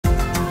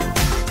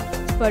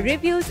For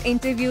reviews,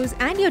 interviews,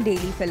 and your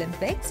daily film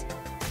fix,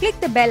 click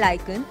the bell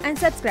icon and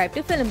subscribe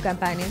to Film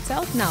Companion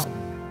South now.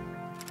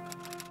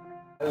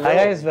 Hi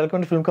guys, welcome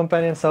to Film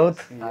Companion South.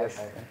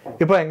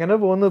 ഇപ്പോൾ എങ്ങനെ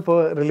പോകുന്നു? ഇപ്പോൾ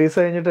release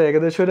കഴിഞ്ഞിട്ട്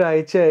ഏകദേശം ഒരു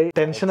ആഴ്ചയായി.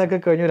 ടെൻഷനൊക്കെ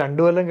കഴിഞ്ഞു,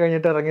 2 കൊല്ലം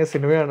കഴിഞ്ഞിട്ട് ഇറങ്ങിയ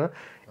സിനിമയാണ്.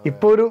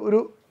 ഇപ്പോൾ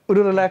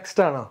ഒരു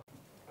റിലാക്സ്ഡ് ആണോ?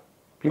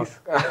 പ്ലീസ്.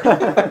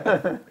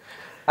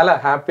 അല്ല,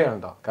 ഹാപ്പിയാണ്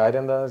കേട്ടോ.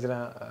 കാര്യം എന്താണെന്ന് വെച്ചാൽ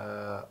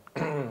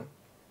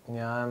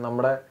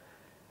നമ്മുടെ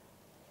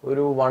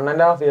ഒരു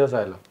 1.5 years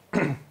ആയല്ലോ.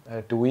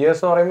 2 years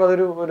എന്ന് പറയുമ്പോൾ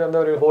അതൊരു എന്താ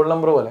പറയുക ഹോൾ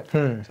നമ്പർ പോലെ.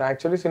 പക്ഷെ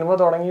ആക്ച്വലി സിനിമ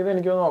തുടങ്ങിയത്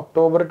എനിക്ക് തോന്നുന്നു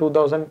October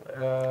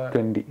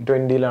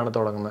 2020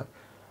 തുടങ്ങുന്നത്.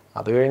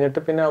 അത് കഴിഞ്ഞിട്ട്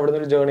പിന്നെ അവിടുന്ന്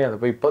ഒരു ജേർണിയാണ്.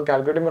 ഇപ്പൊ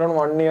കാൽക്കുലേറ്റ് ചെയ്യുമ്പോൾ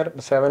 1 year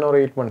 7 or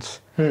 8 months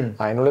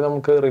അതിനുള്ളിൽ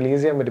നമുക്ക്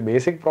റിലീസ് ചെയ്യാൻ പറ്റും.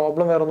 ബേസിക്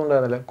പ്രോബ്ലം വേറെ ഒന്നും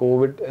ഉണ്ടായിരുന്നില്ല.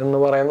 കോവിഡ് എന്ന്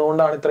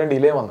പറയുന്നതുകൊണ്ടാണ് ഇത്രയും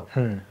ഡിലേ വന്നത്.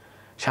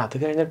 പക്ഷെ അത്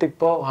കഴിഞ്ഞിട്ട്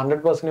ഇപ്പോൾ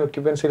 100%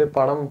 ഒക്യുപ്പൻസിയിൽ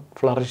പടം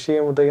ഫ്ലറിഷ്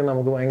ചെയ്യുമ്പോഴത്തേക്കും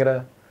നമുക്ക് ഭയങ്കര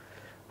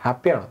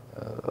ഹാപ്പിയാണ്.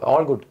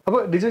 All good.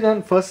 അപ്പോൾ ഡിജോ, ഞാൻ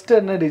ഫസ്റ്റ്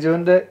തന്നെ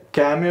ഡിജോന്റെ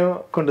ക്യാമിയോ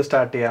കൊണ്ട്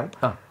സ്റ്റാർട്ട് ചെയ്യാം.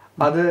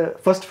 അത്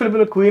ഫസ്റ്റ്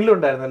ഫിലിമിൽ ക്വീനിലും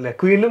ഉണ്ടായിരുന്നല്ലേ?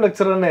 ക്വീനിലും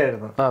ലെക്ചർ തന്നെ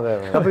ആയിരുന്നു.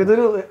 അപ്പൊ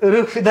ഇതൊരു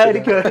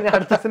ഇതായിരിക്കും,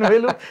 അടുത്ത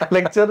സിനിമയിലും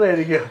ലെക്ചർ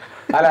ആയിരിക്കും.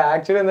 അല്ല,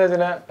 ആക്ച്വലി എന്താ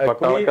വെച്ചാൽ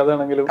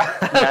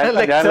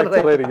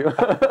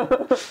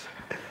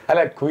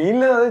അല്ല,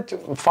 ക്വീനില് അത്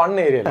ഫൺ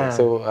ഏരിയ അല്ലേ.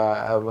 സോ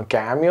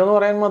ക്യാമിയോ എന്ന്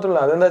പറയാൻ മാത്രമല്ല,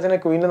 അതെന്താ വെച്ചാൽ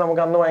ക്വീനിൽ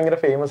നമുക്ക് അന്ന് ഭയങ്കര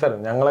ഫേമസ്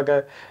ആയിരുന്നു. ഞങ്ങളൊക്കെ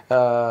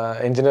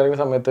എഞ്ചിനീയറിംഗ്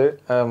സമയത്ത്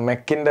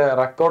മെക്കിന്റെ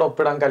റെക്കോർഡ്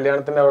ഒപ്പിടാൻ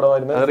കല്യാണത്തിന്റെ അവിടെ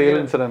വരുന്നത്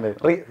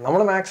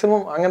നമ്മൾ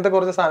മാക്സിമം അങ്ങനത്തെ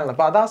കുറച്ച് സാധനങ്ങൾ.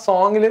 അപ്പൊ അത് ആ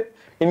സോങ്ങില്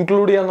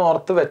ഇൻക്ലൂഡ് ചെയ്യാന്ന്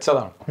ഓർത്ത്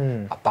വെച്ചതാണ്.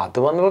 അപ്പൊ അത്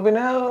വന്നപ്പോ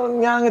പിന്നെ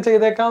ഞാൻ അങ്ങ്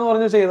ചെയ്തേക്കാന്ന്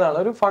പറഞ്ഞു ചെയ്തതാണ്.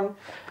 ഒരു ഫൺ.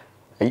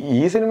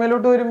 ഈ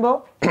സിനിമയിലോട്ട് വരുമ്പോ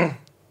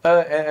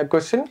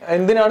ക്വസ്റ്റ്യൻ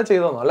എന്തിനാണ്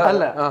ചെയ്തതെന്നോ?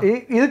 അല്ല,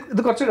 ഇത്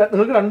കുറച്ച്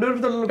നിങ്ങൾക്ക്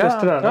രണ്ടുപേരുടെ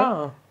ക്വസ്റ്റ്യൻ ആണ്.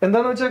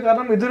 എന്താന്ന് വെച്ചാൽ,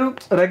 കാരണം ഇതൊരു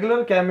റെഗുലർ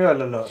ക്യാമിയോ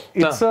അല്ലല്ലോ.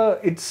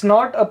 It's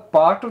not A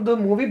part of the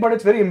movie, but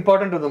it's very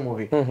important to the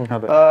movie.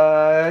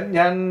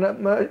 ഞാൻ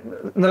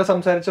ഇന്നലെ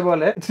സംസാരിച്ച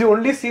പോലെ it's the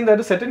only scene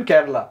that is set in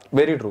Kerala.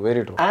 Very true,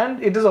 very true. And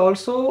it is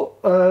also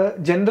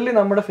generally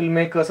നമ്മുടെ film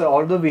makers,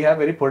 although we have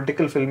very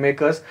political film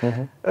makers,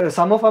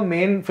 some of our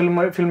main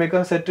film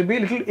makers set to B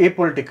little A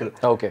political.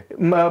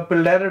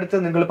 പിള്ളേരുടെ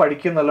അടുത്ത് നിങ്ങൾ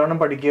പഠിക്കുക, നല്ലോണം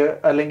പഠിക്കുക,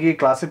 അല്ലെങ്കിൽ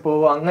ക്ലാസ്സിൽ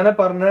പോവുക, അങ്ങനെ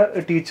പറഞ്ഞ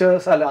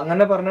ടീച്ചേഴ്സ് അല്ല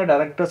അങ്ങനെ പറഞ്ഞ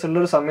ഡയറക്ടേഴ്സ് ഉള്ള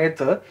ഒരു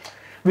സമയത്ത്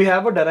we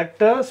have a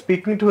director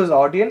speaking to his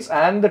audience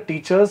and the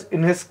teachers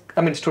in his,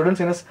 students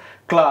in his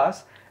class,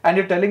 and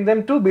you're telling them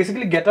to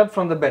basically get up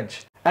from the bench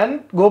and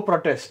go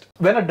protest.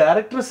 When a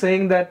director is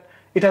saying that,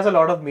 it has a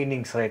lot of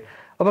meanings, right?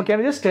 But can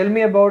you just tell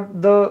me about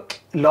the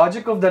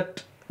logic of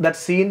that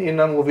scene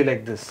in a movie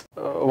like this?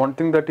 One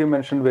thing that you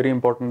mentioned very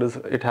important is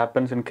it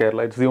happens in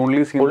Kerala. It's the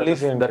only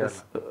scene that is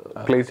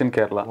placed in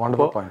Kerala.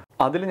 Wonderful point.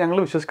 അതിൽ ഞങ്ങൾ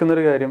വിശ്വസിക്കുന്ന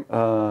ഒരു കാര്യം,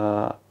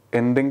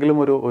 എന്തെങ്കിലും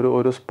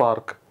ഒരു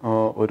spark,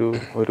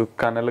 ഒരു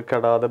കനൽ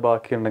കെടാതെ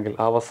ബാക്കിയുണ്ടെങ്കിൽ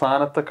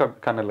അവസാനത്തെ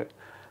കനൽ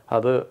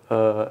അത്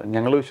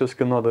ഞങ്ങൾ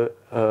വിശ്വസിക്കുന്നു അത്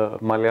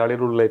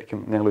മലയാളിയുടെ ഉള്ളിലായിരിക്കും.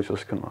 ഞങ്ങൾ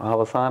വിശ്വസിക്കുന്നു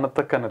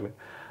അവസാനത്തെ കനൽ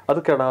അത്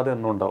കെടാതെ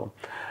എന്നും ഉണ്ടാവും.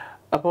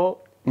 അപ്പോൾ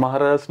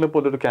മഹാരാഷ്ട്രയിലെ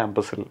പോലൊരു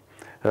ക്യാമ്പസിൽ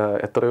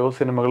എത്രയോ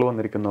സിനിമകൾ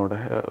വന്നിരിക്കുന്നു. അവിടെ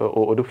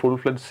ഒരു ഫുൾ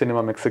ഫ്ലെഡ്ജ് സിനിമ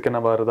മെക്സിക്കൻ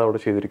അപാരത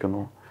അവിടെ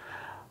ചെയ്തിരിക്കുന്നു.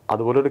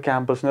 അതുപോലെ ഒരു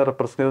ക്യാമ്പസിനെ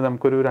റെപ്രസെന്റ് ചെയ്ത്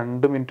നമുക്കൊരു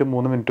 2 minute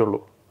 3 minute ഉള്ളൂ.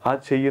 ആ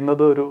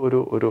ചെയ്യുന്നത്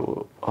ഒരു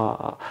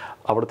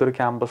അവിടുത്തെ ഒരു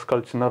ക്യാമ്പസ്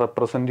കൾച്ചറിനെ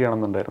റെപ്രസെന്റ്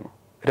ചെയ്യണമെന്നുണ്ടായിരുന്നു.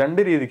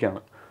 2 രീതിക്കാണ്.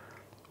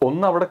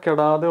 ഒന്ന്, അവിടെ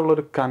കെടാതെ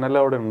ഉള്ളൊരു കനൽ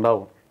അവിടെ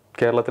ഉണ്ടാവും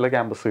കേരളത്തിലെ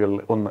ക്യാമ്പസുകളിൽ.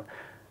 1.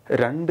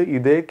 2,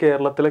 ഇതേ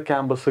കേരളത്തിലെ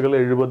ക്യാമ്പസുകൾ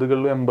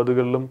 70കളിലും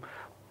 80കളിലും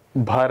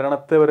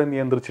ഭരണത്തെ വരെ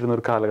നിയന്ത്രിച്ചിരുന്ന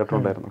ഒരു കാലഘട്ടം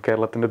ഉണ്ടായിരുന്നു.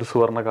 കേരളത്തിന്റെ ഒരു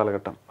സുവർണ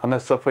കാലഘട്ടം. അന്ന്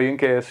SFIയും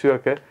KSUം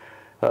ഒക്കെ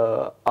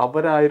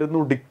അവരായിരുന്നു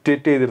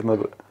ഡിക്റ്റേറ്റ്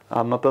ചെയ്തിരുന്നത്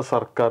അന്നത്തെ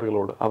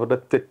സർക്കാരുകളോട്. അവരുടെ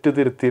തെറ്റ്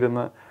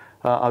തിരുത്തിയിരുന്ന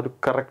ആ ഒരു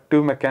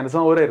കറക്റ്റീവ്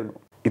മെക്കാനിസം അവരായിരുന്നു.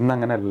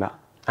 ഇന്നങ്ങനെയല്ല.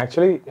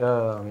 ആക്ച്വലി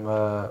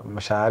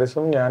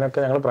ഷാരിസും ഞാനൊക്കെ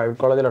ഞങ്ങൾ പ്രൈവറ്റ്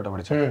കോളേജിലോട്ടോ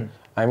പഠിച്ചത്.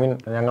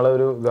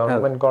 ഞങ്ങളൊരു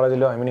ഗവൺമെന്റ്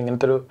കോളേജിലോ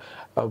ഇങ്ങനത്തെ ഒരു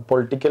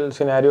പൊളിറ്റിക്കൽ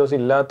സിനാരിയോസ്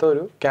ഇല്ലാത്ത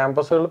ഒരു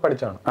ക്യാമ്പസുകളിൽ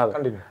പഠിച്ചാണ്.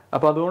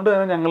 അപ്പൊ അതുകൊണ്ട്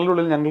തന്നെ ഞങ്ങളുടെ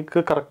ഉള്ളിൽ ഞങ്ങൾക്ക്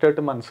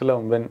കറക്റ്റായിട്ട്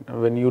മനസ്സിലാവും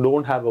when you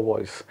don't have A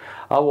voice.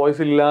 ആ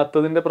വോയിസ്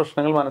ഇല്ലാത്തതിന്റെ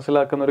പ്രശ്നങ്ങൾ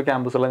മനസ്സിലാക്കുന്ന ഒരു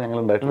ക്യാമ്പസുകളാണ് ഞങ്ങൾ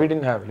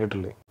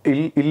ഉണ്ടായിട്ടുള്ളത്.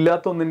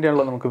 ഇല്ലാത്ത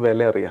ഒന്നിന്റെയാണല്ലോ നമുക്ക്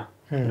വില അറിയാം.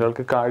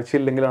 ഒരാൾക്ക്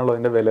കാഴ്ചയില്ലെങ്കിലാണല്ലോ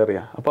അതിന്റെ വില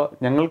അറിയാം. അപ്പൊ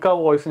ഞങ്ങൾക്ക് ആ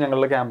വോയിസ്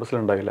ഞങ്ങളുടെ ക്യാമ്പസിൽ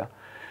ഉണ്ടായില്ല.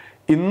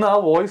 ഇന്ന് ആ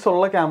വോയിസ്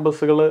ഉള്ള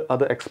ക്യാമ്പസുകൾ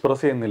അത്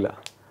എക്സ്പ്രസ് ചെയ്യുന്നില്ല.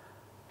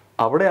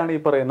 അവിടെയാണ് ഈ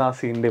പറയുന്ന ആ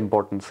സീനിന്റെ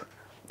ഇമ്പോർട്ടൻസ്.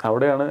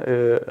 അവിടെയാണ്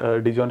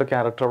ഡിജോന്റെ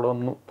ക്യാരക്ടർ അവിടെ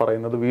ഒന്ന്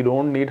പറയുന്നത്, we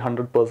don't need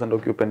 100%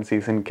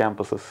 occupancies in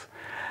campuses.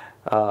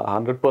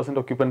 100%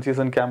 occupancies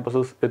in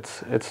campuses,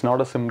 it's not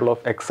a symbol of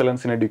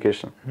excellence in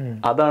education.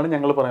 അതാണ്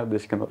ഞങ്ങൾ പറയാൻ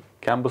ഉദ്ദേശിക്കുന്നത്.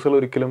 ക്യാമ്പസുകൾ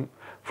ഒരിക്കലും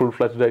ഫുൾ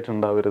ഫ്ലെഡ്ജ്ഡ് ആയിട്ട്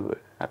ഉണ്ടാവരുത്,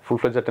 ഫുൾ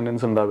ഫ്ലെഡ്ജ്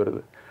അറ്റൻഡൻസ്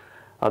ഉണ്ടാവരുത്.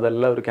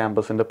 അതല്ല ഒരു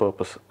ക്യാമ്പസിന്റെ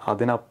പേർപ്പസ്.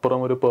 അതിനപ്പുറം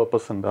ഒരു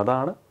പേർപ്പസ് ഉണ്ട്.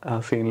 അതാണ് ആ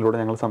സീനിലൂടെ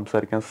ഞങ്ങൾ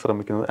സംസാരിക്കാൻ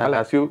ശ്രമിക്കുന്നത്.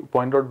 As you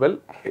point out well,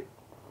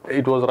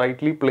 it was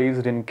rightly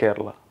placed in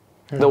Kerala.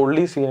 The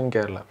only scene in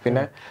Kerala.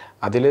 പിന്നെ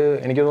അതിൽ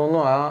എനിക്ക്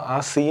തോന്നുന്നു ആ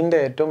സീനിന്റെ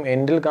ഏറ്റവും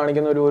എൻഡിൽ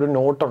കാണിക്കുന്ന ഒരു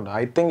നോട്ടുണ്ട്.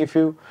 I think if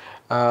you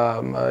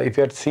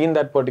had seen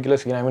that particular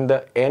scene, the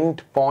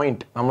end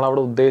point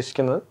നമ്മളവിടെ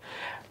ഉദ്ദേശിക്കുന്നത്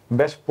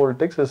best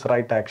politics is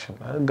right action.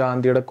 അത്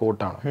ഗാന്ധിയുടെ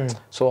കോട്ടാണ്.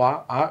 സോ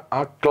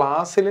ആ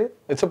ക്ലാസ്സിൽ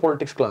ഇറ്റ്സ് എ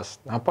പൊളിറ്റിക്സ് ക്ലാസ്.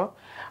 അപ്പം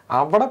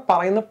അവിടെ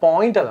പറയുന്ന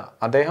പോയിന്റ് അതാ.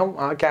 അദ്ദേഹം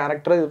ആ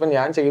ക്യാരക്ടർ ഇപ്പം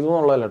ഞാൻ ചെയ്തു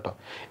എന്നുള്ളതല്ല കേട്ടോ.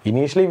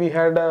 Initially we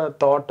had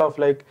thought of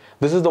like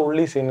this is the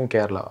only scene in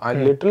Kerala.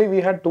 Literally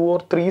we had 2 or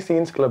 3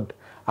 scenes clubbed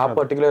ആ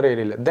പെർട്ടിക്കുലർ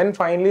ഏരിയയിൽ. ദെൻ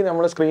ഫൈനലി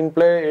നമ്മൾ സ്ക്രീൻ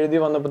പ്ലേ എഴുതി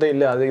വന്നപ്പോഴത്തേ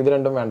ഇല്ല, അത് ഇത്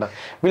രണ്ടും വേണ്ട,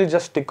 will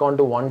just stick on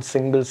to one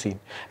single scene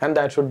and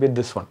that should be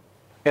this one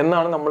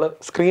എന്നാണ് നമ്മൾ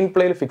സ്ക്രീൻ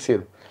പ്ലേയിൽ ഫിക്സ്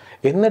ചെയ്തത്.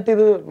 എന്നിട്ട്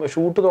ഇത്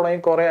ഷൂട്ട് തുടങ്ങി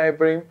കുറേ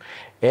ആയപ്പോഴും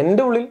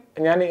എൻ്റെ ഉള്ളിൽ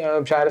ഞാൻ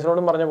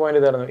ഷാരിസിനോടും പറഞ്ഞ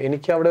പോയിന്റ് ഇതായിരുന്നു,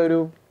 എനിക്ക് അവിടെ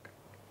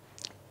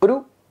ഒരു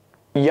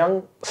യങ്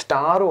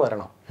സ്റ്റാർ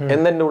വരണം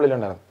എന്നെൻ്റെ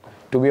ഉള്ളിലുണ്ടായിരുന്നു,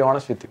 to be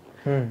honest with you.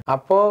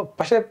 അപ്പോ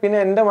പക്ഷെ പിന്നെ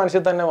എന്റെ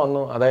മനസ്സിൽ തന്നെ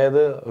വന്നു, അതായത്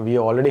we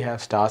already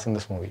have stars in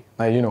this movie,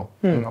 you know,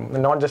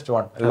 not just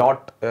one,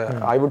 lot,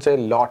 I would say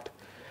ലോട്ട്.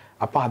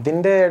 അപ്പൊ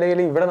അതിന്റെ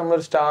ഇടയിൽ ഇവിടെ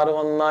നമ്മളൊരു സ്റ്റാർ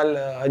വന്നാൽ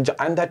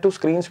and that to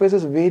screen space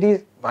is very,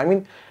 I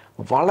mean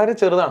വളരെ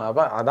ചെറുതാണ്.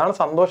 അപ്പൊ അതാണ്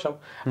സന്തോഷം.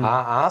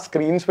 ആ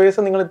സ്ക്രീൻ സ്പേസ്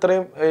നിങ്ങൾ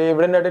ഇത്രയും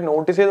എവിഡന്റ് ആയിട്ട്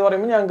നോട്ടീസ് ചെയ്ത്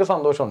പറയുമ്പോൾ ഞങ്ങൾക്ക്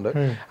സന്തോഷമുണ്ട്.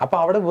 അപ്പൊ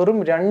അവിടെ വെറും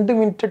 2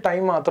 മിനിറ്റ്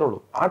ടൈം മാത്രമേ ഉള്ളൂ.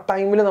 ആ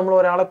ടൈമിൽ നമ്മൾ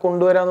ഒരാളെ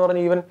കൊണ്ടുവരാന്ന്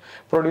പറഞ്ഞ് ഈവൻ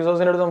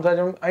പ്രൊഡ്യൂസേഴ്സിന്റെ അടുത്ത്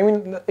സംസാരിച്ചു, ഐ മീൻ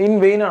ഇൻ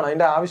വെയിൻ ആണ്,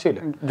 അതിന്റെ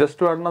ആവശ്യമില്ല.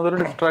 ജസ്റ്റ്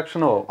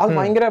ഡിസ്ട്രാക്ഷൻ ആവും. അത്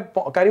ഭയങ്കര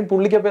കാര്യം.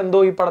 പുള്ളിക്കപ്പൊ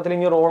എന്തോ ഈ പടത്തിൽ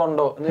ഇനി റോൾ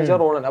ഉണ്ടോ എന്ന് വെച്ചാൽ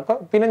റോളുണ്ട്. അപ്പൊ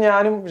പിന്നെ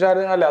ഞാനും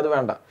അല്ല അത്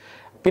വേണ്ട.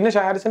 പിന്നെ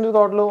ഷാരിസിന്റെ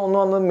തോട്ടിൽ ഒന്ന്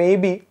വന്നത് മേ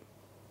ബി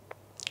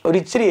ഒരു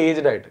ഇച്ചിരി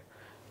ഏജ്ഡ് ആയിട്ട്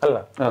അല്ല,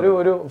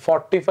 ഒരു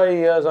 45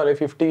 years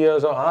അല്ലെങ്കിൽ 50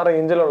 years ആ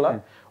റേഞ്ചിലുള്ള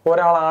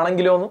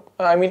ഒരാളാണെങ്കിലോ എന്ന്.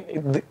 ഐ മീൻ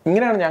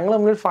ഇങ്ങനെയാണ് ഞങ്ങൾ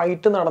തമ്മിൽ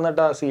ഫൈറ്റ്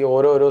നടന്നിട്ട്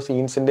ഓരോരോ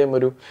സീൻസിന്റെയും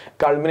ഒരു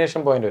കൾമിനേഷൻ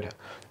പോയിന്റ് വരിക.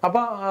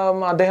 അപ്പൊ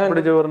അദ്ദേഹം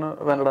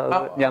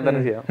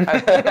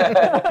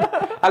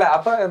അല്ല,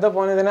 അപ്പൊ എന്താ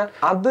പോയിന്റ്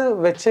അത്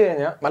വെച്ച്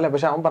കഴിഞ്ഞാൽ അല്ല,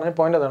 പക്ഷെ അവൻ പറഞ്ഞ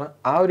പോയിന്റ് അതാണ്,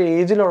 ആ ഒരു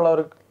ഏജിലുള്ള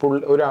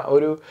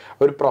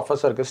ഒരു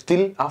പ്രൊഫസർക്ക്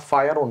സ്റ്റിൽ ആ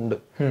ഫയർ ഉണ്ട്.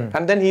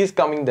 And then he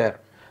is coming there.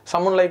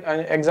 Someone like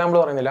example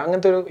പറയുന്നില്ല,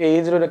 അങ്ങനത്തെ ഒരു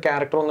ഏജിലൊരു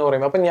ക്യാരക്ടർ എന്ന്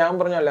പറയുമ്പോൾ അപ്പൊ ഞാൻ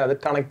പറഞ്ഞല്ല, അത്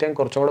കണക്ട് ചെയ്യാൻ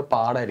കുറച്ചും കൂടെ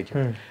പാടായിരിക്കും,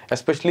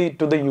 എസ്പെഷ്യലി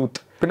ടു ദ യൂത്ത്.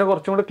 പിന്നെ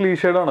കുറച്ചും കൂടെ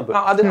ക്ലീഷേഡ് ആണ്.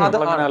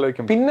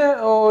 പിന്നെ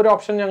ഒരു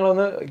ഓപ്ഷൻ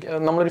ഞങ്ങളൊന്ന്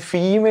നമ്മളൊരു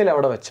ഫീമെയിൽ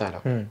അവിടെ വെച്ചാലോ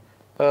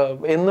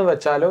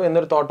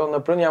എന്നൊരു തോട്ട്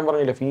വന്നപ്പോഴും ഞാൻ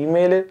പറഞ്ഞില്ല,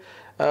 ഫീമെയിൽ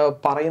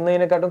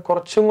പറയുന്നതിനെക്കാട്ടും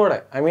കുറച്ചും കൂടെ,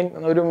 ഐ മീൻ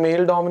ഒരു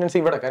മെയിൽ ഡോമിനൻസ്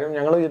ഇവിടെ. കാര്യം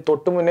ഞങ്ങൾ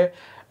തൊട്ട് മുന്നേ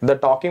ദ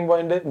ടോക്കിംഗ്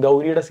പോയിന്റ്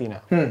ഗൗരിയുടെ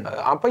സീനാണ്.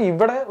 അപ്പൊ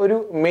ഇവിടെ ഒരു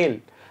മെയിൽ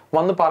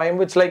വന്ന്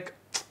പറയുമ്പോൾ it's like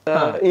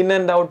in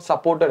and out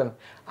support വരുന്നത്.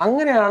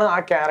 അങ്ങനെയാണ് ആ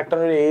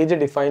ക്യാരക്ടറിന് ഒരു ഏജ്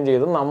ഡിഫൈൻ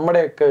ചെയ്ത്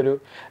നമ്മുടെയൊക്കെ ഒരു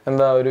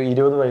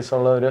 20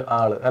 വയസ്സുള്ള ഒരു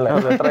ആള് അല്ലെ,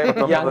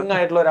 യങ്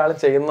ആയിട്ടുള്ള ഒരാൾ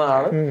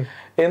ചെയ്യുന്നതാണ്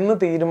എന്ന്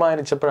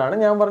തീരുമാനിച്ചപ്പോഴാണ്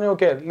ഞാൻ പറഞ്ഞു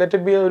ഓക്കെ ലെറ്റ്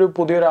ഇറ്റ് ബി ഒരു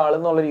പുതിയൊരാൾ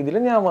എന്നുള്ള രീതിയിൽ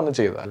ഞാൻ വന്ന്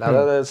ചെയ്തു.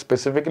 അല്ലാതെ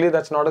specifically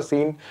that's not A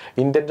scene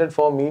intended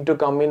for me to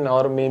come in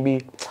or may be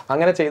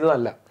അങ്ങനെ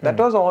ചെയ്തതല്ല.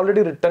 That was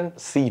already written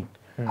scene.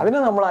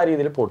 അതിനെ നമ്മൾ ആ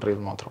രീതിയിൽ പോർട്രേ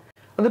ചെയ്ത് മാത്രം.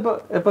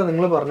 അതിപ്പോ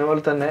നിങ്ങൾ പറഞ്ഞ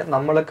പോലെ തന്നെ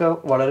നമ്മളൊക്കെ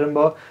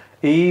വളരുമ്പോ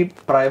ഈ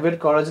പ്രൈവറ്റ്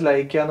കോളേജിൽ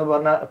അയക്കുക എന്ന്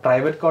പറഞ്ഞാൽ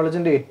പ്രൈവറ്റ്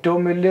കോളേജിന്റെ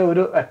ഏറ്റവും വലിയ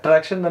ഒരു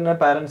അട്രാക്ഷൻ തന്നെ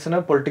പാരന്റ്സിന്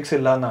പൊളിറ്റിക്സ്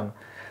ഇല്ല എന്നാണ്.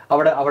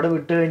 അവിടെ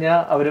വിട്ടു കഴിഞ്ഞാൽ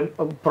അവർ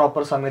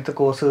പ്രോപ്പർ സമയത്ത്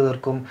കോഴ്സ്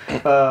തീർക്കും,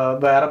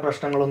 വേറെ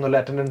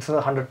പ്രശ്നങ്ങളൊന്നുമില്ല, അറ്റൻഡൻസ്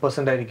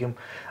 100% ആയിരിക്കും.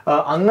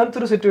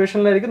 അങ്ങനത്തെ ഒരു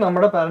സിറ്റുവേഷനിലായിരിക്കും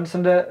നമ്മുടെ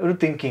പാരന്റ്സിന്റെ ഒരു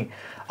തിങ്കിങ്.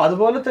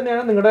 അതുപോലെ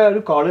തന്നെയാണ് നിങ്ങളുടെ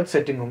ഒരു കോളേജ്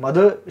സെറ്റിങ്ങും.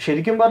 അത്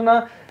ശരിക്കും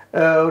പറഞ്ഞാൽ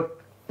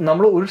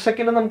നമ്മൾ ഒരു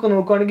സെക്കൻഡ് നമുക്ക്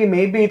നോക്കുകയാണെങ്കിൽ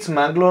മേ ബി ഇറ്റ്സ്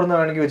മാംഗ്ലൂർ എന്ന്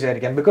വേണമെങ്കിൽ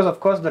വിചാരിക്കാം, because of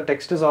course the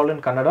text is all in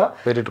Kannada.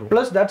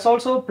 Plus that's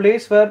also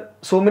place where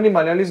so many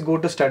Malayalees go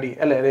to study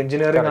അല്ലെ,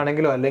 എഞ്ചിനീയറിംഗ്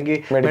ആണെങ്കിലോ അല്ലെങ്കിൽ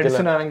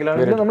മെഡിസിൻ ആണെങ്കിലോ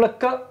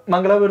നമ്മളൊക്കെ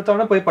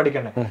മംഗലാപുരത്താണ് പോയി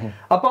പഠിക്കണേ.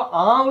 അപ്പൊ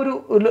ആ ഒരു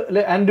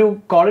and you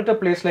call it A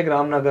place like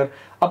Ramnagar.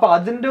 അപ്പൊ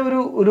അതിന്റെ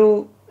ഒരു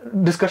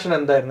ഡിസ്കഷൻ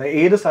എന്തായിരുന്നു,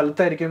 ഏത്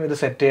സ്ഥലത്തായിരിക്കും ഇത്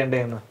സെറ്റ്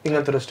ചെയ്യേണ്ടതെന്ന്,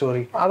 ഇങ്ങനത്തെ ഒരു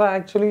സ്റ്റോറി? അത്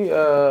ആക്ച്വലി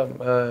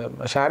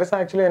ഷാരിസ്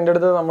ആക്ച്വലി എൻ്റെ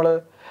അടുത്ത്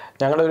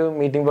ഞങ്ങളുടെ ഒരു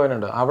മീറ്റിംഗ് പോയിന്റ്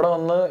ഉണ്ട്, അവിടെ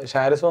വന്ന്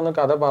ഷാരിസ് വന്ന്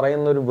കഥ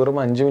പറയുന്ന ഒരു വെറും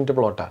 5 മിനിറ്റ്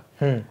പ്ലോട്ടാ.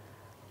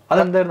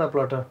 അതെന്തായിരുന്നു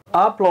പ്ലോട്ട്?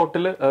 ആ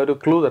പ്ലോട്ടില് ഒരു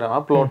ക്ലൂ തരാം. ആ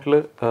പ്ലോട്ടില്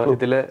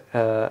ഇതിലെ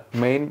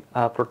മെയിൻ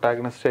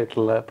പ്രൊട്ടാഗണിസ്റ്റ്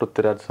ആയിട്ടുള്ള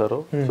പൃഥ്വിരാജ് സാറോ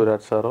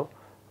സുരാജ് സാറോ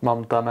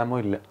മമത മാമോ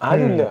ഇല്ല,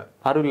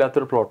 ആരും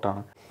ഇല്ലാത്തൊരു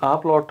പ്ലോട്ടാണ്. ആ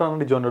പ്ലോട്ടാണ്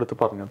ഡിജോന്റെ അടുത്ത്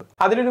പറഞ്ഞത്.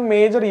 അതിലൊരു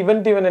മേജർ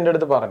ഇവന്റ് ഇവൻ എൻ്റെ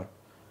അടുത്ത് പറഞ്ഞു.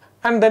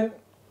 And then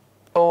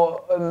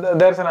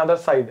there's another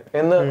side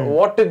എന്ന്,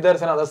 what if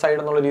there's another side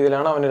എന്നുള്ള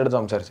രീതിയിലാണ് അവൻ എൻ്റെ അടുത്ത്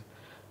സംസാരിച്ചത്.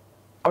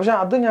 പക്ഷെ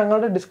അത്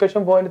ഞങ്ങളുടെ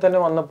ഡിസ്കഷൻ പോയിന്റ് തന്നെ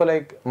വന്നപ്പോൾ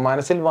ലൈക്ക്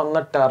മനസ്സിൽ വന്ന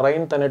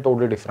ടെറൈൻ തന്നെ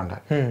ടോട്ടലി ഡിഫറെന്റ്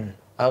ആണ്.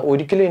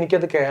 ഒരിക്കലും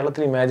എനിക്കത്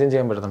കേരളത്തിൽ ഇമാജിൻ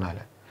ചെയ്യാൻ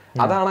പറ്റുന്നുണ്ടാവില്ല.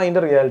 അതാണ്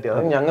അതിന്റെ റിയാലിറ്റി.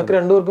 അത് ഞങ്ങൾക്ക്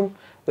രണ്ടുപേർക്കും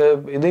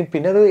ഇത്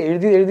പിന്നെ അത്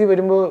എഴുതി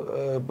വരുമ്പോൾ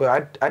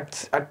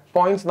അറ്റ്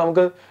പോയിന്റ്സ്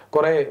നമുക്ക്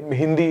കുറെ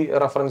ഹിന്ദി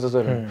റെഫറൻസസ്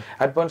വരുന്നു,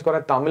 അറ്റ് പോയിന്റ്സ്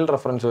കുറെ തമിഴ്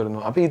റെഫറൻസ്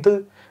വരുന്നു. അപ്പൊ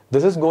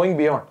ദിസ് ഇസ് ഗോയിങ്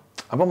ബിയോണ്ട്.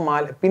 അപ്പം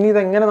പിന്നെ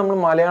ഇതെങ്ങനെ നമ്മൾ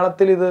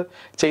മലയാളത്തിൽ ഇത്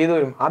ചെയ്തു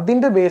വരും,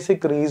 അതിന്റെ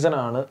ബേസിക് റീസൺ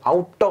ആണ്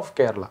out of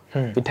Kerala.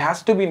 It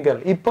has to be in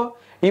Kerala. ഇപ്പൊ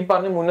ഈ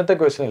പറഞ്ഞ മുന്നത്തെ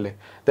ക്വസ്റ്റൻ ഇല്ലേ,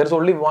 there is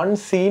only one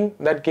scene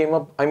that came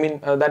up, I mean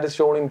that is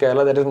shown in Kerala,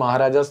 that is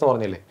Maharajas എന്ന്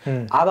പറഞ്ഞില്ലേ,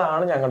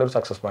 അതാണ് ഞങ്ങളുടെ ഒരു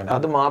സക്സസ് പോയിന്റ്.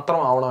 അത് മാത്രം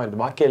ആവണമായിരുന്നു,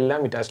 ബാക്കി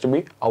എല്ലാം it has to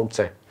be out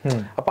side.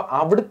 അപ്പൊ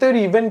അവിടുത്തെ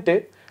ഒരു ഇവന്റ്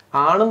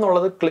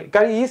ആണെന്നുള്ളത്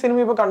കാര്യം ഈ സിനിമ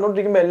ഇപ്പൊ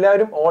കണ്ടോണ്ടിരിക്കുമ്പോൾ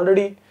എല്ലാവരും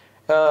ഓൾറെഡി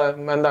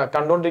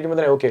കണ്ടോണ്ടിരിക്കുമ്പോൾ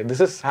തന്നെ okay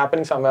this is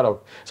happening somewhere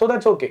out, so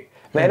that's okay.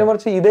 നേരെ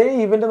മറിച്ച് ഇതേ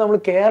ഇവന്റ് നമ്മൾ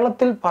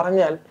കേരളത്തിൽ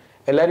പറഞ്ഞാൽ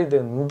എല്ലാരും ഇത്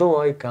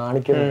എന്തുമായി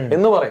കാണിക്കുന്നു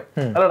എന്ന് പറയും,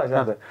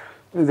 അല്ലേ?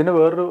 ഇതിന്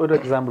വേറൊരു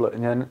എക്സാമ്പിൾ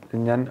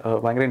ഞാൻ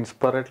ഭയങ്കര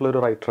ഇൻസ്പയർ ആയിട്ടുള്ള ഒരു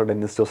റൈറ്റർ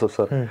ഡെന്നിസ് ജോസഫ്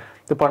സാർ.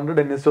 ഇത് പണ്ട്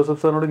ഡെന്നിസ്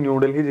ജോസഫ് സാറിനോട്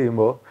ന്യൂഡൽഹി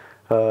ചെയ്യുമ്പോൾ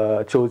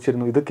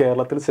ചോദിച്ചിരുന്നു ഇത്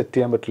കേരളത്തിൽ സെറ്റ്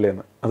ചെയ്യാൻ പറ്റില്ല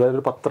എന്ന്. അതായത്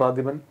ഒരു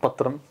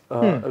പത്രം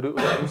ഒരു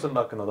ന്യൂസ്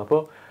ഉണ്ടാക്കുന്നത്.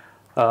 അപ്പോൾ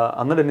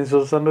അന്ന് ഡെന്നിസ്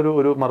ജോസഫ് സാറിന്റെ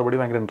ഒരു മറുപടി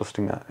ഭയങ്കര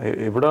ഇൻട്രസ്റ്റിംഗ് ആണ്.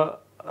 ഇവിടെ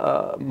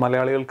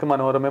മലയാളികൾക്ക്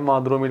മനോരമയും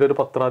മാതൃഭൂമിയിലെ ഒരു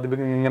പത്രാധിപൻ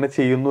ഇങ്ങനെ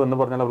ചെയ്യുന്നു എന്ന്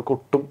പറഞ്ഞാൽ അവർക്ക്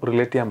ഒട്ടും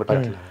റിലേറ്റ് ചെയ്യാൻ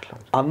പറ്റില്ല.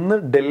 അന്ന്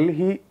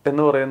ഡൽഹി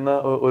എന്ന് പറയുന്ന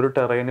ഒരു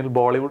ടെറൈനിൽ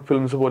ബോളിവുഡ്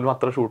ഫിലിംസ് പോലും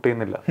അത്ര ഷൂട്ട്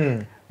ചെയ്യുന്നില്ല.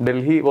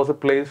 Delhi was A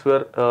place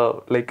where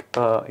like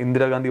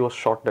Indira Gandhi was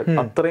shot dead.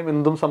 അത്രയും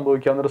എന്തും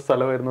സംഭവിക്കാവുന്ന ഒരു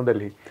സ്ഥലമായിരുന്നു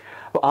ഡൽഹി.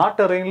 അപ്പൊ ആ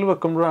ടെറൈനിൽ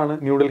വെക്കുമ്പോഴാണ്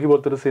ന്യൂഡൽഹി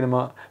പോലത്തെ ഒരു സിനിമ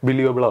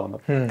ബിലീവബിൾ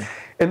ആവുന്നത്.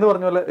 എന്ന്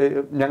പറഞ്ഞ പോലെ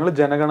ഞങ്ങൾ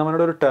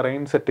ജനഗണമനയുടെ ഒരു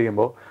ടെറൈൻ സെറ്റ്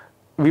ചെയ്യുമ്പോൾ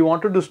we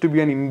wanted this to be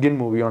an Indian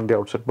movie on the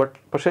outset, but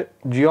പക്ഷെ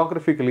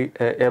ജിയോഗ്രഫിക്കലി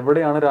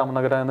എവിടെയാണ്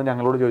രാമനഗര എന്ന്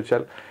ഞങ്ങളോട്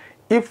ചോദിച്ചാൽ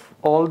if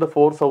all the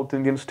 4 South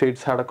Indian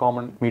states had a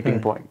common meeting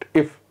point,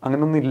 if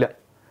അങ്ങനൊന്നും ഇല്ല,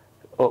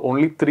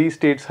 only 3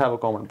 states have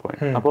a common point.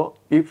 അപ്പോൾ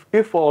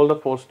if all the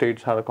 4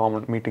 states had a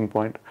common meeting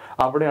point,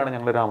 അവിടെയാണ്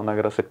ഞങ്ങൾ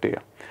രാമനഗര സെറ്റ്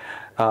ചെയ്യുക.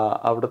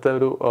 അവിടുത്തെ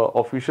ഒരു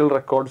ഒഫീഷ്യൽ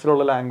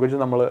റെക്കോർഡ്സിലുള്ള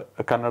ലാംഗ്വേജ് നമ്മൾ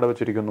കന്നഡ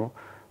വെച്ചിരിക്കുന്നു.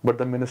 But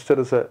the minister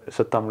is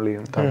a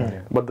Tamilian.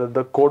 But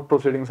the court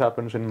proceedings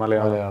happens in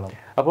Malayalam.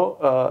 അപ്പോൾ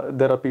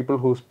there are people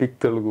who speak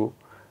Telugu.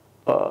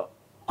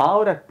 ആ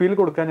ഒരു അപ്പീൽ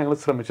കൊടുക്കാൻ ഞങ്ങൾ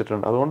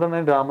ശ്രമിച്ചിട്ടുണ്ട്.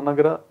 അതുകൊണ്ടാണ്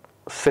രാമനഗര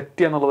സെറ്റ്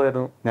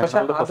ചെയ്യാന്നുള്ളതായിരുന്നു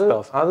ഞങ്ങളുടെ ഫസ്റ്റ്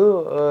ടാസ്ക്. അത്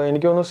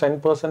എനിക്ക് തോന്നുന്നു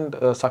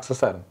 100%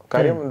 സക്സസ് ആയിരുന്നു.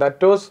 കാര്യം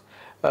ദാറ്റ് വാസ്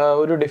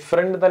ഒരു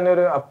ഡിഫറെന്റ് തന്നെ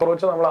ഒരു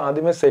അപ്രോച്ച് നമ്മൾ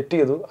ആദ്യമേ സെറ്റ്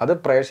ചെയ്തു. അത്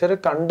പ്രേക്ഷകർ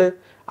കണ്ട്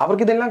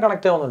അവർക്ക് ഇതെല്ലാം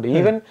കണക്ട് ആവുന്നുണ്ട്.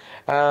 ഈവൻ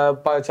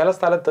ചില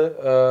സ്ഥലത്ത്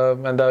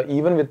എന്താ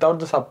even without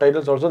the sub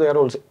titles also they are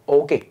also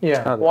okay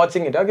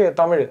watching it. Okay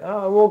Tamil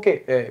okay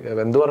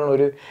എന്ത് പറയണം,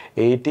 ഒരു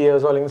 80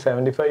 years അല്ലെങ്കിൽ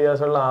 75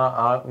 years ഉള്ള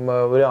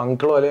ഒരു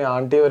അങ്കിളോ അല്ലെങ്കിൽ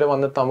ആന്റിയോ വരെ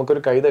വന്നിട്ട്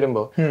നമുക്കൊരു കൈ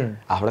തരുമ്പോൾ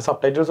അവിടെ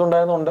സബ് ടൈറ്റിൽസ്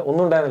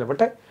ഒന്നും ഉണ്ടായിരുന്നില്ല.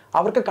 പക്ഷെ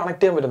അവർക്ക്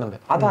കണക്ട് ചെയ്യാൻ പറ്റുന്നുണ്ട്.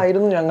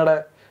 അതായിരുന്നു ഞങ്ങളുടെ,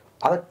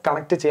 അത്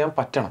കണക്ട് ചെയ്യാൻ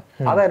പറ്റണം.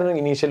 അതായിരുന്നു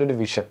ഇനീഷ്യൽ ഒരു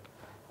വിഷൻ.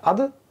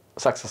 അത്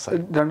സക്സസ് ആയി.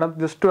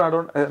 ജസ്റ്റ് ടു ആഡ്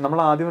ഓൺ, നമ്മൾ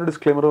ആദ്യം ഒരു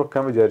ഡിസ്ക്ലെയിമർ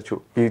വെക്കാൻ വിചാരിച്ചു.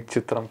 ഈ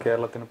ചിത്രം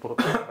കേരളത്തിന്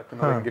പുറത്ത്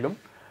നടക്കുന്നതെങ്കിലും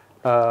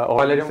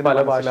പലരും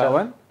പല ഭാഷ,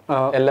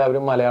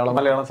 എല്ലാവരും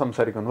മലയാളം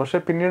സംസാരിക്കുന്നു. പക്ഷെ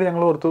പിന്നീട്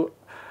ഞങ്ങൾ ഓർത്തു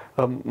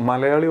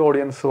മലയാളി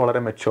ഓഡിയൻസ്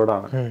വളരെ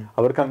മെച്ചോർഡാണ്.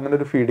 അവർക്ക് അങ്ങനെ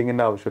ഒരു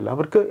ഫീഡിങ്ങിന്റെ ആവശ്യമില്ല.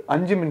 അവർക്ക്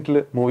 5 മിനിറ്റിൽ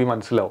മൂവി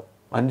മനസ്സിലാവും.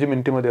 5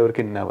 മിനിറ്റ് മതി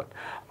അവർക്ക് ഇന്നാവാൻ.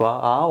 അപ്പൊ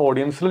ആ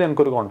ഓഡിയൻസിൽ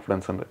ഞങ്ങൾക്കൊരു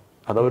കോൺഫിഡൻസ് ഉണ്ട്.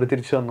 അത് അവർ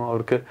തിരിച്ചു തന്നു.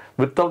 അവർക്ക്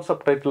വിത്തൗട്ട്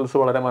സബ് ടൈറ്റിൽസ്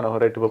വളരെ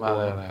മനോഹരമായിട്ട്.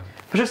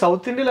 പക്ഷെ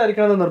സൗത്ത്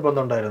ഇന്ത്യയിലായിരിക്കണം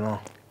നിർബന്ധം ഉണ്ടായിരുന്നോ?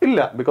 ഇല്ല,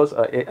 ബിക്കോസ്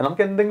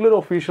നമുക്ക് എന്തെങ്കിലും ഒരു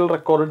ഒഫീഷ്യൽ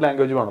റെക്കോർഡ്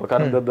ലാംഗ്വേജ് വേണമല്ലോ.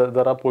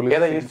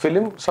 കാരണം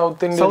ഫിലിം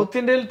സൗത്ത്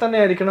ഇന്ത്യയിൽ തന്നെ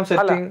ആയിരിക്കണം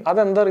സെറ്റിംഗ്.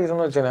 അതെന്താ റീസൺ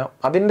എന്ന് വെച്ചാൽ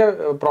അതിന്റെ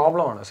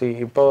പ്രോബ്ലം ആണ്.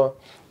 ഇപ്പൊ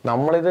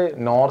നമ്മളിത്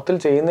നോർത്തിൽ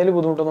ചെയ്യുന്നതിൽ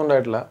ബുദ്ധിമുട്ടൊന്നും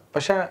ഉണ്ടായിട്ടില്ല.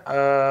 പക്ഷെ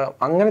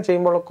അങ്ങനെ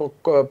ചെയ്യുമ്പോൾ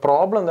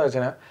പ്രോബ്ലം എന്താ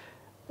വെച്ചാൽ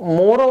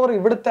മോർ ഓവർ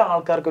ഇവിടുത്തെ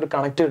ആൾക്കാർക്ക് ഒരു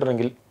കണക്ട്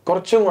കിട്ടണമെങ്കിൽ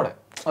കുറച്ചും കൂടെ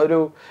ഒരു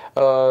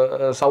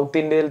സൗത്ത്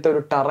ഇന്ത്യയിലത്തെ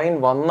ഒരു ടെറൈൻ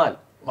വന്നാൽ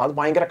അത്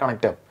ഭയങ്കര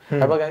കണക്ട് ആവും.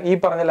 അപ്പൊ ഈ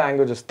പറഞ്ഞ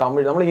ലാംഗ്വേജസ്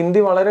തമിഴ്, നമ്മൾ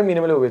ഹിന്ദി വളരെ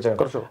മിനിമൽ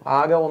ഉപയോഗിച്ചാണ്,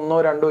 ആകെ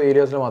 1-2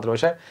 ഏരിയാസിൽ മാത്രം.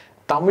 പക്ഷെ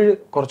തമിഴ്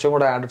കുറച്ചും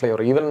കൂടെ ആഡ് ഫ്ലേവർ.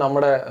 ഈവൻ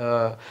നമ്മുടെ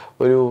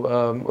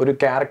ഒരു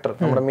ക്യാരക്ടർ,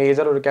 നമ്മുടെ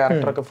മേജർ ഒരു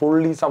ക്യാരക്ടറൊക്കെ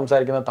ഫുള്ളി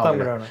സംസാരിക്കുന്ന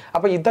തമിഴാണ്.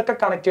 അപ്പൊ ഇതൊക്കെ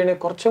കണക്ട് ചെയ്യണേ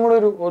കുറച്ചും കൂടെ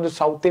ഒരു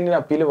സൗത്ത് ഇന്ത്യൻ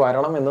അപ്പീൽ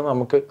വരണം എന്ന്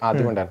നമുക്ക്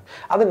ആദ്യം ഉണ്ടായിരുന്നു.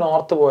 അത്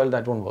നോർത്ത് പോയാൽ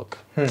ദാറ്റ് വോണ്ട്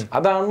വർക്ക്.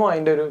 അതാണോ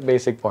അതിന്റെ ഒരു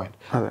ബേസിക് പോയിന്റ്.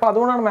 അപ്പൊ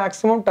അതുകൊണ്ടാണ്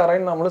മാക്സിമം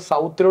ടെറൈൻ നമ്മൾ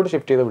സൗത്തിലോട്ട്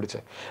ഷിഫ്റ്റ് ചെയ്ത്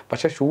പിടിച്ചത്.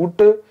 പക്ഷെ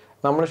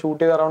നമ്മൾ ഷൂട്ട്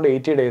ചെയ്ത് അറൌണ്ട്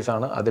 80 days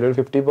ആണ്. അതിലൊരു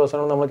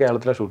 50% നമ്മൾ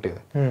കേരളത്തിലാണ് ഷൂട്ട്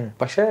ചെയ്തത്.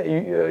 പക്ഷെ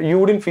U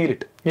didn't feel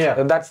it.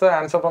 That's the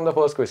answer from the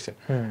first question.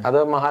 അത്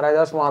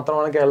മഹാരാജാസ്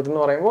മാത്രമാണ് കേരളത്തിൽ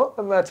എന്ന് പറയുമ്പോൾ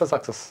ദാറ്റ്സ് എ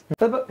സക്സസ്.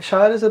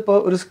 ഷാരിസ് ഇപ്പോൾ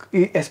ഒരു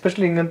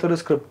എസ്പെഷ്യലി ഇങ്ങനത്തെ ഒരു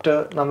സ്ക്രിപ്റ്റ്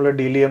നമ്മൾ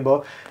ഡീൽ ചെയ്യുമ്പോൾ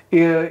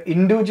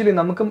ഇൻഡിവിജ്വലി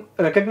നമുക്ക്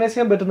റെക്കഗ്നൈസ്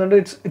ചെയ്യാൻ പറ്റുന്നുണ്ട്.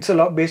 It's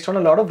based on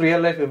a lot of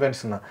real life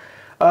events എന്ന്.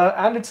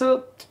 ആൻഡ് ഇറ്റ്സ്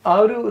ആ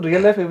ഒരു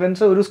റിയൽ ലൈഫ്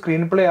ഇവന്റ്സ് ഒരു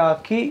സ്ക്രീൻ പ്ലേ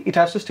ആക്കി it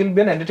has to still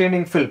B N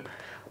entertaining film.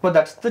 അപ്പോൾ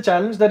that's the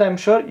challenge that I am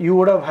sure you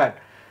would have had.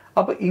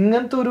 അപ്പോൾ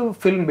ഇങ്ങനത്തെ ഒരു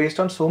film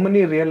based on so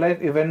many real life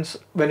events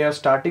when you are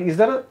starting, is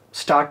there A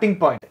starting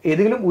point?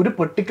 ഏതെങ്കിലും ഒരു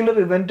particular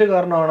event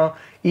കാരണമാണോ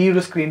ഈ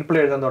ഒരു screen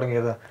play എഴുതാൻ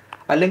തുടങ്ങിയത്?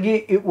 അല്ലെങ്കിൽ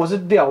was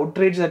it the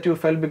outrage that you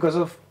felt because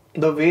of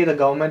the way the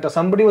government or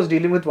somebody was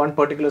dealing with one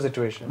particular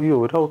situation? അയ്യോ,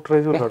 ഒരു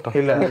outrage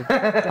ഇല്ല.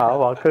 ആ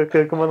വാക്ക്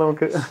കേൾക്കുമ്പോൾ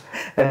നമുക്ക്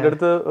എൻ്റെ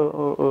അടുത്ത്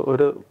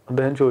ഒരു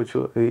അദ്ദേഹം ചോദിച്ചു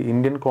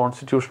ഇന്ത്യൻ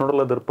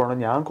കോൺസ്റ്റിറ്റ്യൂഷനോടുള്ള എതിർപ്പാണ്.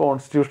 ഞാൻ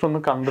കോൺസ്റ്റിറ്റ്യൂഷൻ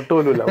ഒന്നും കണ്ടിട്ട്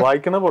പോലുമില്ല,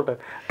 വായിക്കുന്ന പോട്ടെ,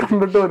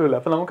 കണ്ടിട്ട് പോലുമില്ല.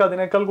 അപ്പൊ നമുക്ക്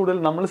അതിനേക്കാൾ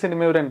കൂടുതൽ നമ്മൾ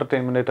സിനിമ ഒരു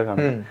എന്റർടൈൻമെന്റ് ആയിട്ട്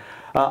കാണും.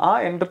 ആ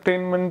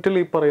എന്റർടൈൻമെന്റിൽ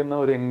ഈ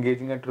പറയുന്ന ഒരു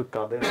എൻഗേജിംഗ് ആയിട്ടൊരു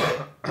കഥ,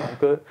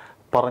 നമുക്ക്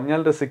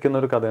പറഞ്ഞാൽ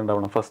രസിക്കുന്ന ഒരു കഥ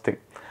ഉണ്ടാവണം. ഫസ്റ്റ്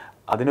തിങ്,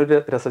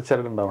 അതിനൊരു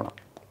രസച്ചരൽ ഉണ്ടാവണം.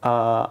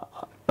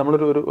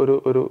 നമ്മളൊരു ഒരു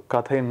ഒരു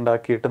കഥ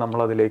ഉണ്ടാക്കിയിട്ട്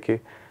നമ്മളതിലേക്ക്,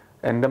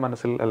 എൻ്റെ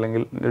മനസ്സിൽ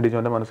അല്ലെങ്കിൽ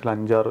ഡിജോന്റെ മനസ്സിൽ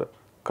 5-6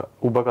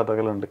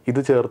 ഉപകഥകളുണ്ട്, ഇത്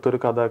ചേർത്തൊരു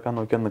കഥ ആക്കാൻ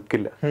നോക്കിയാൽ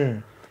നിൽക്കില്ല.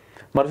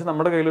 മറിച്ച്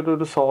നമ്മുടെ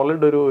കയ്യിലൊരു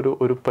സോളിഡ്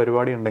ഒരു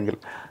പരിപാടി ഉണ്ടെങ്കിൽ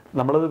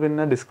നമ്മളത്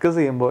പിന്നെ ഡിസ്കസ്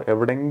ചെയ്യുമ്പോൾ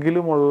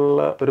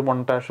എവിടെങ്കിലുമുള്ള ഒരു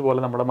മൊണ്ടാഷ്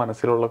പോലെ നമ്മുടെ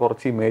മനസ്സിലുള്ള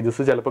കുറച്ച്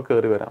ഇമേജസ് ചിലപ്പോൾ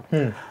കയറി വരാം.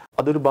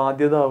 അതൊരു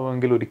ബാധ്യത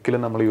ആവുമെങ്കിൽ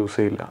ഒരിക്കലും നമ്മൾ യൂസ്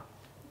ചെയ്യില്ല.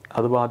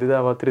 അത് ബാധ്യത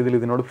ആവാത്ത രീതിയിൽ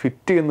ഇതിനോട്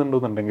ഫിറ്റ്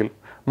ചെയ്യുന്നുണ്ടെന്നുണ്ടെങ്കിൽ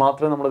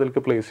മാത്രമേ നമ്മൾ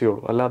അതിലേക്ക് പ്ലേസ്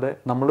ചെയ്യുള്ളൂ. അല്ലാതെ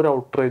നമ്മളൊരു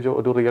ഔട്ട്റേജോ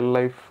ഒരു റിയൽ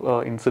ലൈഫ്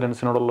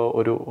ഇൻസിഡൻസിനോടുള്ള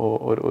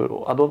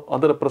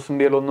അത് റെപ്രസെന്റ്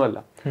ചെയ്യലൊന്നുമല്ല.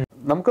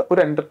 നമുക്ക്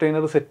ഒരു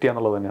എന്റർടൈനർ സെറ്റ്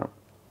ചെയ്യാന്നുള്ളത് തന്നെയാണ്.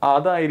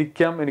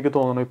 അതായിരിക്കാം എനിക്ക്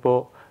തോന്നുന്നു ഇപ്പോൾ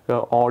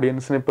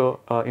ഓഡിയൻസിന് ഇപ്പോൾ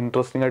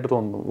ഇൻട്രസ്റ്റിംഗ് ആയിട്ട്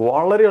തോന്നുന്നു.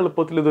 വളരെ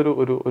എളുപ്പത്തിൽ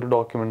ഇതൊരു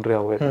ഡോക്യുമെന്ററി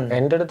ആവുമായിരുന്നു.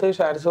 എൻ്റെ അടുത്ത്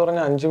ഷാരിസ്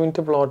പറഞ്ഞ 5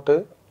 minute പ്ലോട്ട്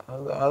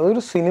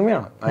അതൊരു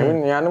സിനിമയാണ്. ഐ മീൻ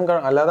ഞാനും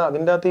അല്ലാതെ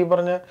അതിൻ്റെ അകത്ത് ഈ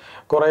പറഞ്ഞ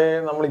കുറെ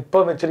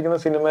നമ്മളിപ്പോൾ വെച്ചിരിക്കുന്ന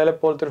സിനിമയിലെ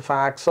പോലത്തെ ഒരു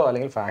ഫാക്ട്സോ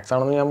അല്ലെങ്കിൽ ഫാക്ട്സ്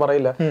ആണെന്ന് ഞാൻ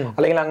പറയില്ല,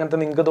 അല്ലെങ്കിൽ അങ്ങനത്തെ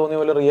നിങ്ങൾക്ക് തോന്നിയ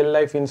പോലെ റിയൽ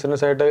ലൈഫ്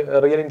ഇൻസിഡൻസ് ആയിട്ട്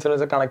റിയൽ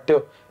ഇൻസിഡൻസ് കണക്റ്റോ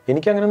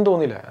എനിക്ക് അങ്ങനെയൊന്നും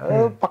തോന്നിയില്ല.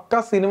 അത് പക്കാ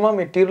സിനിമ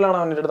മെറ്റീരിയൽ ആണ്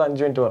അവൻ്റെ അടുത്ത്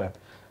 5 മിനിറ്റ് പറയാൻ.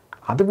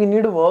 അത്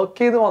പിന്നീട്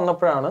വർക്ക് ചെയ്ത്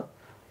വന്നപ്പോഴാണ്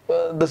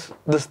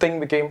this thing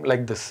became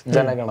like this.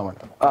 Jana Gana.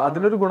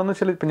 അതിനൊരു ഗുണം എന്ന്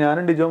വെച്ചാൽ ഇപ്പൊ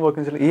ഞാനും ഡിജോ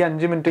വർക്കിംഗ് വെച്ചാൽ ഈ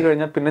 5 മിനിറ്റ്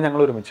കഴിഞ്ഞാൽ പിന്നെ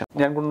ഞങ്ങൾ ഒരുമിച്ചാണ്.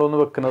 ഞാൻ കൊണ്ടുവന്ന്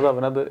വെക്കുന്നത്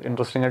അവനത്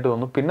ഇൻട്രസ്റ്റിംഗ് ആയിട്ട്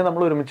തോന്നുന്നു. പിന്നെ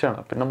നമ്മൾ ഒരുമിച്ചാണ്.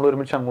 പിന്നെ നമ്മൾ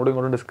ഒരുമിച്ച് അങ്ങോട്ടും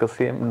ഇങ്ങോട്ടും ഡിസ്കസ്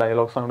ചെയ്യും,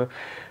 ഡയലോഗ്സ് അങ്ങോട്ട്.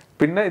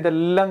 പിന്നെ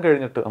ഇതെല്ലാം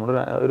കഴിഞ്ഞിട്ട് നമ്മൾ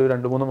ഒരു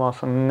 2-3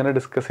 മാസം ഇങ്ങനെ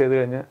ഡിസ്കസ് ചെയ്ത്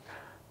കഴിഞ്ഞ്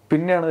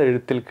പിന്നെയാണ്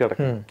എഴുത്തിൽ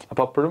കിടക്കുന്നത്.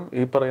 അപ്പൊ അപ്പോഴും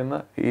ഈ പറയുന്ന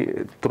ഈ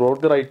through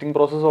out the writing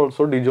process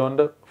also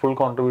ഡിജോന്റെ full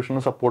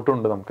സപ്പോർട്ടും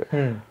ഉണ്ട് നമുക്ക്.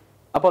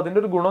 അപ്പൊ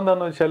അതിന്റെ ഒരു ഗുണം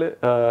എന്താണെന്ന് വെച്ചാൽ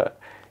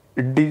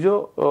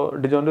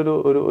ഡിജോന്റെ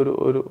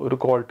ഒരു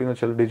ക്വാളിറ്റി എന്ന്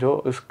വെച്ചാൽ Dijo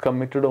is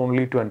committed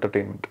only to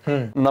entertainment.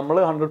 നമ്മൾ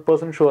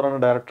 100% ഷുവറാണ്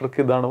ഡയറക്ടർക്ക്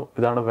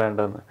ഇതാണ്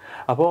വേണ്ടതെന്ന്.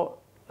 അപ്പോൾ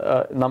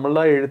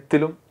നമ്മളുടെ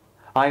എഴുത്തിലും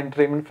ആ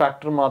എന്റർടൈൻമെന്റ്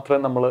ഫാക്ടർ മാത്രമേ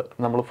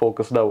നമ്മൾ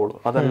ഫോക്കസ്ഡ് ആവുള്ളൂ.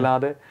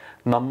 അതല്ലാതെ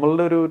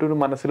നമ്മളുടെ ഒരു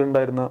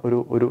മനസ്സിലുണ്ടായിരുന്ന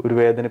ഒരു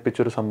വേദനിപ്പിച്ച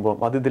ഒരു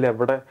സംഭവം അത് ഇതിൽ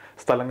എവിടെ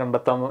സ്ഥലം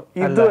കണ്ടെത്താമെന്ന്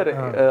ഇതുവരെ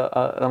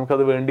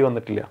നമുക്കത് വേണ്ടി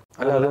വന്നിട്ടില്ല.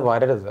 അല്ല, അത്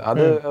വരരുത്.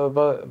 അത്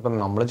ഇപ്പൊ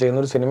നമ്മൾ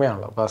ചെയ്യുന്ന ഒരു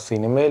സിനിമയാണല്ലോ. അപ്പൊ ആ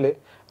സിനിമയില്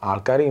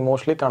ആൾക്കാർ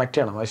ഇമോഷണലി കണക്ട്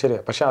ചെയ്യണം, അത്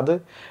ശരിയാണ്. പക്ഷെ അത്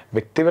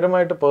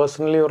വ്യക്തിപരമായിട്ട്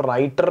പേഴ്സണലി ഒരു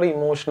റൈറ്ററുടെ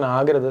ഇമോഷൻ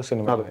ആകരുത്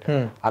സിനിമയിൽ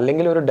വരാം,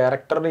 അല്ലെങ്കിൽ ഒരു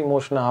ഡയറക്ടറുടെ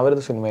ഇമോഷൻ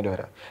ആവരുത് സിനിമയിൽ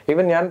വരാം.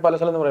 ഈവൻ ഞാൻ പല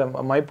സ്ഥലത്തും പറയാം,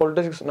 my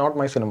politics not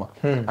my cinema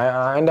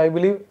and I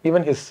believe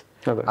even his.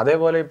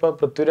 അതേപോലെ ഇപ്പൊ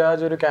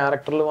പൃഥ്വിരാജ് ഒരു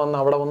ക്യാരക്ടറിൽ വന്ന്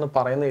അവിടെ വന്ന്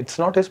പറയുന്നത് ഇറ്റ്സ്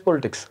നോട്ട് ഹിസ്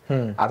പൊളിറ്റിക്സ്,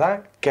 അതാ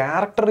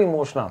ക്യാരക്ടർ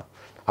ഇമോഷനാണ്.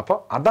 അപ്പൊ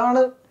അതാണ്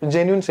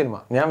ജെന്യൂൻ സിനിമ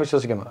ഞാൻ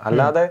വിശ്വസിക്കുന്നത്.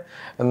 അല്ലാതെ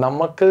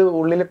നമുക്ക്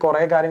ഉള്ളിൽ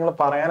കുറെ കാര്യങ്ങൾ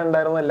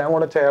പറയാനുണ്ടായിരുന്നു എല്ലാം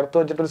കൂടെ ചേർത്ത്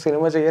വെച്ചിട്ട് ഒരു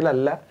സിനിമ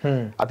ചെയ്യലല്ല.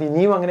 അത്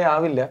ഇനിയും അങ്ങനെ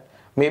ആവില്ല.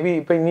 മേ ബി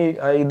ഇപ്പൊ ഇനി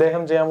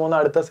ഇദ്ദേഹം ചെയ്യാൻ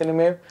പോകുന്ന അടുത്ത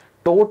സിനിമയും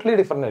ടോട്ടലി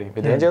ഡിഫറെന്റ് ആയിരിക്കും.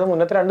 ഇദ്ദേഹം ചെയ്ത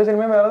മുന്നത്തെ 2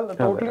 സിനിമയും വേറെ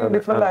ടോട്ടലി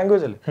ഡിഫറെന്റ്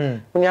ലാംഗ്വേജ് അല്ലേ.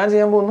 അപ്പൊ ഞാൻ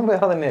ചെയ്യാൻ പോകുന്നതും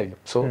വേറെ തന്നെ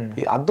ആയിരിക്കും. സോ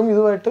അതും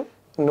ഇതുമായിട്ട്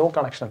നോ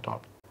കണക്ഷൻ അറ്റ്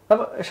ഓൾ.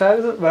 അപ്പൊ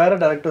ഷാരിസ് വേറെ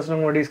ഡയറക്ടേഴ്സിനും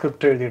കൂടി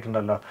സ്ക്രിപ്റ്റ്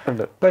എഴുതിയിട്ടുണ്ടല്ലോ.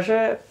 പക്ഷെ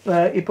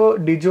ഇപ്പൊ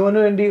ഡിജോന്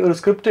വേണ്ടി ഒരു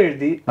സ്ക്രിപ്റ്റ്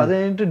എഴുതി, അത്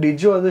കഴിഞ്ഞിട്ട്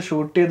ഡിജോ അത്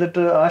ഷൂട്ട്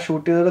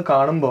ചെയ്തത്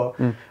കാണുമ്പോ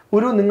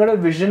നിങ്ങളുടെ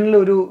വിഷനിൽ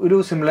ഒരു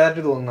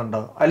സിമിലാരിറ്റി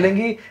തോന്നുന്നുണ്ടോ?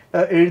 അല്ലെങ്കിൽ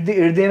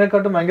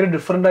എഴുതിയതിനെക്കാട്ടും ഭയങ്കര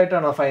ഡിഫറെന്റ്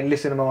ആയിട്ടാണോ ഫൈനലി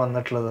സിനിമ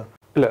വന്നിട്ടുള്ളത്?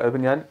 ഇല്ല, ഇപ്പൊ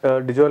ഞാൻ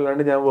ഡിജോ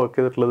അല്ലാണ്ട് ഞാൻ വർക്ക്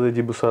ചെയ്തിട്ടുള്ളത്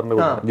ജിബു സാറിന്റെ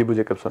കൂടെ, ജിബു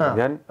ജേക്കബ് സാർ.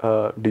 ഞാൻ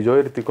ഡിജോ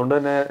ഇരുത്തിക്കൊണ്ട്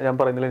തന്നെ ഞാൻ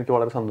പറയുന്നതിൽ എനിക്ക്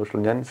വളരെ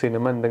സന്തോഷമുള്ളൂ. ഞാൻ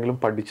സിനിമ എന്തെങ്കിലും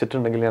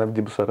പഠിച്ചിട്ടുണ്ടെങ്കിൽ ഞാൻ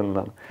ജിബു സാറിൽ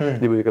നിന്നാണ്,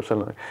 ജിബു ജേക്കബ്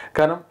സാറിൽ നിന്നാണ്.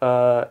 കാരണം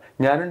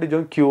ഞാനും ഡിജോ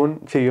ക്യൂൺ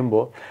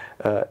ചെയ്യുമ്പോൾ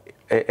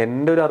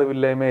എൻ്റെ ഒരു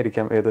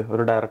അറിവില്ലായ്മയായിരിക്കാം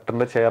ഒരു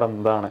ഡയറക്ടറിന്റെ ചെയർ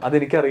എന്താണ്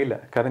അതെനിക്കറിയില്ല.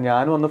 കാരണം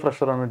ഞാനും ഒന്ന്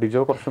ഫ്രഷറാണ്,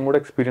 ഡിജോ കുറച്ചും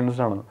കൂടെ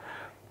എക്സ്പീരിയൻസ്ഡ് ആണ്.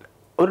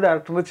 ഒരു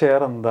ഡയറക്ടറിന്റെ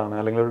ചെയർ എന്താണ്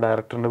അല്ലെങ്കിൽ ഒരു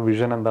ഡയറക്ടറിന്റെ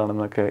വിഷൻ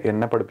എന്താണെന്നൊക്കെ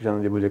എന്നെ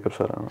പഠിപ്പിച്ചത് ജിബു ജേക്കബ്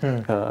സാറാണ്.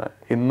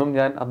 ഇന്നും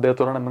ഞാൻ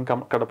അദ്ദേഹത്തോടാണ് എന്നും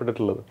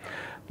കടപ്പെട്ടിട്ടുള്ളത്.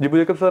 ജിബു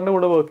ജേക്കബ് സാറിന്റെ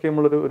കൂടെ വർക്ക്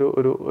ചെയ്യുമ്പോൾ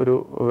ഒരു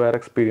വേറെ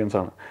എക്സ്പീരിയൻസ്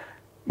ആണ്.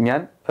 ഞാൻ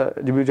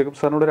ജിബു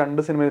ജേക്കബ് സാറിനോട്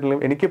 2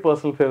 സിനിമയിലും എനിക്ക്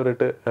പേഴ്സണൽ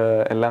ഫേവറേറ്റ്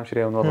എല്ലാം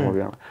ശരിയാവുന്ന പറഞ്ഞ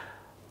മൂവിയാണ്.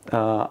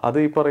 അത്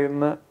ഈ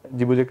പറയുന്ന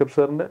ജിബു ജേക്കബ്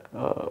സാറിന്റെ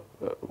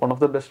one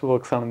of the best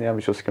works ആണെന്ന് ഞാൻ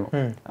വിശ്വസിക്കുന്നു.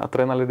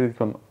 അത്രയും നല്ല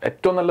രീതിക്ക് വന്നു.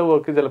 ഏറ്റവും നല്ല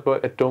വർക്ക് ചിലപ്പോൾ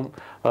ഏറ്റവും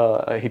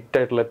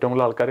ഹിറ്റായിട്ടുള്ള ഏറ്റവും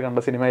കൂടുതൽ ആൾക്കാർ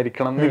കണ്ട സിനിമ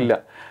ആയിരിക്കണം എന്നില്ല.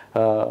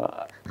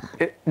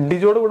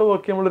 ഡിജോയുടെ കൂടെ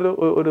വർക്ക് ചെയ്യുമ്പോൾ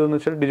എന്ന്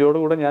വെച്ചാൽ ഡിജോയുടെ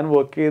കൂടെ ഞാൻ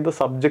വർക്ക് ചെയ്ത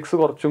സബ്ജക്ട്സ്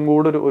കുറച്ചും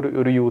കൂടെ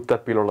ഒരു യൂത്ത്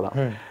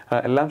അപ്പീലുള്ളതാണ്.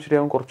 എല്ലാം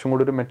ശരിയാവും കുറച്ചും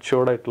കൂടി ഒരു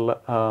മെച്യൂർഡ് ആയിട്ടുള്ള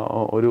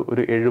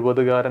ഒരു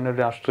 70-കാരൻ ഒരു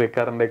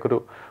രാഷ്ട്രീയക്കാരൻ്റെ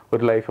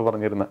ഒരു ലൈഫ്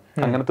പറഞ്ഞിരുന്ന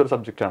അങ്ങനത്തെ ഒരു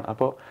സബ്ജക്റ്റാണ്.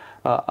 അപ്പോൾ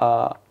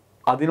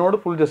അതിനോട്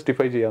ഫുൾ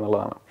ജസ്റ്റിഫൈ ചെയ്യുക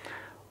എന്നുള്ളതാണ്.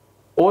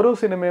 ഓരോ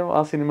സിനിമയും ആ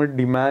സിനിമ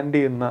ഡിമാൻഡ്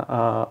ചെയ്യുന്ന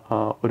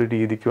ഒരു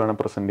രീതിക്ക് വേണം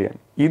പ്രസന്റ് ചെയ്യാൻ.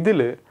 ഇതിൽ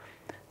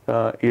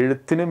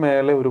എഴുത്തിന്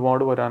മേലെ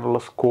ഒരുപാട് വരാനുള്ള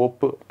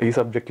സ്കോപ്പ് ഈ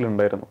സബ്ജക്റ്റിൽ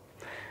ഉണ്ടായിരുന്നു.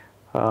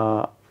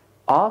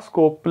 ആ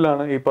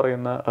സ്കോപ്പിലാണ് ഈ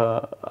പറയുന്ന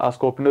ആ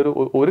സ്കോപ്പിന്റെ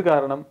ഒരു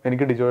കാരണം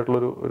എനിക്ക് ഡിജോ ആയിട്ടുള്ള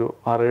ഒരു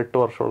 6-8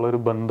 വർഷമുള്ള ഒരു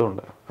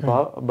ബന്ധമുണ്ട്. അപ്പോൾ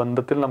ആ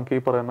ബന്ധത്തിൽ നമുക്ക്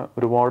ഈ പറയുന്ന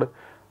ഒരുപാട്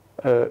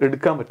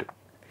എടുക്കാൻ പറ്റും.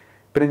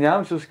 പിന്നെ ഞാൻ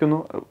വിശ്വസിക്കുന്നു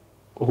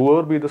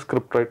Hoover B the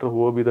script writer,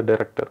 Hoover B the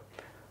director,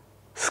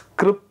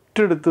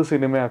 script എടുത്ത്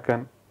സിനിമയാക്കാൻ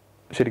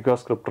ശരിക്കും ആ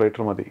സ്ക്രിപ്റ്റ്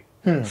റൈറ്റർ മതി.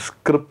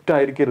 സ്ക്രിപ്റ്റ്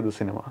ആയിരിക്കരുത്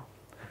സിനിമ,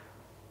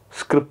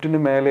 സ്ക്രിപ്റ്റിന്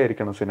മേലെ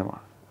ആയിരിക്കണം സിനിമ.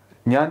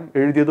 ഞാൻ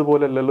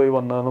എഴുതിയതുപോലെ അല്ലല്ലോ ഈ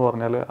വന്നതെന്ന്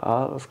പറഞ്ഞാൽ ആ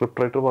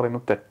സ്ക്രിപ്റ്റ് റൈറ്റർ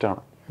പറയുന്നത്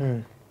തെറ്റാണ്.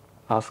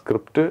 ആ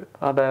സ്ക്രിപ്റ്റ്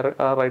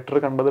ആ റൈറ്റർ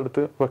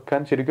കണ്ടതെടുത്ത്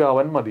വെക്കാൻ ശരിക്കും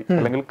അവൻ മതി,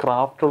 അല്ലെങ്കിൽ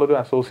ക്രാഫ്റ്റ് ഉള്ളൊരു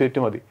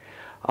അസോസിയേറ്റ് മതി.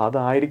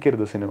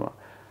 അതായിരിക്കരുത് സിനിമ.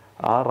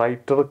 ആ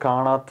റൈറ്റർ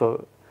കാണാത്തത്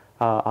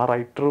ആ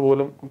റൈറ്റർ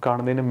പോലും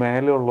കാണുന്നതിന്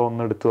മേലെ ഉള്ള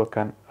ഒന്ന് എടുത്തു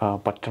വെക്കാൻ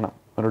പറ്റണം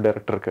ഒരു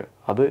ഡയറക്ടർക്ക്.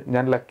 അത്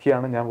ഞാൻ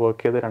ലക്കിയാണ്. ഞാൻ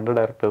വർക്ക് ചെയ്ത 2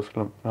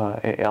 ഡയറക്ടേഴ്സിലും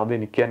അത്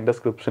എനിക്ക് എൻ്റെ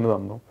സ്ക്രിപ്റ്റ്സിന്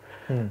തന്നു.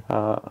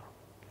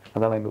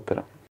 അതാണ് അതിൻ്റെ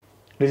ഉത്തരം.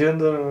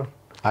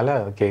 അല്ല,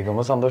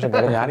 കേൾക്കുമ്പോൾ സന്തോഷം.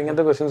 ഞാൻ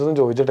ഇങ്ങനത്തെ ക്വസ്റ്റ്യൻസ് ഒന്നും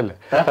ചോദിച്ചിട്ടില്ല.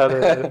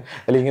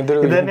 അല്ല, ഇങ്ങനത്തെ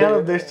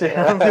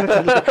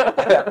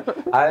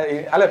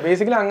അല്ല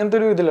ബേസിക്കലി അങ്ങനത്തെ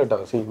ഒരു ഇതില്ല കേട്ടോ.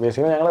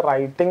 ബേസിക്കലി ഞങ്ങൾ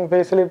റൈറ്റിംഗ്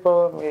ഫേസിൽ ഇപ്പോൾ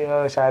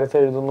ഷാരിസ്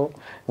എഴുതുന്നു,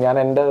 ഞാൻ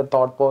എൻ്റെ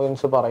തോട്ട്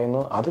പോയിന്റ്സ്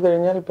പറയുന്നു. അത്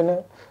കഴിഞ്ഞാൽ പിന്നെ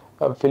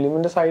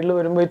ഫിലിമിന്റെ സൈഡിൽ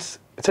വരുമ്പോൾ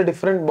it's A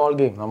different ball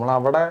game. നമ്മൾ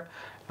അവിടെ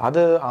അത്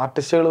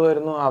ആർട്ടിസ്റ്റുകൾ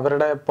വരുന്നു,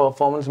 അവരുടെ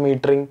പെർഫോമൻസ്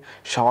മീറ്ററിങ്,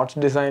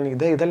 ഷോർട്സ് ഡിസൈൻ,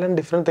 ഇതെല്ലാം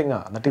ഡിഫറെന്റ്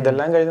തിങ്ങാണ്. എന്നിട്ട്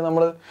ഇതെല്ലാം കഴിഞ്ഞ്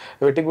നമ്മൾ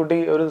വെട്ടിക്കൂട്ടി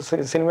ഒരു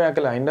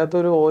സിനിമയാക്കല്ല. അതിൻ്റെ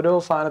അകത്ത് ഓരോ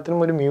സാധനത്തിനും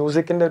ഒരു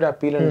മ്യൂസിക്കിന്റെ ഒരു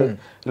അപ്പീലുണ്ട്.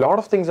 Lot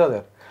of things are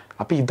there.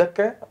 അപ്പൊ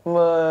ഇതൊക്കെ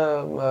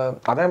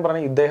അതാ ഞാൻ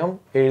പറഞ്ഞു, ഇദ്ദേഹം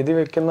എഴുതി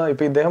വെക്കുന്ന,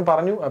 ഇപ്പൊ ഇദ്ദേഹം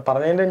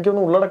പറഞ്ഞതിന്റെ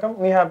എനിക്കൊന്ന് ഉള്ളടക്കം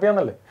നീ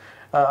ഹാപ്പിയാന്നല്ലേ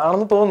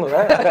ആണെന്ന് തോന്നുന്നു.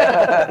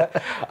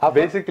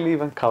 ബേസിക്കലി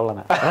ഇവൻ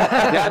കള്ളനാ.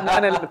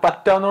 ഞാൻ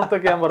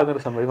പറ്റാവുന്നോടത്തൊക്കെ ഞാൻ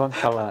പറഞ്ഞൊരു സംഭവം, ഇവൻ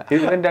കള്ളനാ.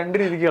 ഇവൻ 2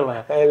 രീതിക്ക്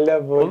കള്ളനാ.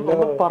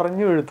 ഒന്ന്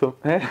പറഞ്ഞു വീഴ്ത്തും,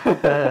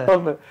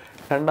 ഒന്ന്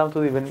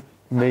രണ്ടാമത്തത് ഇവൻ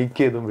മെയ്ക്ക്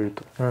ചെയ്തും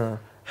വീഴ്ത്തും.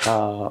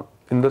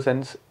 ഇൻ ദ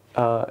സെൻസ്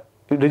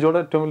ഡിജോയുടെ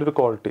ഏറ്റവും വലിയൊരു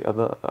ക്വാളിറ്റി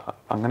അത്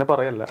അങ്ങനെ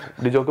പറയല്ല,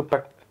 ഡിജോക്ക്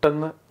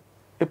പെട്ടെന്ന്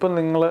ഇപ്പൊ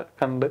നിങ്ങളെ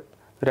കണ്ട്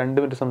 2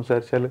 മിനിറ്റ്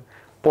സംസാരിച്ചാൽ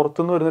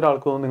പുറത്തുനിന്ന് വരുന്ന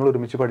ഒരാൾക്ക് തോന്നുന്നു നിങ്ങൾ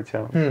ഒരുമിച്ച്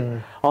പഠിച്ചാണ്.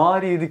 ആ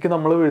രീതിക്ക്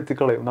നമ്മൾ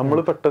വീഴ്ത്തിക്കളയും. നമ്മൾ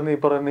പെട്ടെന്ന് ഈ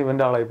പറയുന്ന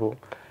ഇവന്റെ ആളായി പോകും.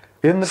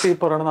 എന്നിട്ട് ഈ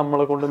പറയുന്ന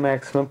നമ്മളെ കൊണ്ട്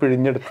മാക്സിമം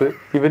പിഴിഞ്ഞെടുത്ത്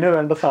ഇവന്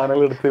വേണ്ട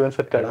സാധനങ്ങൾ എടുത്ത് ഇവൻ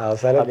സെറ്റാണ്.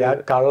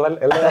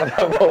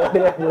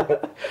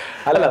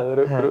 അല്ല,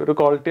 അതൊരു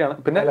ക്വാളിറ്റിയാണ്.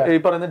 പിന്നെ ഈ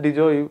പറയുന്ന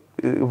ഡിജോ ഈ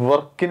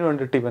വർക്കിന്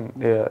വേണ്ടിയിട്ട്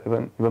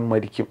ഇവൻ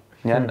മരിക്കും.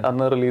 ഞാൻ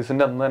അന്ന്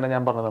റിലീസിന്റെ അന്ന് തന്നെ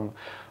ഞാൻ പറഞ്ഞതാണ്,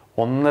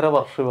 1.5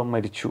 വർഷം ഇവൻ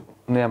മരിച്ചു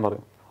എന്ന് ഞാൻ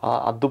പറയും.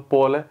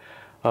 അതുപോലെ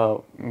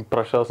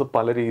പ്രഷേഴ്സ്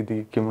പല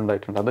രീതിക്കും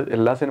ഉണ്ടായിട്ടുണ്ട്. അത്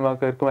എല്ലാ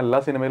സിനിമാക്കാർക്കും എല്ലാ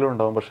സിനിമയിലും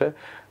ഉണ്ടാവും. പക്ഷെ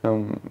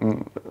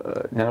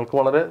ഞങ്ങൾക്ക്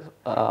വളരെ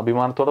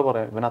അഭിമാനത്തോടെ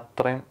പറയാം, ഇവൻ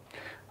അത്രയും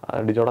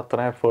ഡിജോയുടെ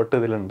അത്രയും എഫേർട്ട്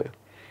ഇതിലുണ്ട്.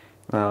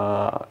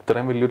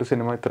 ഇത്രയും വലിയൊരു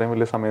സിനിമ ഇത്രയും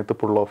വലിയ സമയത്ത്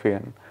പുൾ ഓഫ്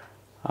ചെയ്യാൻ,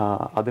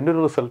 അതിന്റെ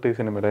ഒരു റിസൾട്ട് ഈ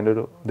സിനിമയിൽ, അതിന്റെ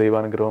ഒരു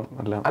ദൈവാനുഗ്രഹം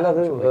എല്ലാം. അല്ല,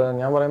 അത്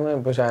ഞാൻ പറയുന്നത്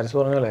ഇപ്പൊ ഷാരിസ്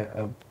പറഞ്ഞല്ലേ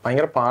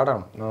ഭയങ്കര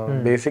പാടാണ്.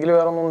 ബേസിക്കലി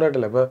വേറെ ഒന്നും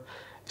ഉണ്ടായിട്ടില്ല. ഇപ്പൊ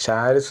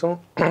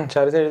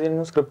ഷാരിസ്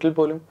എഴുതിയിരുന്ന സ്ക്രിപ്റ്റിൽ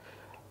പോലും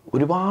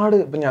ഒരുപാട്,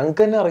 ഇപ്പൊ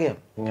ഞങ്ങൾക്ക് തന്നെ അറിയാം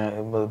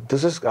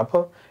അപ്പൊ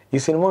ഈ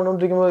സിനിമ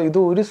കണ്ടുകൊണ്ടിരിക്കുമ്പോൾ ഇത്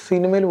ഒരു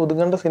സിനിമയിൽ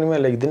ഒതുങ്ങേണ്ട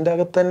സിനിമയല്ല. ഇതിൻ്റെ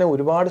അകത്ത് തന്നെ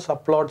ഒരുപാട്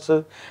സബ്പ്ലോട്ട്സ്,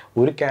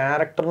 ഒരു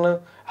ക്യാരക്ടറിന്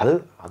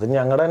അത്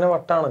ഞങ്ങളുടെ തന്നെ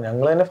വട്ടാണ്.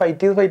 ഞങ്ങൾ തന്നെ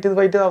ഫൈറ്റ്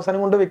ചെയ്ത്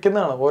അവസാനം കൊണ്ട്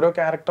വെക്കുന്നതാണ്. ഓരോ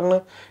ക്യാരക്ടറിന്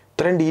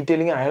ഇത്രയും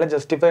ഡീറ്റെയിലിങ്, അയാളെ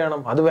ജസ്റ്റിഫൈ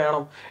ചെയ്യണം, അത്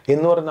വേണം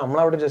എന്ന് പറഞ്ഞ്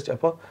നമ്മളവിടെ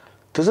അപ്പോൾ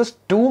this is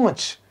too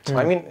much.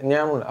 I mean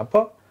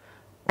അപ്പോൾ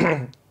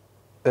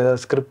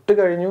സ്ക്രിപ്റ്റ്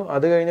കഴിഞ്ഞു,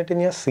 അത് കഴിഞ്ഞിട്ട്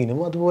ഇനി ആ സിനിമ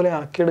അതുപോലെ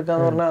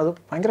ആക്കിയെടുക്കാന്ന് പറഞ്ഞാൽ അത്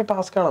ഭയങ്കര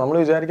ടാസ്ക്കാണ്. നമ്മൾ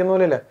വിചാരിക്കുന്ന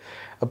പോലെയല്ല.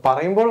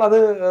 പറയുമ്പോൾ അത്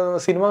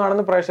സിനിമ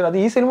കാണുന്ന പ്രേക്ഷകർ, അത്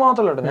ഈ സിനിമ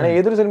മാത്രമല്ല കേട്ടോ, ഞാൻ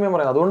ഏതൊരു സിനിമയും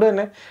പറയാം. അതുകൊണ്ട്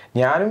തന്നെ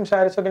ഞാനും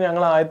ഷാരിസൊക്കെ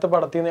ഞങ്ങൾ ആദ്യത്തെ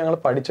പടത്തിൽ നിന്ന് ഞങ്ങൾ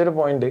പഠിച്ചൊരു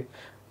പോയിന്റ്,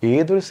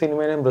 ഏതൊരു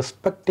സിനിമേനെയും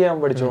റെസ്പെക്ട് ചെയ്യാൻ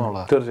പഠിച്ചു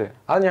എന്നുള്ളത്. തീർച്ചയായും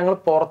അത് ഞങ്ങൾ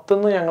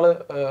പുറത്തുനിന്ന്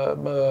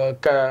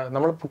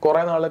നമ്മൾ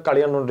കുറെ നാള്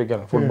കളി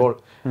കണ്ടുകൊണ്ടിരിക്കുകയാണ്. ഫുട്ബോൾ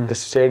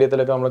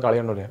സ്റ്റേഡിയത്തിലൊക്കെ നമ്മൾ കളി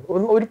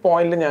കണ്ടുകൊണ്ടിരിക്കുകയാണ്. ഒരു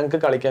പോയിന്റിൽ ഞങ്ങൾക്ക്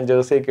കളിക്കാൻ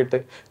ജേഴ്സിയൊക്കെ ഇട്ട്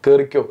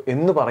കയറിക്കോ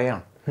എന്ന്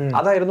പറയാണ്.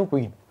 അതായിരുന്നു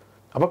ക്വീൻ.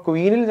 അപ്പൊ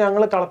ക്വീനിൽ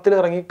ഞങ്ങൾ കളത്തിൽ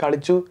ഇറങ്ങി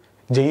കളിച്ചു,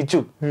 ജയിച്ചു.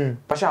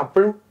 പക്ഷെ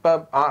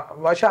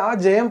ആ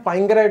ജയം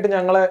ഭയങ്കരമായിട്ട്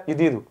ഞങ്ങളെ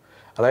ഇത് ചെയ്തു.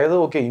 അതായത്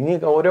ഓക്കെ, ഇനി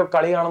ഓരോ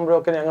കളി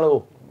കാണുമ്പോഴൊക്കെ ഞങ്ങൾ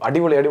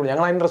അടിപൊളി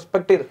ഞങ്ങൾ അതിന്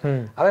റെസ്പെക്ട് ചെയ്തു.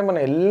 അതേ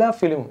പറഞ്ഞ എല്ലാ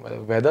ഫിലിം,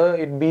 വെദർ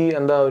ഇറ്റ് ബി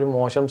ഒരു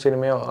മോശം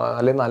സിനിമയോ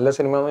അല്ലെങ്കിൽ നല്ല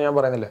സിനിമയോ ഞാൻ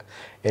പറയുന്നില്ല,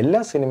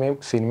 എല്ലാ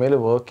സിനിമയിൽ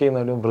വർക്ക്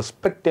ചെയ്യുന്നവരും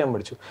റെസ്പെക്ട് ചെയ്യാൻ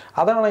പഠിച്ചു.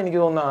 അതാണ്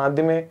എനിക്ക് തോന്നുന്നത്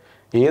ആദ്യമേ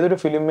ഏതൊരു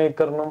ഫിലിം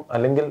മേക്കറിനും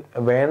അല്ലെങ്കിൽ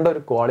വേണ്ട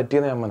ഒരു ക്വാളിറ്റി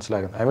എന്ന് ഞാൻ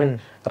മനസ്സിലാക്കുന്നത്. ഐ മീൻ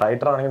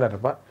റൈറ്റർ ആണെങ്കിൽ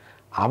അപ്പൊ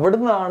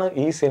അവിടുന്നാണ്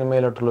ഈ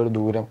സിനിമയിലോട്ടുള്ള ഒരു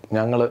ദൂരം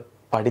ഞങ്ങൾ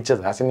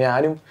പഠിച്ചത്.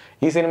 ഞാനും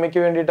ഈ സിനിമയ്ക്ക്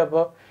വേണ്ടിയിട്ട്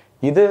അപ്പോൾ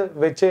ഇത്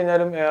വെച്ച്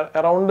കഴിഞ്ഞാലും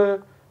അറൗണ്ട്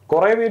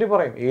കുറെ പേര്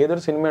പറയും,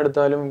 ഏതൊരു സിനിമ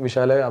എടുത്താലും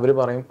വിശാലെ അവര്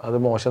പറയും അത്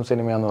മോശം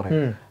സിനിമയാന്ന് പറയും.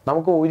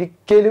 നമുക്ക്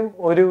ഒരിക്കലും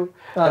ഒരു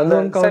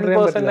കണക്ട്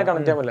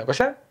ചെയ്യാൻ പറ്റില്ല.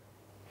 പക്ഷെ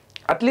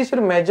അറ്റ്ലീസ്റ്റ്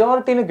ഒരു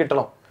മെജോറിറ്റിന്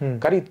കിട്ടണം.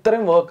 കാരണം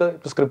ഇത്രയും വർക്ക്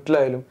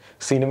സ്ക്രിപ്റ്റിലായാലും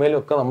സിനിമയിലും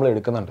ഒക്കെ നമ്മൾ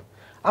എടുക്കുന്നുണ്ട്.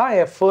 ആ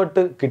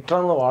എഫേർട്ട് കിട്ടണം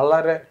എന്ന്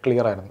വളരെ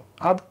ക്ലിയർ ആയിരുന്നു.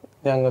 അത്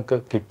ഞങ്ങൾക്ക്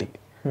കിട്ടി.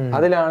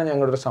 അതിലാണ്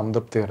ഞങ്ങളുടെ ഒരു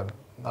സംതൃപ്തി വരുന്നത്.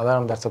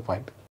 അതാണ് that's A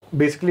point.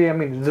 Basically I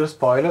mean ഇതൊരു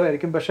സ്പോയിലർ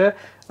ആയിരിക്കും, പക്ഷെ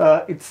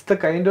it's the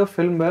kind of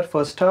film wear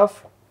first half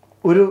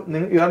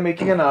you are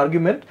making an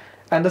argument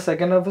and the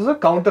second half is A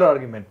counter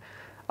argument.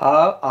 ആ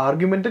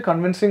ആർഗ്യുമെന്റ്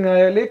കൺവിൻസിങ്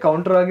ആയാലേ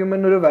കൗണ്ടർ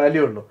ആർഗ്യുമെന്റ് ഒരു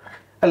value ഉള്ളൂ,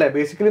 അല്ലെ?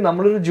 Basically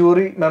നമ്മളൊരു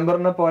jury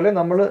മെമ്പറിനെ പോലെ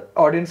നമ്മൾ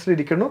ഓഡിയൻസിൽ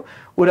ഇരിക്കുന്നു,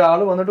 ഒരാൾ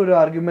വന്നിട്ട് ഒരു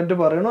ആർഗ്യുമെന്റ്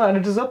പറയണു, and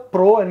it is A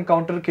pro and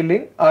counter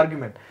killing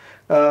argument.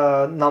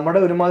 നമ്മുടെ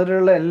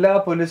ഒരുമാതിരിയുള്ള എല്ലാ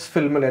പോലീസ്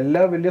ഫിലിമിലും,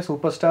 എല്ലാ വലിയ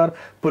സൂപ്പർ സ്റ്റാർ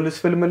പോലീസ്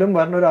ഫിലിമിലും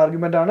വരുന്ന ഒരു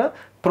ആർഗ്യുമെന്റ് ആണ്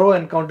പ്രോ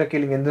എൻകൗണ്ടർ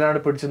കില്ലിംഗ്. എന്തിനാണ്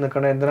പിടിച്ചു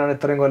നിൽക്കണത്, എന്തിനാണ്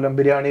ഇത്രയും കൊല്ലം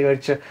ബിരിയാണി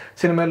കഴിച്ച്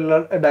സിനിമയിലുള്ള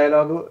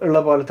ഡയലോഗ് ഉള്ള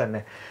പോലെ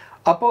തന്നെ.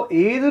 അപ്പോൾ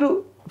ഏതൊരു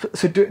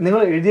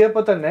നിങ്ങൾ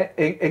എഴുതിയപ്പോൾ തന്നെ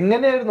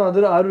എങ്ങനെയായിരുന്നു അത്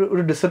ആ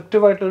ഒരു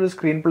ഡിസെപ്റ്റീവ് ആയിട്ടുള്ള ഒരു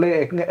സ്ക്രീൻ പ്ലേ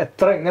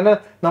എങ്ങനെ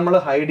നമ്മൾ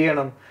ഹൈഡ്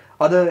ചെയ്യണം,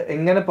 അത്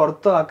എങ്ങനെ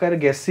പുറത്ത് ആൾക്കാർ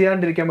ഗസ്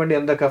ചെയ്യാണ്ടിരിക്കാൻ വേണ്ടി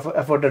എന്തൊക്കെ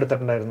എഫേർട്ട്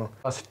എടുത്തിട്ടുണ്ടായിരുന്നു?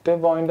 ഫസ്റ്റ്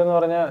പോയിന്റ് എന്ന്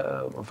പറഞ്ഞാൽ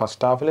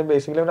ഫസ്റ്റ് ഹാഫിൽ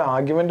ബേസിക്കലി ഒരു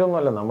ആർഗ്യുമെന്റ് ഒന്നും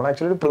അല്ല, നമ്മൾ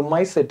ആക്ച്വലി ഒരു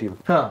പ്രിമൈസ് സെറ്റ് ചെയ്തു.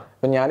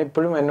 അപ്പൊ ഞാൻ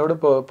ഇപ്പോഴും എന്നോട്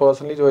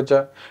പേഴ്സണലി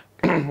ചോദിച്ചാൽ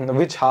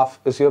which half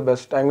is your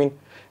best, I mean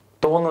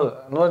തോന്നുന്നത്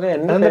എന്ന് പറഞ്ഞാൽ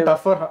എന്റെ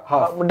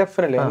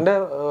ഡെഫിനറ്റ്ലി എന്റെ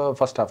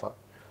ഫസ്റ്റ് ഹാഫാണ്.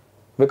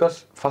 ബിക്കോസ്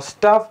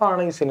ഫസ്റ്റ് ഹാഫ്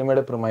ആണ് ഈ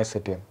സിനിമയുടെ പ്രിമൈസ്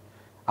സെറ്റ് ചെയ്യുന്നത്.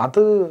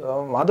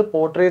 അത്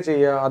പോർട്രേ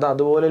ചെയ്യുക, അത്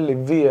അതുപോലെ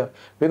ലിവ് ചെയ്യുക.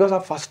 ബിക്കോസ്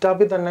ആ ഫസ്റ്റ്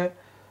ഹാഫിൽ തന്നെ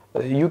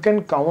you can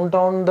count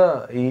on the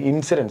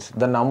incidents,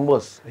 the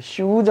numbers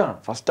huge ആണ്.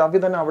 ഫസ്റ്റ്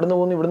ഹാഫിൽ തന്നെ അവിടുന്ന്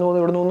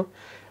പോകുന്നു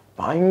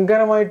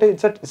ഭയങ്കരമായിട്ട്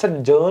ഇറ്റ്സ് എ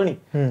ജേർണി.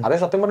 അതേ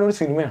സത്യം പറഞ്ഞ ഒരു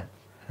സിനിമയാണ്.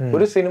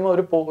 ഒരു സിനിമ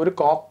ഒരു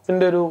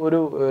കോപ്പിന്റെ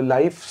ഒരു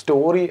ലൈഫ്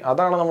സ്റ്റോറി,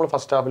 അതാണ് നമ്മൾ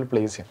ഫസ്റ്റ് ഹാഫിൽ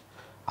പ്ലേസ് ചെയ്യുന്നത്.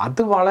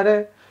 അത് വളരെ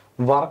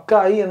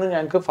വർക്കായി എന്ന്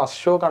ഞങ്ങൾക്ക്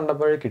ഫസ്റ്റ് ഷോ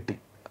കണ്ടപ്പോഴേ കിട്ടി.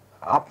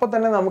 അപ്പൊ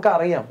തന്നെ നമുക്ക്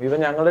അറിയാം, ഇത്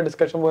ഞങ്ങളുടെ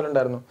ഡിസ്കഷൻ പോലെ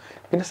ഉണ്ടായിരുന്നു.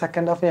 പിന്നെ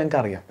സെക്കൻഡ് ഹാഫ്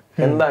ഞങ്ങൾക്ക് അറിയാം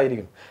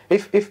എന്തായിരിക്കും.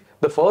 If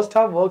the first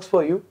half works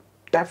for you,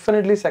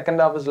 definitely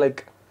second half is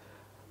like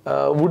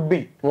would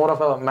be more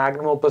of a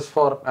magnum opus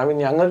for, I mean,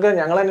 ഞങ്ങൾ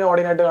തന്നെ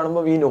ഓഡിയനായിട്ട്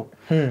കാണുമ്പോൾ വി നോ.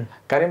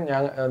 കാര്യം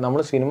നമ്മൾ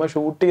സിനിമ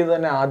ഷൂട്ട് ചെയ്ത്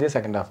തന്നെ ആദ്യ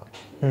second half.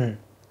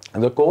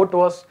 The court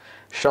was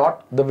shot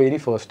the very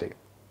first day.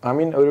 I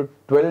mean ഒരു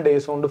 12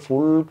 days കൊണ്ട്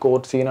ഫുൾ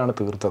കോർട്ട് സീനാണ്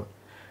തീർത്തത്.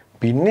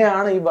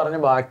 പിന്നെയാണ് ഈ പറഞ്ഞ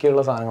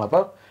ബാക്കിയുള്ള സാധനങ്ങൾ.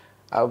 അപ്പോൾ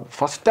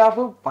ഫസ്റ്റ്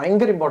ഹാഫ്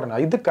ഭയങ്കര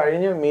ഇമ്പോർട്ടൻ്റ്. ഇത്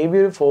കഴിഞ്ഞ് മേ ബി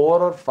ഒരു 4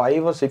 or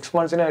 5 or 6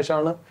 months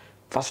ശേഷമാണ്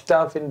ഫസ്റ്റ്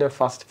ഹാഫിൻ്റെ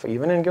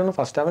ഈവൻ എനിക്ക് തോന്നുന്നു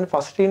first ഹാഫിൻ്റെ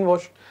first scene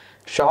was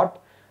shot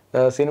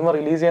cinema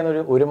release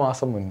ചെയ്യുന്ന ഒരു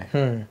മാസം മുന്നേ.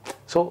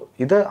 സോ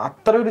ഇത്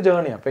അത്ര ഒരു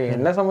ജേണിയാണ്. അപ്പോൾ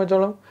എന്നെ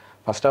സംബന്ധിച്ചോളം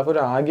ഫസ്റ്റ് ഹാഫ് ഒരു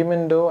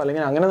ആർഗ്യുമെന്റോ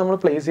അല്ലെങ്കിൽ അങ്ങനെ നമ്മൾ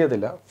പ്ലേസ്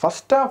ചെയ്തില്ല.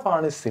 ഫസ്റ്റ് ഹാഫ്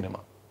ആണ് സിനിമ.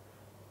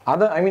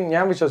 അത് ഐ മീൻ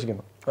ഞാൻ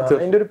വിശ്വസിക്കുന്നു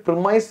അതിൻ്റെ ഒരു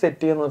പ്രിമൈസ്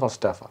സെറ്റ് ചെയ്യുന്നത്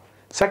ഫസ്റ്റ് ഹാഫാണ്.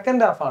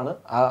 സെക്കൻഡ് ഹാഫാണ്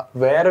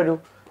വേറൊരു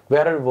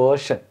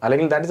വേർഷൻ,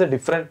 അല്ലെങ്കിൽ ദാറ്റ് ഇസ് എ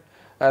ഡിഫറെന്റ്,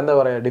 എന്താ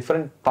പറയുക,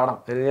 ഡിഫറെന്റ് പടം.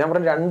 ഞാൻ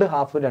പറഞ്ഞ 2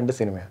 ഹാഫ് 2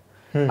 സിനിമയാണ്.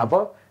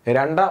 അപ്പോൾ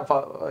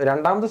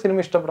രണ്ടാമത്തെ സിനിമ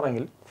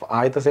ഇഷ്ടപ്പെടണമെങ്കിൽ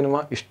ആദ്യത്തെ സിനിമ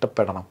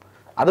ഇഷ്ടപ്പെടണം.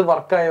 അത്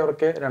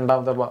വർക്കായവർക്ക്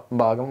രണ്ടാമത്തെ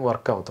ഭാഗം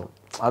വർക്കാവത്തുള്ളൂ.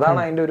 അതാണ്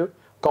അതിൻ്റെ ഒരു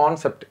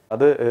കോൺസെപ്റ്റ്.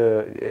 അത്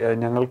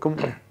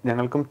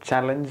ഞങ്ങൾക്കും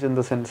ചലഞ്ച് ഇൻ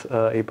ദ സെൻസ്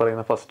ഈ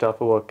പറയുന്ന ഫസ്റ്റ്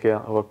ഹാഫ്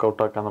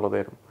വർക്ക്ഔട്ട് ആക്കുക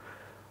എന്നുള്ളതായിരുന്നു.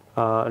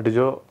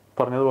 ഡിജോ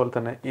പറഞ്ഞതുപോലെ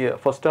തന്നെ ഈ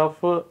ഫസ്റ്റ്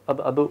ഹാഫ്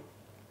അത്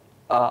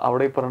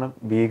അവിടെ ഈ പറഞ്ഞ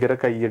ഭീകര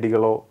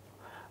കയ്യടികളോ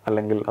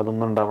അല്ലെങ്കിൽ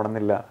അതൊന്നും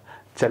ഉണ്ടാവണമെന്നില്ല.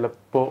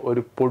 ചിലപ്പോൾ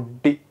ഒരു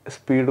പൊടി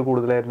സ്പീഡ്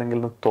കൂടുതലായിരുന്നെങ്കിൽ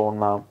എന്ന്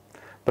തോന്നാം.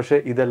 പക്ഷെ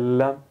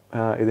ഇതെല്ലാം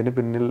ഇതിന്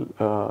പിന്നിൽ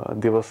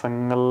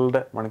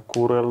ദിവസങ്ങളുടെ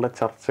മണിക്കൂറുകളുടെ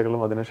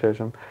ചർച്ചകളും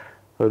അതിനുശേഷം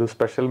ഒരു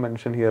special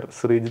mention here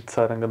Sreejith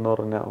Sarang എന്ന്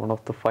പറഞ്ഞ one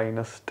of the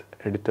finest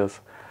editors,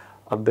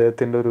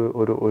 അദ്ദേഹത്തിൻ്റെ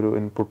ഒരു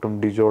ഇൻപുട്ടും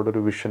ഡിജോയുടെ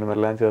ഒരു വിഷനും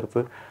എല്ലാം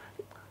ചേർത്ത്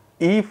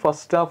ഈ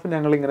ഫസ്റ്റ് ഹാഫ്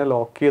ഞങ്ങൾ ഇങ്ങനെ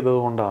ലോക്ക് ചെയ്തത്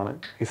കൊണ്ടാണ്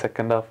ഈ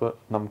സെക്കൻഡ് ഹാഫ്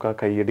നമുക്ക് ആ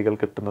കയ്യടികൾ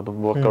കിട്ടുന്നതും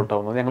വർക്ക്ഔട്ട്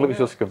ആവുന്നതും ഞങ്ങൾ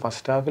വിശ്വസിക്കും.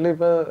 ഫസ്റ്റ് ഹാഫിൽ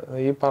ഇപ്പോൾ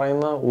ഈ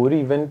പറയുന്ന ഒരു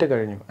ഇവന്റ്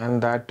കഴിഞ്ഞു, ആൻഡ്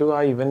ദാറ്റ് ടു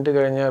ആ ഇവന്റ്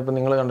കഴിഞ്ഞാൽ ഇപ്പം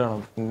നിങ്ങൾ കണ്ടാണ്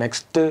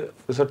next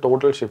is A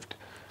total shift.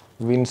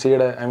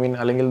 വിൻസിയുടെ I mean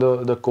അല്ലെങ്കിൽ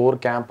the core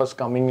campus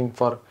coming in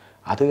four,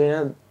 അത്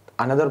കഴിഞ്ഞാൽ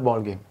അനദർ ബോൾ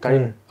ഗെയിം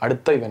കഴിഞ്ഞു,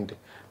 അടുത്ത ഇവന്റ്.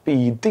 അപ്പം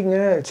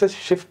ഇതിങ്ങനെ ഇറ്റ്സ്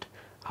എ ഷിഫ്റ്റ്.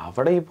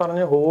 അവിടെ ഈ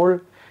പറഞ്ഞ whole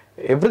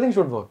everything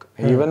should work.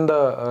 Even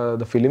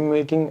the film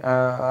making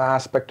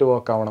aspect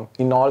work ആവണം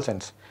ഇൻ ഓൾ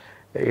സെൻസ്.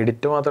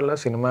 എഡിറ്റ് മാത്രമല്ല,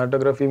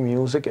 cinematography,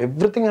 music,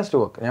 everything has to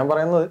work. ഞാൻ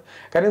പറയുന്നത്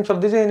കാര്യം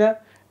ശ്രദ്ധിച്ചു കഴിഞ്ഞാൽ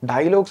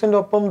ഡയലോഗ്സിൻ്റെ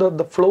ഒപ്പം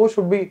ദ ഫ്ലോ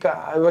ഷുഡ് ബി.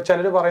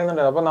 ചിലർ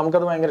പറയുന്നുണ്ട്, അപ്പം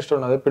നമുക്കത് ഭയങ്കര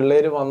ഇഷ്ടമാണ്. അത്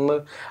പിള്ളേർ വന്ന്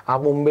ആ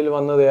മുമ്പിൽ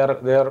വന്ന്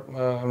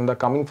എന്താ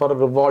കമ്മിങ് ഫോർ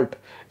റിവോൾട്ട്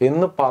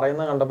എന്ന്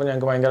പറയുന്നത് കണ്ടപ്പോൾ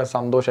ഞങ്ങൾക്ക് ഭയങ്കര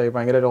സന്തോഷമായി,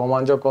 ഭയങ്കര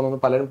രോമാഞ്ചമൊക്കെ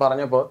വന്നു പലരും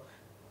പറഞ്ഞപ്പോൾ.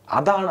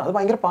 അത്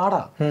ഭയങ്കര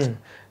പാടാണ്.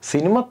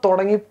 സിനിമ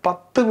തുടങ്ങി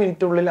 10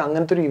 മിനിറ്റിനുള്ളിൽ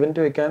അങ്ങനത്തെ ഒരു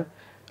ഇവന്റ് വെക്കാൻ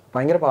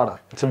ഭയങ്കര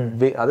പാടാണ്.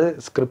 അത്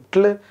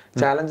സ്ക്രിപ്റ്റിൽ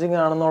ചാലഞ്ചിങ്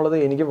ആണെന്നുള്ളത്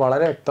എനിക്ക്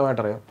വളരെ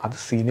വ്യക്തമായിട്ട് അറിയാം. അത്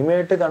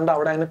സിനിമയായിട്ട് കണ്ട്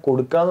അവിടെ അതിന്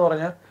കൊടുക്കാന്ന്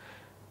പറഞ്ഞാൽ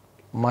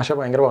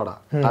ഭയങ്കര പാടാണ്.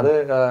 അത്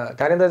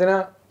കാര്യം എന്താ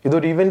വെച്ചാൽ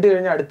ഇതൊരു ഇവന്റ്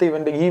കഴിഞ്ഞാൽ അടുത്ത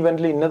ഇവന്റ്, ഈ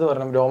ഇവന്റിൽ ഇന്നത്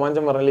പറയണം,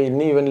 രോമാഞ്ചം പറഞ്ഞാൽ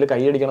ഇന്ന ഇവന്റിൽ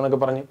കൈയടിക്കണം എന്നൊക്കെ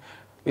പറഞ്ഞ്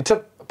ഇറ്റ്സ്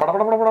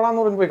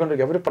പടപടപടപടാന്ന് പറഞ്ഞ്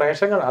പോയിക്കൊണ്ടിരിക്കുക. അവർ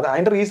പ്രേക്ഷകർ അത്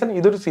അതിന്റെ റീസൺ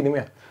ഇതൊരു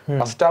സിനിമയാണ്.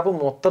 ഫസ്റ്റ് ഹാഫ്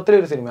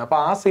മൊത്തത്തിലൊരു സിനിമ. അപ്പൊ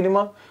ആ സിനിമ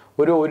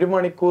ഒരു 1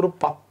 മണിക്കൂർ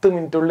 10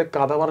 മിനിറ്റുള്ളിൽ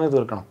കഥ പറഞ്ഞ്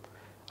തീർക്കണം.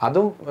 അത്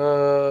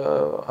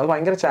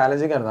ഭയങ്കര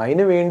ചാലഞ്ചിങ് ആയിരുന്നു.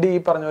 അതിന് വേണ്ടി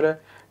ഈ പറഞ്ഞ പോലെ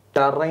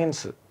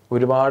ടെറൈൻസ്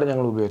ഒരുപാട്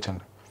ഞങ്ങൾ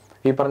ഉപയോഗിച്ചിട്ടുണ്ട്.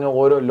 ഈ പറഞ്ഞ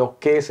ഓരോ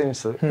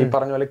ലൊക്കേഷൻസ് ഈ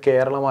പറഞ്ഞ പോലെ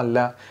കേരളമല്ല,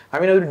 ഐ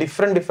മീൻ ഒരു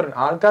ഡിഫറെന്റ്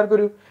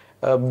ആൾക്കാർക്കൊരു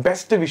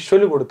ബെസ്റ്റ്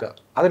വിഷ്വൽ കൊടുക്കുക.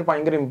 അതൊരു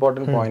ഭയങ്കര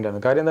ഇമ്പോർട്ടൻറ്റ് പോയിന്റ് ആണ്.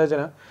 കാര്യം എന്താ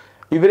വെച്ചാൽ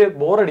ഇവര്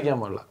ബോറടിക്കാൻ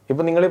പാടില്ല.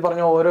 ഇപ്പൊ നിങ്ങൾ ഈ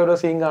പറഞ്ഞ ഓരോരോ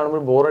സീൻ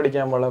കാണുമ്പോൾ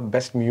ബോറടിക്കാൻ പാടില്ല.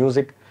 Best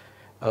music,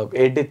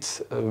 edits,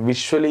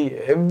 visually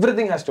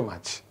everything has to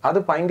match. അത്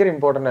ഭയങ്കര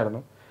ഇമ്പോർട്ടൻ്റ്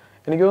ആയിരുന്നു.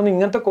 എനിക്ക് തോന്നുന്നു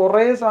ഇങ്ങനത്തെ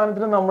കുറേ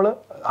സാധനത്തിന് നമ്മൾ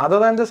other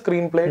than the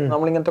screen play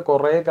നമ്മൾ ഇങ്ങനത്തെ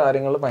കുറേ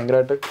കാര്യങ്ങൾ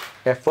ഭയങ്കരമായിട്ട്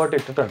എഫേർട്ട്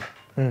ഇട്ടിട്ടുണ്ട്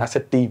ആസ്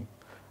എ ടീം.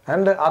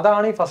 ആൻഡ്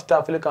അതാണ് ഈ ഫസ്റ്റ്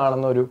ഹാഫിൽ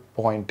കാണുന്ന ഒരു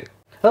പോയിന്റ്.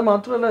 അത്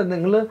മാത്രമല്ല,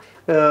 നിങ്ങൾ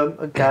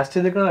കാസ്റ്റ്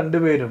ചെയ്തിരിക്കുന്ന 2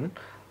 പേരും,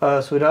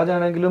 സുരാജ്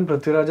ആണെങ്കിലും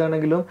പൃഥ്വിരാജ്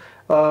ആണെങ്കിലും,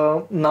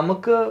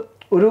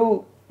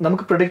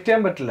 നമുക്ക് പ്രിഡിക്റ്റ്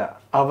ചെയ്യാൻ പറ്റില്ല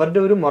അവരുടെ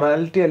ഒരു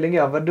മൊറാലിറ്റി അല്ലെങ്കിൽ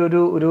അവരുടെ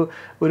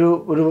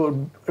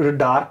ഒരു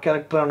ഡാർക്ക്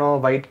ക്യാരക്ടറാണോ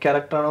വൈറ്റ്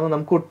ക്യാരക്ടറാണോ എന്ന്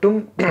നമുക്ക് ഒട്ടും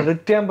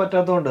പ്രിഡിക്റ്റ് ചെയ്യാൻ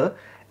പറ്റാത്തതുകൊണ്ട്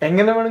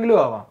എങ്ങനെ വേണമെങ്കിലും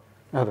ആവാം.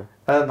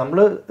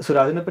 നമ്മള്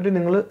സുരാജിനെ പറ്റി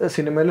നിങ്ങൾ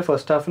സിനിമയിൽ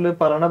ഫസ്റ്റ് ഹാഫിൽ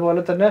പറയണ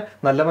പോലെ തന്നെ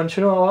നല്ല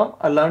മനുഷ്യനും ആവാം,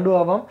 അല്ലാണ്ടും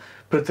ആവാം.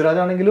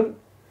 പൃഥ്വിരാജ് ആണെങ്കിലും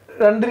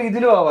 2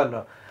 രീതിയിലും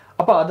ആവാമല്ലോ.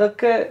 അപ്പൊ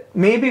അതൊക്കെ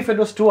may be if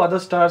it was 2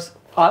 other stars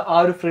ആ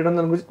ഒരു ഫ്രീഡം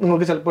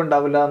നിങ്ങൾക്ക് ചിലപ്പോൾ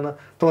ഉണ്ടാവില്ല എന്ന്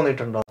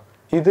തോന്നിയിട്ടുണ്ടോ?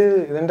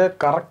 ഇതിന്റെ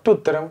കറക്റ്റ്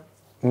ഉത്തരം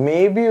മേ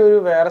ബി ഒരു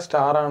വേറെ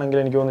സ്റ്റാർ ആണെങ്കിൽ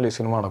എനിക്ക് തോന്നുന്നില്ല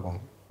സിനിമ നടക്കും.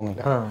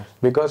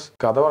 ബിക്കോസ്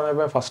കഥ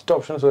പറഞ്ഞപ്പോ first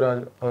option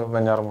Suraj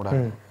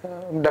വെഞ്ഞാറമൂടാണ്.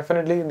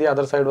 Definitely the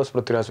other side was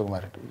Prithviraj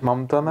Sukumaran,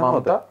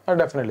 Mamata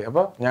definitely.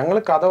 അപ്പൊ ഞങ്ങൾ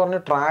കഥ പറഞ്ഞ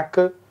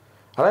ട്രാക്ക്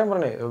അതാ ഞാൻ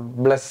പറഞ്ഞേ,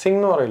 ബ്ലെസ്സിങ്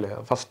എന്ന് പറയില്ലേ.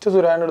 ഫസ്റ്റ്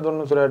സുരാജിന്റെ അടുത്ത്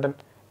പറഞ്ഞു സുരാജൻ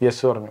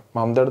യെസ് പറഞ്ഞു,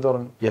 മമത അടുത്ത്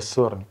പറഞ്ഞു യെസ്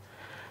പറഞ്ഞു,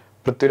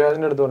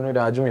 പൃഥ്വിരാജിന്റെ അടുത്ത് പറഞ്ഞു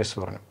രാജും യെസ്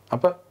പറഞ്ഞു.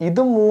 അപ്പൊ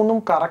ഇത് 3ഉം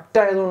കറക്റ്റ്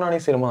ആയതുകൊണ്ടാണ്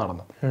ഈ സിനിമ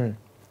നടന്നത്.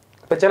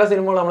 ഇപ്പൊ ചില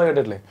സിനിമകൾ നമ്മൾ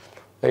കേട്ടിട്ടില്ലേ,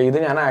 ഇത്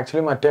ഞാൻ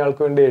ആക്ച്വലി മറ്റേ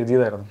ആൾക്ക് വേണ്ടി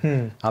എഴുതിയതായിരുന്നു,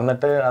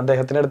 എന്നിട്ട്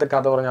അദ്ദേഹത്തിന്റെ അടുത്ത്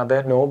കഥ പറഞ്ഞു,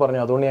 അദ്ദേഹം നോ പറഞ്ഞു,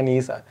 അതുകൊണ്ട് ഞാൻ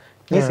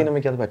ഈ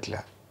സിനിമയ്ക്ക് അത് പറ്റില്ല.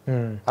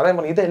 അതേ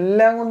പറഞ്ഞു.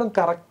 ഇതെല്ലാം കൊണ്ടും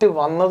കറക്റ്റ്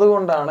വന്നത്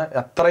കൊണ്ടാണ്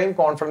അത്രയും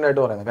കോൺഫിഡന്റ്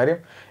ആയിട്ട് പറയുന്നത്. കാര്യം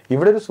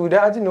ഇവിടെ ഒരു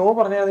സുരാജ് നോ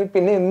പറഞ്ഞാൽ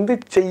പിന്നെ എന്ത്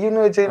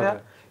ചെയ്യുമെന്ന് വെച്ച് കഴിഞ്ഞാൽ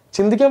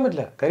ചിന്തിക്കാൻ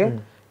പറ്റില്ല. കാര്യം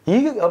ഈ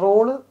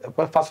റോള്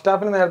ഫസ്റ്റ്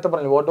ഹാഫിൽ നേരത്തെ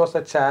പറഞ്ഞു വാട്ട് വാസ്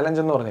എ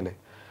ചാലഞ്ച് എന്ന് പറഞ്ഞില്ലേ,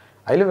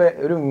 അതിൽ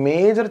ഒരു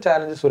മേജർ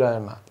ചാലഞ്ച്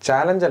സുരാജേട്ടനാ.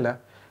 ചാലഞ്ച് അല്ല,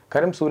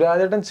 കാര്യം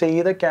സുരാജേട്ടൻ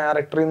ചെയ്ത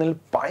ക്യാരക്ടറിൽ നിന്ന്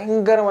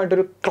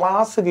ഭയങ്കരമായിട്ടൊരു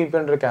ക്ലാസ് കീപ്പ്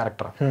ചെയ്യേണ്ട ഒരു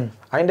ക്യാരക്ടറാണ്.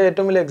 അതിന്റെ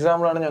ഏറ്റവും വലിയ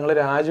എക്സാമ്പിൾ ആണ് ഞങ്ങൾ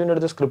രാജുവിന്റെ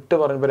അടുത്ത് സ്ക്രിപ്റ്റ്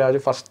പറഞ്ഞപ്പോൾ രാജു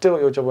ഫസ്റ്റ്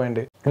ചോദിച്ച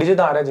പോയിന്റ് ഡിജോ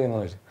ഇത് ആരാ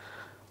ചെയ്യുന്നത് ചോദിച്ചു.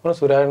 അപ്പോൾ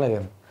സുരാജേട്ടനെ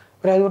ചെയ്യുന്നത്.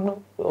 രാജു പറഞ്ഞു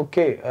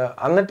ഓക്കെ.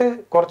 എന്നിട്ട്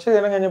കുറച്ച്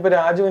നേരം കഴിഞ്ഞപ്പോൾ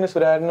രാജുവിനെ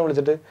സുരാജനെ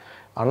വിളിച്ചിട്ട്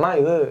അണ്ണാ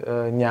ഇത്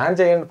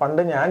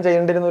പണ്ട് ഞാൻ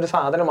ചെയ്യേണ്ടിരുന്ന ഒരു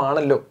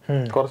സാധനമാണല്ലോ,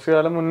 കുറച്ചു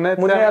കാലം മുന്നേ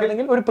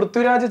ആയിരുന്നെങ്കിൽ ഒരു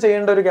പൃഥ്വിരാജ്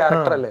ചെയ്യേണ്ട ഒരു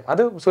ക്യാരക്ടർ അല്ലേ,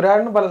 അത്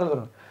സുരാജന് പല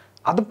സ്ഥലത്തുണ്ട്.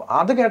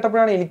 അത്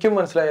കേട്ടപ്പോഴാണ് എനിക്കും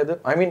മനസ്സിലായത്,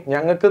 ഐ മീൻ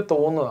ഞങ്ങൾക്ക്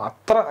തോന്നുന്നത്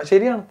അത്ര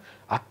ശരിയാണ്,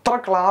 അത്ര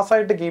ക്ലാസ്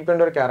ആയിട്ട് കീപ്പ്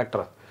ചെയ്യേണ്ട ഒരു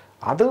ക്യാരക്ടർ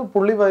അത്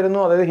പുള്ളി വരുന്നു.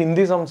 അതായത്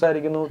ഹിന്ദി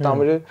സംസാരിക്കുന്നു,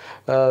 തമിഴ്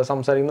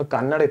സംസാരിക്കുന്നു,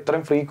 കന്നഡ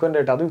ഇത്രയും ഫ്രീക്വന്റ്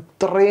ആയിട്ട്, അത്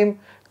ഇത്രയും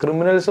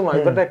ക്രിമിനൽസും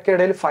ഇവരുടെ ഒക്കെ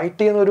ഇടയിൽ ഫൈറ്റ്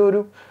ചെയ്യുന്ന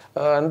ഒരു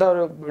എന്താ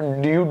ഒരു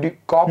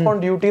കോപ്പ് ഓൺ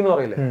ഡ്യൂട്ടി എന്ന്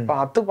പറയില്ലേ, അപ്പൊ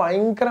അത്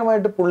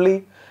ഭയങ്കരമായിട്ട് പുള്ളി.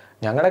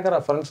 ഞങ്ങളുടെയൊക്കെ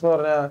റെഫറൻസ് എന്ന്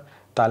പറഞ്ഞാൽ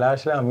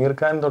തലാഷിലെ അമീർ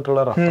ഖാൻ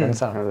തൊട്ടുള്ള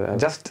റെഫറൻസ് ആണ്.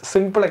 Just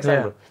simple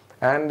example.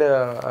 And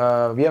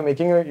we are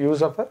making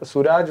use of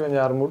Suraj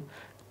Venjaramoodu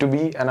to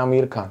B an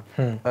Ameer Khan.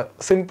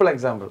 Simple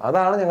example.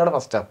 അതാണ് ഞങ്ങളുടെ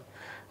ഫസ്റ്റ് ഹാഫ്.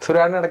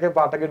 സുരാജിന്റെ ഇടയ്ക്ക്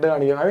പാട്ടൊക്കെ ഇട്ട്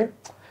കാണിക്കും. ഐ മീൻ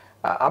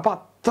അപ്പൊ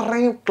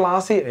അത്രയും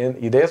ക്ലാസ്.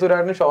 ഇതേ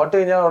സുരാജിന് ഷോർട്ട്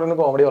കഴിഞ്ഞാൽ അവിടെ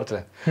comedy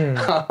കുറച്ചില്ലേ,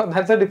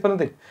 that's A different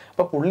thing.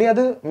 അപ്പൊ പുള്ളി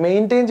അത്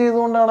മെയിൻറ്റെയിൻ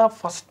ചെയ്തുകൊണ്ടാണ് ആ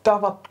ഫസ്റ്റ്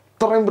ഹാഫ്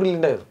അത്രയും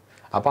ബ്രില്യൻ്റ് ആയത്.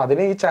 അപ്പൊ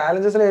അതിന് ഈ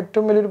ചാലഞ്ചസിലെ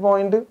ഏറ്റവും വലിയൊരു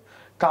പോയിന്റ്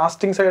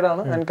കാസ്റ്റിംഗ്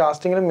സൈഡാണ്. ആൻഡ്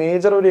കാസ്റ്റിംഗിലെ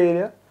മേജർ ഒരു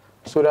ഏരിയ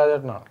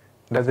സുരാജേട്ടനാണ്.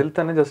 അതിൽ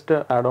തന്നെ just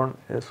add on,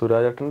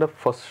 സുരാജേട്ടന്റെ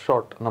first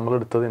shot നമ്മൾ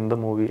എടുത്തത് ഇൻ ദ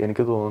മൂവി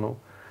എനിക്ക് തോന്നുന്നു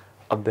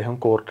അദ്ദേഹം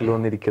കോർട്ടിൽ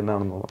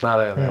വന്നിരിക്കുന്നതാണെന്ന്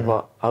തോന്നുന്നു. അപ്പൊ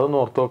അതൊന്ന്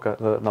ഓർത്ത് നോക്കാം,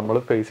 നമ്മൾ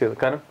ഫേസ് ചെയ്ത്.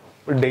 കാരണം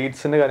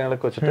ഡേറ്റ്സിന്റെ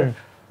കാര്യങ്ങളൊക്കെ വെച്ചിട്ട്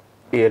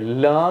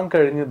എല്ലാം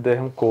കഴിഞ്ഞ്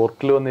ഇദ്ദേഹം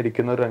കോർട്ടിൽ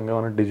വന്നിരിക്കുന്ന ഒരു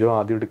രംഗമാണ് ഡിജോ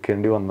ആദ്യം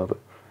എടുക്കേണ്ടി വന്നത്.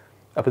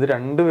 അപ്പൊ ഇത്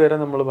രണ്ടുപേരെ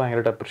നമ്മൾ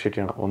ഭയങ്കരമായിട്ട് അപ്രിഷ്യേറ്റ്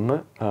ചെയ്യണം. ഒന്ന്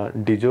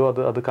ഡിജോ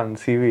അത്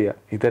കൺസീവ് ചെയ്യുക,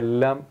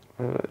 ഇതെല്ലാം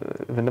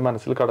ഇവന്റെ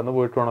മനസ്സിൽ കടന്നു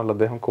പോയിട്ട് വേണമല്ലോ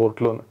അദ്ദേഹം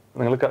കോർട്ടിൽ വന്ന്.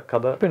 നിങ്ങൾ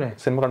കഥ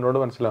സിനിമ കണ്ടുകൊണ്ട്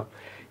മനസ്സിലാവും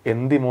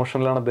എന്ത്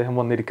ഇമോഷനിലാണ് അദ്ദേഹം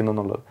വന്നിരിക്കുന്നത്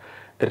എന്നുള്ളത്.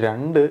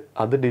 രണ്ട്,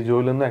 അത്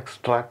ഡിജോയിൽ നിന്ന്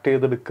എക്സ്ട്രാക്ട്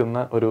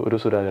ചെയ്തെടുക്കുന്ന ഒരു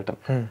സുരാജേട്ടൻ.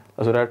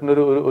 സുരാജേട്ടൻ്റെ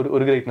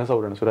ഒരു ഗ്രേറ്റ്നെസ്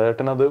അവിടെയാണ്.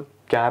 സുരാജേട്ടൻ അത്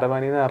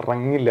ക്യാരവാനിൽ നിന്ന്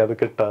ഇറങ്ങില്ല അത്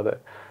കിട്ടാതെ.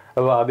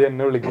 അപ്പൊ ആദ്യം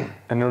എന്നെ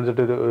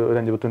വിളിച്ചിട്ട് ഒരു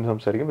 5-10 മിനിറ്റ്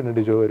സംസാരിക്കും, പിന്നെ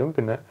ഡിജോ വരും,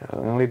 പിന്നെ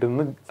ഞങ്ങൾ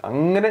ഇരുന്ന്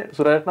അങ്ങനെ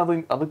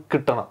സുരാജേട്ടൻ അത്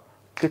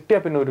കിട്ടിയാൽ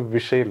പിന്നെ ഒരു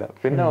വിഷയമില്ല.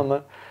 പിന്നെ വന്ന്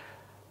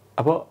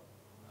അപ്പോൾ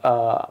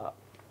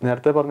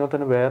നേരത്തെ പറഞ്ഞ പോലെ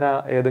തന്നെ വേറെ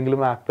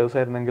ഏതെങ്കിലും ആക്ടേഴ്സ്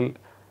ആയിരുന്നെങ്കിൽ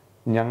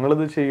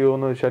ഞങ്ങളിത് ചെയ്യുമോ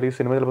എന്ന് വെച്ചാൽ ഈ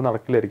സിനിമ ചിലപ്പോൾ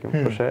നടക്കില്ലായിരിക്കും.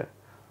 പക്ഷെ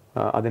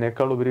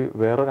അതിനേക്കാൾ ഉപരി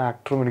വേറൊരു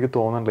ആക്ടറും എനിക്ക്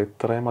തോന്നുന്നില്ല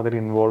ഇത്രയും അതിൽ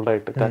ഇൻവോൾവ്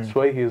ആയിട്ട്. That's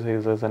why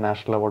he's A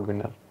national award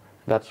winner.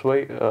 That's why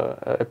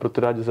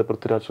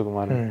Prithviraj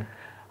Sukumaran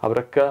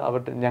അവരൊക്കെ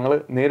ഞങ്ങൾ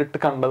നേരിട്ട്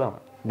കണ്ടതാണ്.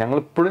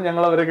 ഞങ്ങളിപ്പോഴും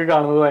അവരൊക്കെ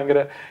കാണുന്നത്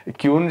ഭയങ്കര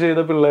ക്യൂൺ ചെയ്ത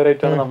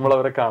പിള്ളേരായിട്ടാണ് നമ്മൾ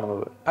അവരെ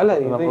കാണുന്നത്. അല്ല,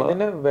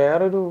 ഇതിന്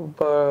വേറൊരു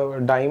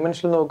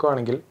ഡൈമെൻഷൻ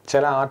നോക്കുകയാണെങ്കിൽ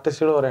ചില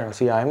ആർട്ടിസ്റ്റുകൾ പറയാണ്,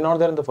 C I am not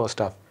there in the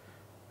first half,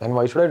 then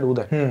why should I do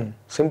that?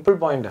 Simple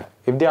point.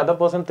 If the other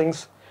person thinks,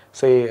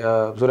 say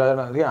Suraj,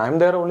 I am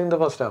there only in the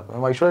first half,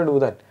 why should I do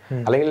that?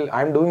 അല്ലെങ്കിൽ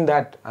I am doing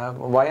that,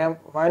 why am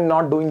I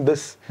not doing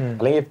this?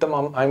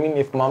 അല്ലെങ്കിൽ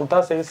if Mamta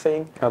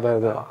saying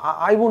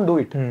I won't do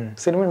it,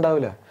 cinema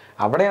ഉണ്ടാവില്ല.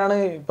 അവിടെയാണ്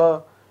ഇപ്പൊ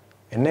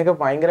എന്നെയൊക്കെ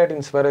ഭയങ്കരമായിട്ട്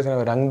inspire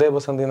ചെയ്ത രംഗ്ദേ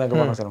ബസന്തി എന്നൊക്കെ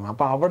പറഞ്ഞ സിനിമ.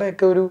 അപ്പൊ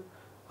അവിടെയൊക്കെ ഒരു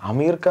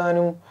അമീർ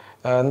ഖാനും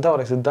എന്താ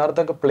പറയാ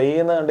സിദ്ധാർത്ഥൊക്കെ പ്ലേ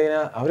ചെയ്യുന്ന കണ്ടു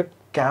കഴിഞ്ഞാൽ അവര്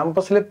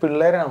ക്യാമ്പസിലെ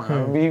പിള്ളേരാണ്.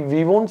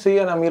 V won't see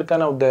an Ameer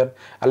Khan out there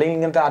അല്ലെങ്കിൽ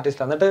ഇങ്ങനത്തെ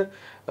ആർട്ടിസ്റ്റ്. എന്നിട്ട്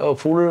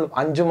ഫുൾ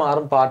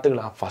 5-6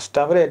 പാട്ടുകളാണ്. ഫസ്റ്റ്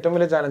ഹാഫിലെ ഏറ്റവും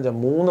വലിയ ചാലഞ്ചാണ്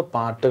 3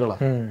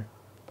 പാട്ടുകളാണ്.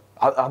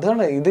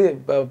 അതാണ് ഇത്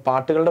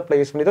പാട്ടുകളുടെ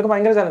പ്ലേസ്മെന്റ്, ഇതൊക്കെ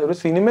ഭയങ്കര ചാലഞ്ച്. ഒരു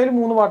സിനിമയിൽ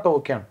 3 പാട്ട്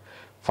ഓക്കെയാണ്,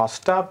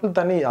 ഫസ്റ്റ് ഹാഫിൽ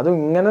തന്നെ അതും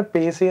ഇങ്ങനെ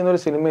പേസ് ചെയ്യുന്ന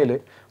ഒരു സിനിമയിൽ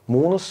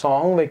 3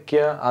 സോങ്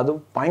വെക്കുക, അതും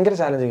ഭയങ്കര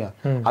ചാലഞ്ചിങ്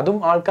ആണ്. അതും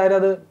ആൾക്കാർ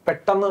അത്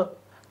പെട്ടെന്ന്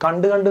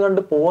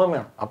കണ്ട് പോവാൻ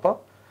വേണം. അപ്പൊ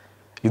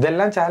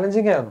ഇതെല്ലാം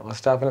ചാലഞ്ചിങ് ആയിരുന്നു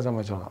first ഹാഫിനെ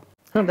സംബന്ധിച്ചോളാം.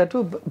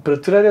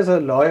 Prithviraj as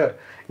A lawyer,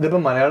 ഇതിപ്പോ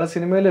മലയാള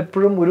സിനിമയിൽ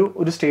എപ്പോഴും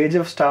ഒരു സ്റ്റേജ്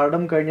ഓഫ്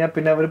സ്റ്റാർഡം കഴിഞ്ഞാൽ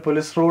പിന്നെ അവർ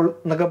പോലീസ് റോൾ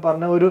എന്നൊക്കെ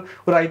പറഞ്ഞ ഒരു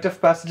റൈറ്റ് ഓഫ്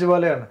പാസേജ്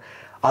പോലെയാണ്.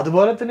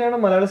 അതുപോലെ തന്നെയാണ്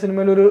മലയാള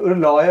സിനിമയിൽ ഒരു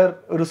ലോയർ,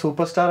 ഒരു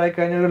സൂപ്പർ സ്റ്റാർ ആയി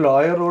കഴിഞ്ഞാൽ ഒരു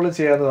ലോയർ റോൾ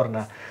ചെയ്യാന്ന്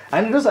പറഞ്ഞാൽ.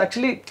 ആൻഡ് ഇറ്റ് വാസ്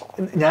ആക്ച്വലി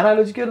ഞാൻ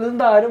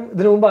ആലോചിക്കുന്നത് ആരും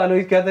ഇതിനു മുമ്പ്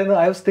ആലോചിക്കാത്തതെന്ന്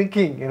I was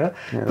thinking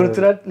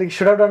Prithviraj like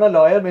should have done A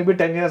lawyer may be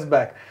 10 years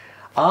back.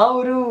 ആ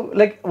ഒരു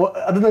ലൈക്ക്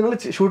അത് നിങ്ങൾ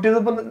ഷൂട്ട്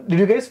ചെയ്തപ്പോൾ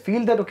did you guys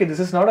feel that okay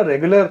this is not A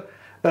regular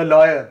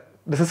lawyer,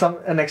 this is some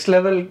next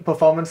level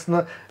performance?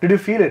 Did you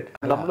feel it?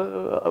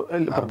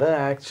 അത്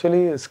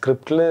actually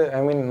സ്ക്രിപ്റ്റില്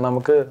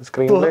നമുക്ക്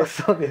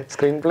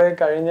screen play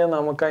കഴിഞ്ഞ്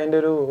നമുക്ക് അതിന്റെ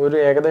ഒരു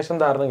ഏകദേശം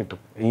ധാരണ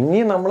കിട്ടും.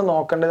 ഇനി നമ്മൾ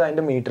നോക്കേണ്ടത്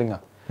അതിന്റെ മീറ്ററിംഗ്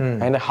ആണ്.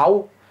 അതിന്റെ ഹൗ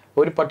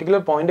ഒരു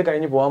പർട്ടിക്കുലർ പോയിന്റ്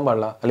കഴിഞ്ഞ് പോകാൻ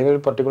പാടില്ല, അല്ലെങ്കിൽ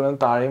ഒരു പർട്ടിക്കുലർ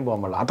താഴെയും പോകാൻ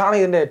പാടില്ല. അതാണ്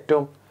ഇതിന്റെ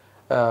ഏറ്റവും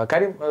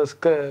കാര്യം.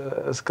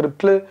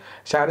 സ്ക്രിപ്റ്റില്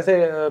ഷാരിസ്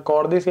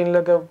കോടതി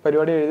സീനിലൊക്കെ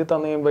പരിപാടി എഴുതി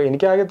തന്നു കഴിയുമ്പോൾ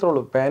എനിക്കാകെ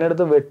എത്തുള്ളൂ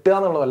പേനെടുത്ത് വെട്ടുക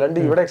എന്നുള്ളത്, അല്ലാണ്ട്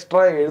ഇവിടെ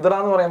എക്സ്ട്രാ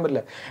എഴുതറാന്ന് പറയാൻ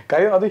പറ്റില്ല.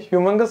 കാര്യം അത്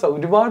ഹ്യൂമൻഗസ്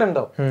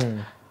ഒരുപാടുണ്ടാവും.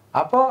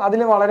 അപ്പൊ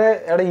അതിൽ വളരെ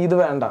ഇത്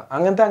വേണ്ട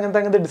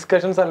അങ്ങനത്തെ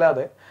ഡിസ്കഷൻസ്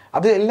അല്ലാതെ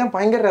അത് എല്ലാം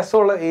ഭയങ്കര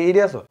രസമുള്ള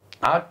ഏരിയാസ്.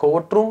 ആ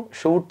കോർട്ട് റൂം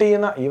ഷൂട്ട്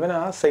ചെയ്യുന്ന ഈവൻ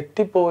ആ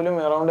സെറ്റിൽ പോലും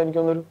അറൗണ്ട്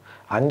എനിക്കൊന്നൊരു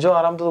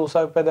 5-6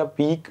 ദിവസമായപ്പോ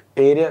പീക്ക്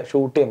ഏരിയ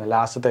ഷൂട്ട് ചെയ്യുന്നത്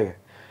ലാസ്റ്റത്തേക്ക്.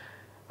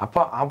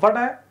 അപ്പൊ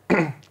അവിടെ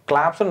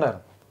ക്ലാപ്സ്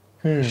ഉണ്ടായിരുന്നു.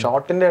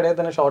 ഷോട്ടിന്റെ ഇടയിൽ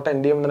തന്നെ ഷോട്ട്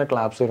എൻഡ് ചെയ്യുമ്പോൾ തന്നെ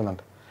ക്ലാപ്സ്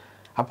വരുന്നുണ്ട്.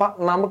 അപ്പം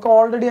നമുക്ക്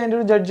ഓൾറെഡി അതിൻ്റെ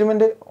ഒരു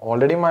ജഡ്ജ്മെന്റ്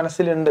ഓൾറെഡി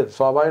മനസ്സിലുണ്ട്.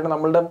 സ്വാഭാവികമായിട്ട്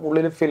നമ്മളുടെ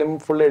ഉള്ളിൽ ഫിലിം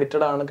ഫുൾ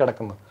എഡിറ്റഡ് ആണ്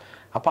കിടക്കുന്നത്.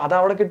 അപ്പോൾ അത്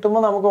അവിടെ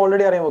കിട്ടുമ്പോൾ നമുക്ക്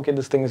ഓൾറെഡി അറിയാം okay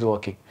this thing is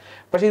working.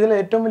 പക്ഷേ ഇതിൽ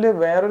ഏറ്റവും വലിയ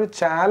വേറൊരു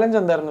ചാലഞ്ച്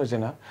എന്തായിരുന്നു വെച്ച്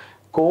കഴിഞ്ഞാൽ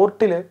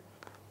കോർട്ടിൽ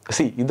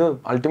ഇത്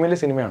അൾട്ടിമേറ്റ്ലി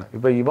സിനിമയാണ്.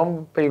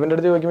 ഇവന്റെ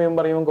അടുത്ത് ചോദിക്കുമ്പോൾ ഇവൻ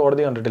പറയും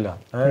കോടതി കണ്ടിട്ടില്ല.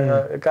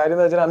 കാര്യം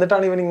എന്താ വെച്ചാൽ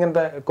എന്നിട്ടാണ് ഇവൻ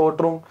ഇങ്ങനത്തെ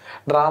കോർട്ട് റൂം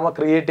ഡ്രാമ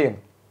ക്രിയേറ്റ്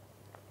ചെയ്യുന്നത്.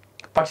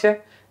 പക്ഷെ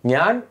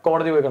ഞാൻ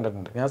കോടതി പോയി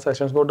കണ്ടിട്ടുണ്ട്. ഞാൻ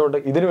സെഷൻസ് കോർട്ട് തൊട്ട്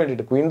ഇതിന്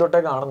വേണ്ടിയിട്ട് ക്വീൻ തൊട്ടേ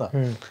കാണുന്നത്.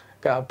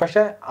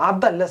 പക്ഷെ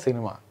അതല്ല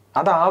സിനിമ,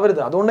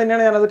 അതാവരുത്. അതുകൊണ്ട്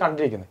തന്നെയാണ് ഞാനത്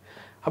കണ്ടിരിക്കുന്നത്.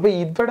 അപ്പൊ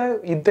ഇവിടെ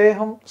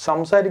ഇദ്ദേഹം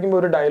സംസാരിക്കുമ്പോൾ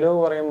ഒരു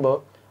ഡയലോഗ് പറയുമ്പോൾ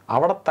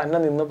അവിടെ തന്നെ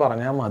നിന്ന്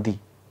പറഞ്ഞാൽ മതി.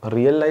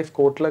 റിയൽ ലൈഫ്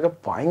കോർട്ടിലൊക്കെ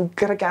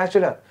ഭയങ്കര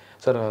കാഷ്വലാ.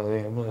 സർ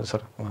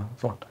സർ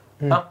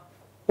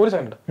ഒരു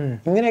സെക്കൻഡ്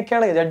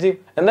ഇങ്ങനെയൊക്കെയാണ് ജഡ്ജി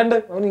എന്തുണ്ട്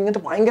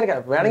ഇങ്ങനത്തെ ഭയങ്കര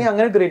വേണമെങ്കിൽ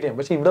അങ്ങനെ ക്രിയേറ്റ് ചെയ്യാം.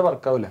 പക്ഷെ ഇവിടെ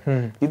വർക്കാവില്ല.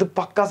 ഇത്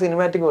പക്ക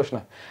സിനിമാറ്റിക്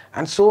വേർഷനാണ്.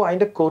 ആൻഡ് സോ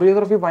അതിന്റെ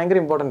കൊറിയോഗ്രാഫി ഭയങ്കര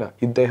ഇമ്പോർട്ടൻ്റ് ആണ്.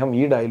 ഇദ്ദേഹം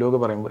ഈ ഡയലോഗ്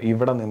പറയുമ്പോൾ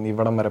ഇവിടെ നിന്ന്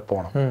ഇവിടം വരെ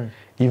പോകണം,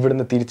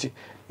 ഇവിടുന്ന് തിരിച്ച്.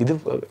 ഇത്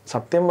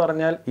സത്യം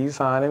പറഞ്ഞാൽ ഈ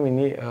സാധനം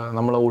ഇനി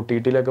നമ്മൾ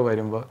OTT-യിലൊക്കെ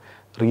വരുമ്പോൾ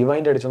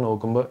റീവൈൻഡ് അടിച്ച്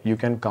നോക്കുമ്പോൾ യു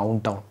ക്യാൻ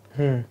കൗണ്ട് ഡൗൺ.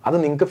 അത്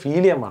നിങ്ങൾക്ക്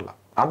ഫീൽ ചെയ്യാൻ പാടില്ല.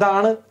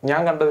 അതാണ്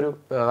ഞാൻ കണ്ട ഒരു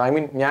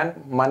ഞാൻ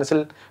മനസ്സിൽ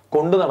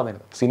കൊണ്ടു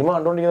നടന്നിരുന്നത്. സിനിമ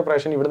കണ്ടുകൊണ്ടിരിക്കുന്ന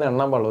പ്രേക്ഷകൻ ഇവിടുന്ന്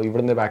എണ്ണാൻ പാടുള്ളൂ,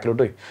 ഇവിടുന്ന്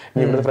ബാക്കിലോട്ട് പോയി,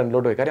 ഇവിടുന്ന്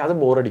ഫ്രണ്ടിലോട്ട് പോയി. കാര്യം അത്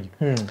ബോറടിക്കും.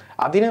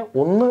 അതിന്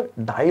ഒന്ന്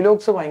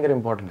ഡയലോഗ്സ് ഭയങ്കര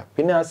ഇമ്പോർട്ടൻ്റ്,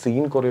 പിന്നെ ആ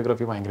സീൻ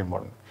കൊറിയോഗ്രാഫി ഭയങ്കര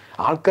ഇമ്പോർട്ടൻ്റ്.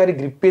 ആൾക്കാർ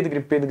ഗ്രിപ്പ്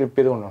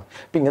ചെയ്ത് കൊണ്ടാണ്.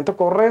 അപ്പൊ ഇങ്ങനത്തെ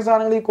കുറെ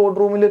സാധനങ്ങൾ ഈ കോർട്ട്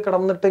റൂമിൽ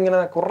കിടന്നിട്ട്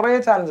ഇങ്ങനെ കുറെ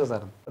ചാലഞ്ചസ്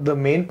ആയിരുന്നു. The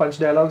main punch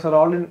dialogues are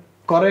all in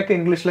കുറെയൊക്കെ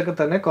ഇംഗ്ലീഷിലൊക്കെ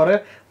തന്നെ, കുറെ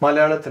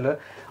മലയാളത്തില്.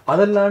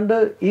 അതല്ലാണ്ട്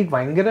ഈ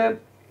ഭയങ്കര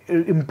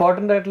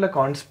ഇമ്പോർട്ടൻ്റ് ആയിട്ടുള്ള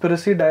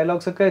കോൺസ്പിറസി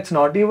ഡയലോഗ്സ് ഒക്കെ it's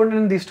not even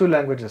in these 2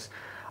 languages.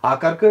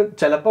 ആൾക്കാർക്ക്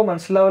ചിലപ്പോൾ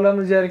മനസ്സിലാവില്ല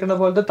എന്ന് വിചാരിക്കുന്ന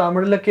പോലത്തെ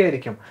തമിഴിലൊക്കെ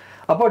ആയിരിക്കും.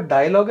 അപ്പോൾ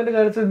ഡയലോഗിന്റെ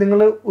കാര്യത്തിൽ നിങ്ങൾ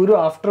ഒരു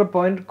ആഫ്റ്റർ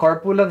പോയിന്റ്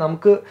കുഴപ്പമില്ല,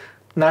 നമുക്ക്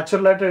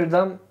നാച്ചുറലായിട്ട്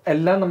എഴുതാം,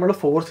 എല്ലാം നമ്മൾ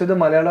ഫോഴ്സ് ചെയ്ത്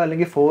മലയാളം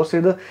അല്ലെങ്കിൽ ഫോഴ്സ്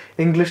ചെയ്ത്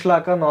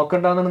ഇംഗ്ലീഷിലാക്കാൻ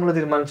നോക്കണ്ടെന്ന് നിങ്ങൾ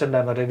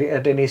തീരുമാനിച്ചിട്ടുണ്ടായിരുന്നു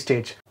അറ്റ് എനി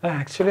സ്റ്റേജ്?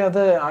 ആക്ച്വലി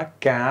അത് ആ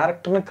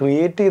ക്യാരക്ടറിനെ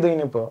ക്രിയേറ്റ് ചെയ്ത്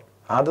കഴിഞ്ഞപ്പോൾ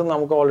അത്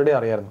നമുക്ക് ഓൾറെഡി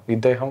അറിയായിരുന്നു.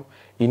 ഇദ്ദേഹം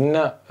ഇന്ന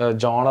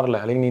ജോണറിൽ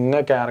അല്ലെങ്കിൽ ഇന്ന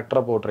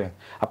ക്യാരക്ടറെ പോർട്രേ ചെയ്യും.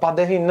 അപ്പൊ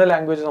അദ്ദേഹം ഇന്ന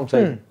ലാംഗ്വേജ്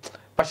സംസാരിക്കും.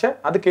 പക്ഷെ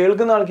അത്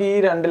കേൾക്കുന്ന ആൾക്ക് ഈ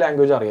 2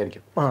 ലാംഗ്വേജ്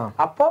അറിയായിരിക്കും.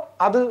 അപ്പൊ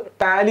അത്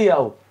ടാലി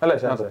ആവും അല്ലെ?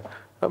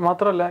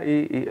 മാത്രമല്ല ഈ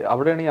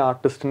അവിടെയാണ് ഈ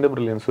ആർട്ടിസ്റ്റിന്റെ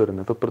ബ്രില്യൻസ്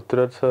വരുന്നത്. ഇപ്പൊ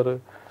പൃഥ്വിരാജ് സാറ്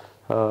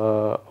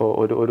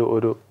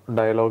ഒരു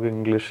ഡയലോഗ്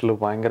ഇംഗ്ലീഷിൽ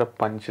ഭയങ്കര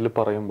പഞ്ചിൽ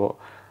പറയുമ്പോൾ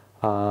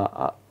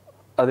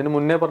അതിന്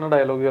മുന്നേ പറഞ്ഞ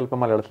ഡയലോഗ്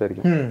ചിലപ്പോൾ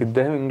മലയാളത്തിലായിരിക്കും.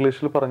 ഇദ്ദേഹം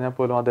ഇംഗ്ലീഷിൽ പറഞ്ഞാൽ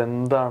പോലും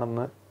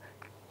അതെന്താണെന്ന്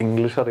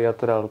ഇംഗ്ലീഷ്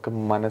അറിയാത്ത ഒരാൾക്ക്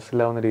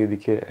മനസ്സിലാവുന്ന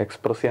രീതിക്ക്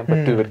എക്സ്പ്രസ് ചെയ്യാൻ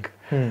പറ്റും ഇവർക്ക്.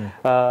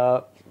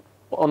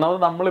 ഒന്നാമത്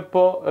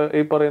നമ്മളിപ്പോ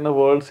ഈ പറയുന്ന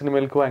വേൾഡ്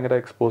സിനിമയിലേക്ക് ഭയങ്കര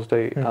എക്സ്പോസ്ഡ്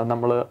ആയി.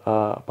 നമ്മള്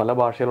പല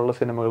ഭാഷയിലുള്ള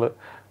സിനിമകൾ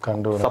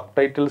സബ്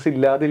ടൈറ്റിൽസ്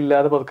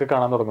ഇല്ലാതെ പതുക്കെ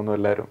കാണാൻ തുടങ്ങുന്നു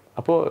എല്ലാവരും.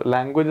 അപ്പോൾ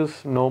language is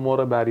no more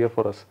A barrier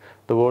for us.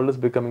 The world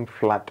is becoming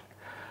flat.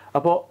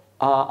 അപ്പോൾ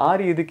ആ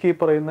രീതിക്ക് ഈ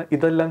പറയുന്ന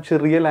ഇതെല്ലാം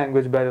ചെറിയ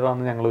ലാംഗ്വേജ് ബാരിയർ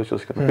ആണെന്ന് ഞങ്ങൾ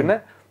വിശ്വസിക്കുന്നു. പിന്നെ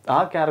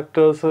ആ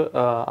ക്യാരക്ടേഴ്സ്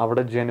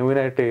അവിടെ ജെനുവിൻ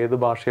ആയിട്ട് ഏത്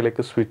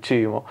ഭാഷയിലേക്ക് സ്വിച്ച്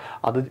ചെയ്യുമോ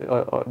അത്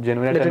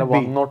ജെനുവിൻ ആയിട്ട് തന്നെ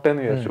വന്നോട്ടെ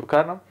എന്ന് വിചാരിച്ചു.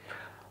 കാരണം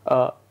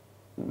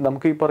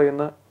നമുക്ക് ഈ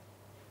പറയുന്ന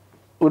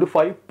ഒരു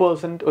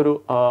 5%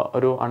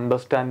 ഒരു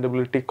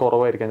അണ്ടർസ്റ്റാൻഡബിലിറ്റി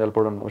കുറവായിരിക്കാം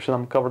ചിലപ്പോഴുണ്ട്. പക്ഷെ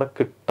നമുക്ക് അവിടെ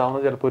കിട്ടാവുന്ന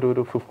ചിലപ്പോൾ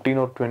ഒരു 15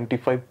 or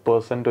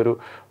 25%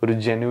 ഒരു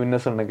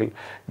ജെനുവിനെസ് ഉണ്ടെങ്കിൽ,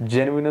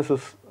 genuineness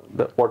is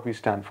what we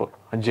stand for.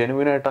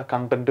 Genuine ആയിട്ട് ആ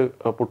കണ്ടന്റ്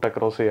പുട്ട്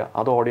അക്രോസ് ചെയ്യുക,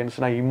 അത്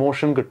ഓഡിയൻസിന് ആ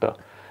ഇമോഷൻ കിട്ടുക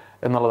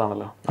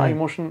എന്നുള്ളതാണല്ലോ. ആ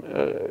ഇമോഷൻ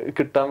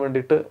കിട്ടാൻ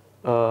വേണ്ടിയിട്ട്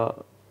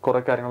കുറെ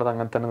കാര്യങ്ങൾ അത്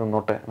അങ്ങനെ തന്നെ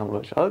നിന്നോട്ടെ നമ്മൾ.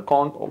 അത്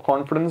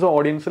കോൺഫിഡൻസ്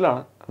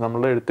ഓഡിയൻസിലാണ്,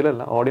 നമ്മളുടെ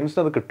എഴുത്തിലല്ല.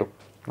 ഓഡിയൻസിന് അത് കിട്ടും.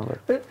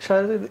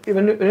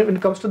 When it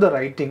comes to the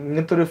writing,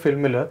 ഇങ്ങനത്തെ ഒരു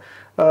ഫിലിമില്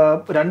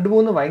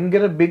 2-3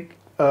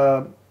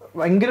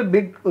 ഭയങ്കര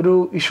ബിഗ് ഒരു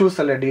ഇഷ്യൂസ്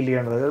അല്ലേ ഡീൽ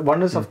ചെയ്യണത്. വൺ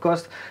ഇസ് ഓഫ്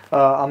കോഴ്സ്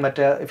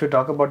മറ്റേ if you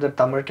talk about the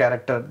Tamil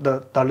character, the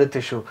Dalit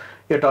issue,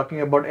 you are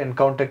talking about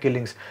encounter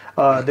killings,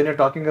 then you're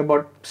talking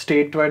about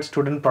statewide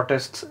student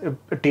protests,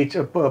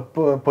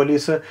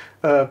 police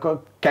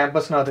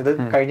ക്യാമ്പസിനകത്ത്, ഇത്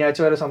കഴിഞ്ഞ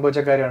ആഴ്ച വരെ സംഭവിച്ച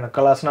കാര്യമാണ്,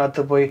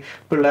 ക്ലാസ്സിനകത്ത് പോയി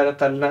പിള്ളേരെ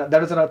തല്ലുന്ന,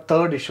 that is A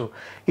third issue.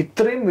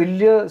 ഇത്രയും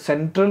വലിയ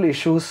സെൻട്രൽ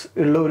ഇഷ്യൂസ്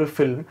ഉള്ള ഒരു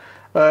ഫിലിം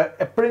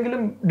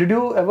എപ്പോഴെങ്കിലും did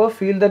you ever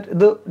feel that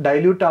ഇത്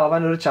ഡൈല്യൂട്ട്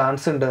ആവാൻ ഒരു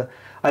ചാൻസ് ഉണ്ട്,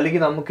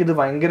 അല്ലെങ്കിൽ നമുക്കിത്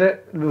ഭയങ്കര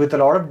വിത്ത്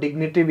lot of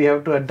dignity we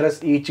have to address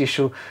each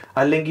issue,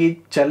 അല്ലെങ്കിൽ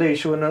ചില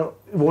ഇഷ്യൂവിന്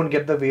won't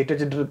get the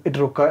weightage it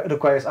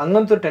requires,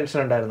 അങ്ങനത്തെ ഒരു ടെൻഷൻ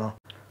ഉണ്ടായിരുന്നോ?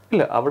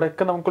 ഇല്ല,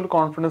 അവിടെയൊക്കെ നമുക്കൊരു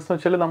കോൺഫിഡൻസ് എന്ന്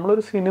വെച്ചാൽ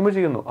നമ്മളൊരു സിനിമ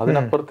ചെയ്യുന്നു,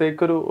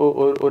 അതിനപ്പുറത്തേക്കൊരു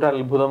ഒരു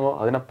അത്ഭുതമോ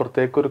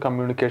അതിനപ്പുറത്തേക്കൊരു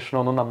കമ്മ്യൂണിക്കേഷനോ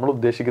ഒന്നും നമ്മൾ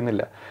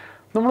ഉദ്ദേശിക്കുന്നില്ല.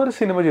 നമ്മളൊരു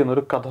സിനിമ ചെയ്യുന്നു,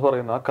 ഒരു കഥ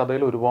പറയുന്നു, ആ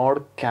കഥയിൽ ഒരുപാട്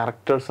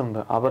ക്യാരക്ടേഴ്സ്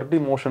ഉണ്ട്, അവരുടെ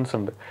ഇമോഷൻസ്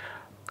ഉണ്ട്.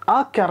 ആ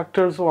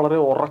ക്യാരക്ടേഴ്സ് വളരെ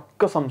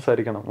ഉറക്കെ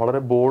സംസാരിക്കണം, വളരെ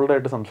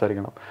ബോൾഡായിട്ട്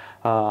സംസാരിക്കണം.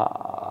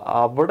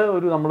 അവിടെ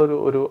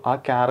നമ്മളൊരു ആ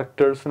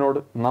ക്യാരക്ടേഴ്സിനോട്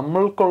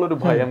നമ്മൾക്കുള്ളൊരു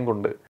ഭയം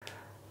കൊണ്ട്,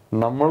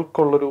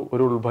 നമ്മൾക്കുള്ളൊരു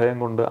ഉൾഭയം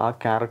കൊണ്ട് ആ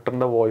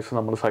ക്യാരക്ടറിന്റെ വോയിസ്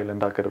നമ്മൾ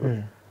സൈലന്റ് ആക്കരുത്.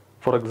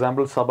 ഫോർ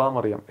എക്സാമ്പിൾ സബാം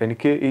അറിയാം,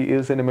 എനിക്ക് ഈ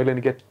സിനിമയിൽ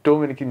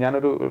എനിക്ക്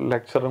ഞാനൊരു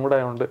ലെക്ചറും കൂടെ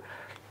ആയതുകൊണ്ട്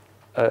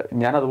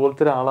ഞാൻ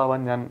അതുപോലത്തെ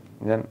ഒരാളാവാൻ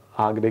ഞാൻ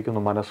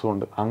ആഗ്രഹിക്കുന്നു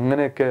മനസ്സുകൊണ്ട്.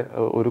 അങ്ങനെയൊക്കെ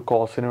ഒരു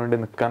കോസിന് വേണ്ടി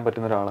നിൽക്കാൻ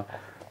പറ്റുന്ന ഒരാളാണ്.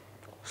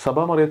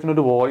 സബാം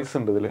അറിയത്തിനൊരു വോയിസ്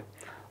ഉണ്ട് ഇതിൽ.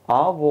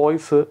 ആ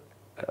വോയിസ്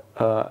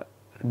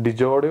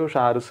ഡിജോയുടെയോ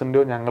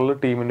ഷാരിസിൻ്റെയോ ഞങ്ങളുടെ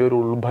ടീമിൻ്റെ ഒരു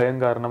ഉൾഭയം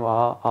കാരണം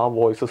ആ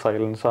വോയിസ്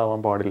സൈലൻസ് ആവാൻ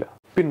പാടില്ല.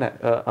 പിന്നെ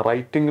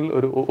റൈറ്റിങ്ങിൽ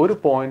ഒരു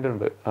പോയിന്റ്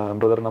ഉണ്ട്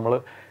ബ്രദർ. നമ്മൾ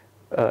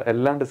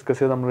എല്ലാം ഡിസ്കസ്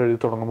ചെയ്ത് നമ്മൾ എഴുതി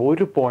തുടങ്ങുമ്പോൾ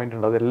ഒരു പോയിന്റ്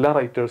ഉണ്ട്, അത് എല്ലാ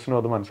റൈറ്റേഴ്സിനും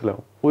അത്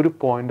മനസ്സിലാവും. ഒരു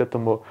പോയിന്റ്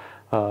എത്തുമ്പോൾ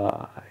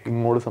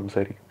ഇങ്ങോട്ട്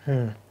സംസാരിക്കും.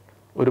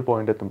 ഒരു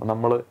പോയിന്റ് എത്തുമ്പോൾ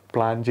നമ്മൾ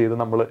പ്ലാൻ ചെയ്ത്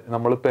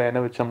നമ്മൾ പേന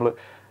വെച്ച്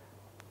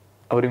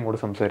അവരിങ്ങോട്ട്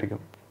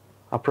സംസാരിക്കും.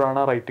 അപ്പോഴാണ്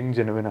ആ റൈറ്റിംഗ്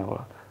ജെനുവിൻ ആവുക.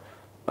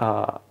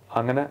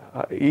 അങ്ങനെ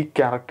ഈ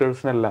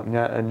ക്യാരക്ടേഴ്സിനെല്ലാം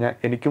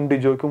എനിക്കും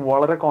ഡിജോയ്ക്കും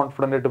വളരെ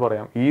കോൺഫിഡൻ്റ് ആയിട്ട്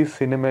പറയാം, ഈ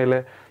സിനിമയിലെ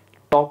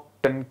ടോപ്പ്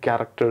 10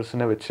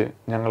 ക്യാരക്ടേഴ്സിനെ വെച്ച്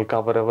ഞങ്ങൾക്ക്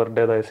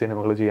അവരവരുടേതായ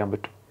സിനിമകൾ ചെയ്യാൻ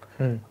പറ്റും.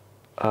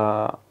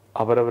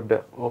 അവരവരുടെ,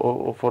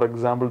 for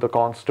example the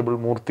constable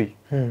Murthy,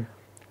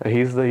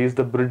 he's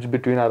the bridge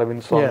between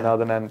Aravind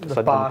Swaminathan and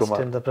Sajjan Kumar.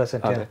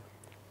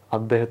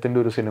 അദ്ദേഹത്തിന്റെ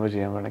ഒരു സിനിമ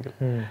ചെയ്യാൻ വേണമെങ്കിൽ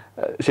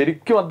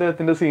ശരിക്കും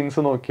അദ്ദേഹത്തിന്റെ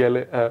സീൻസ് നോക്കിയാൽ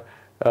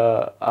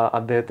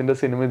അദ്ദേഹത്തിന്റെ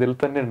സിനിമ ഇതിൽ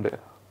തന്നെ ഉണ്ട്.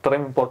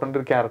 അത്രയും ഇമ്പോർട്ടൻ്റ്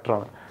ഒരു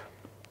ക്യാരക്ടറാണ്.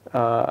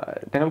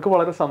 ഞങ്ങൾക്ക്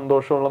വളരെ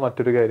സന്തോഷമുള്ള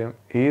മറ്റൊരു കാര്യം,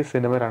 ഈ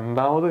സിനിമ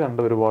രണ്ടാമത് കണ്ട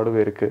ഒരുപാട്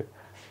പേർക്ക്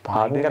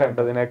ആദ്യം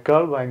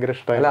കണ്ടതിനേക്കാൾ ഭയങ്കര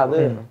ഇഷ്ടമായി.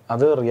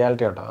 അത്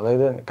റിയാലിറ്റി ആട്ടോ.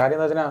 അതായത് കാര്യം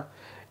എന്താ വെച്ചാൽ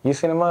ഈ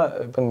സിനിമ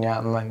ഇപ്പം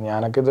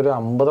ഞാനൊക്കെ ഇതൊരു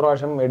 50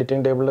 പ്രാവശ്യം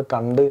എഡിറ്റിംഗ് ടേബിളിൽ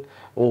കണ്ട്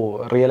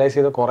റിയലൈസ്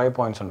ചെയ്ത കുറേ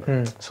പോയിന്റ്സ് ഉണ്ട്.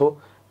 സോ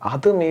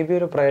അത് മേ ബി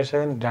ഒരു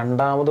പ്രേക്ഷകൻ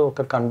രണ്ടാമതും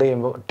ഒക്കെ കണ്ടു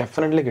കഴിയുമ്പോൾ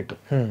ഡെഫിനറ്റ്ലി കിട്ടും.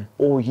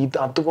 ഇത്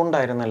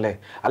അതുകൊണ്ടായിരുന്നല്ലേ,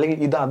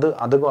 അല്ലെങ്കിൽ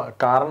അത്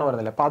കാരണം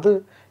വരുന്നില്ല. അപ്പൊ അത്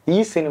ഈ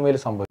സിനിമയിൽ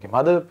സംഭവിക്കും.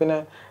 അത് പിന്നെ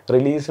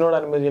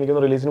റിലീസിനോടനുബന്ധിച്ച്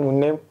എനിക്കൊന്ന് റിലീസിന്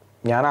മുന്നേ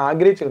ഞാൻ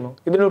ആഗ്രഹിച്ചിരുന്നു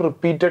ഇതിനൊരു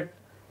റിപ്പീറ്റഡ്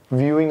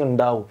വ്യൂയിങ്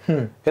ഉണ്ടാവും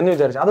എന്ന്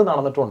വിചാരിച്ചു. അത്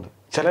നടന്നിട്ടുണ്ട്.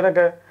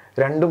 ചിലരൊക്കെ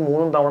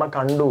 2-3 തവണ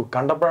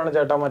കണ്ടപ്പോഴാണ്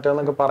ചേട്ടാ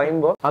മറ്റേന്നൊക്കെ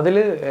പറയുമ്പോൾ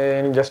അതില്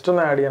ജസ്റ്റ്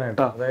ഒന്ന് ആഡ്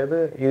ചെയ്യാനായിട്ട്, അതായത്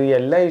ഈ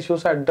എല്ലാ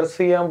ഇഷ്യൂസും അഡ്രസ്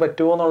ചെയ്യാൻ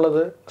പറ്റുമോ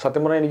എന്നുള്ളത്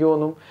സത്യം പറഞ്ഞാൽ എനിക്ക്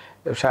തോന്നും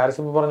ഷാരിസ്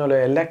ഇപ്പൊ പറഞ്ഞ പോലെ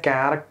എല്ലാ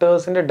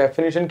ക്യാരക്ടേഴ്സിന്റെ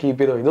ഡെഫിനിഷൻ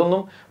കീപ്പ് ചെയ്തോ.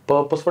 ഇതൊന്നും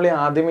പേർപ്പസ്ഫുള്ളി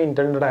ആദ്യമേ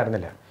ഇന്റൻഡഡ്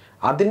ആയിരുന്നില്ല.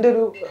 അതിന്റെ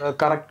ഒരു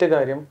കറക്റ്റ്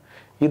കാര്യം,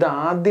 ഇത്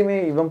ആദ്യമേ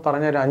ഇവൻ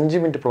പറഞ്ഞ ഒരു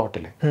 5 മിനിറ്റ്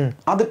പ്ലോട്ടില്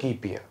അത്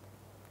കീപ്പ് ചെയ്യുക.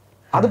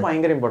 അത്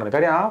ഭയങ്കര ഇമ്പോർട്ടൻ്റ്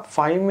കാര്യം. ആ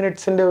 5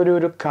 മിനിറ്റ്സിന്റെ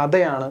ഒരു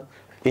കഥയാണ്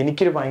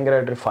എനിക്കൊരു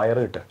ഭയങ്കരമായിട്ടൊരു ഫയർ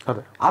കിട്ടുക.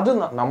 അത്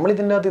നമ്മൾ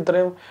ഇതിൻ്റെ അകത്ത്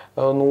ഇത്രയും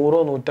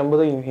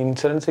 100-150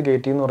 ഇൻസിഡൻസ്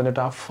കയറ്റി എന്ന്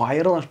പറഞ്ഞിട്ട് ആ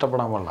ഫയർ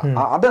നഷ്ടപ്പെടാൻ പാടില്ല.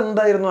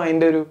 അതെന്തായിരുന്നു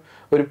അതിന്റെ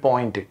ഒരു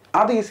പോയിന്റ്,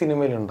 അത് ഈ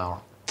സിനിമയിൽ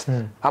ഉണ്ടാവണം.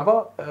 അപ്പൊ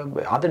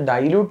അത്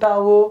ഡൈല്യൂട്ട്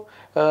ആവോ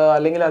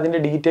അല്ലെങ്കിൽ അതിന്റെ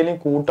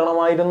ഡീറ്റെയിലിംഗ്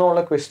കൂട്ടണമായിരുന്നു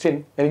ഉള്ള ക്വസ്റ്റ്യൻ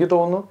എനിക്ക്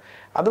തോന്നുന്നു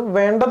അത്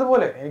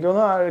വേണ്ടതുപോലെ എനിക്ക്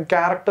തോന്നുന്നു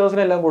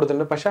ക്യാരക്ടേഴ്സിനെല്ലാം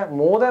കൊടുത്തിട്ടുണ്ട്. പക്ഷെ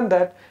മോർ ദാൻ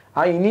ദാറ്റ്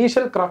ആ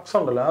ഇനീഷ്യൽ ക്രക്സ്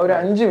ഉണ്ടല്ലോ, ആ ഒരു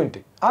 5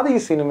 മിനിറ്റ് അത് ഈ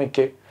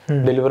സിനിമയ്ക്ക്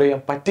ഡെലിവർ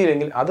ചെയ്യാൻ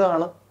പറ്റിയില്ലെങ്കിൽ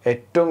അതാണ്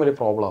ഏറ്റവും വലിയ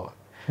പ്രോബ്ലം ആവുക.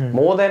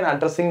 More than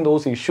addressing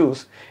those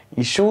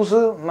issues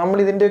നമ്മൾ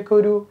ഇതിൻ്റെയൊക്കെ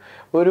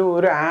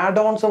ഒരു ആഡ്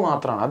ഓൺസ്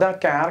മാത്രമാണ്. അത് ആ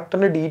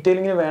ക്യാരക്ടറിന്റെ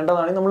ഡീറ്റെയിലിങ്ങിന്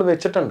വേണ്ടതാണെങ്കിൽ നമ്മൾ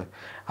വെച്ചിട്ടുണ്ട്.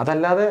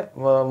 അതല്ലാതെ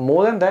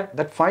more than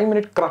that 5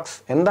 minute crux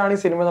എന്താണ് ഈ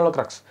സിനിമ എന്നുള്ള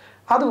ക്രക്സ്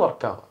അത്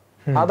വർക്കാവുക.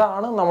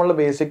 അതാണ് നമ്മളുടെ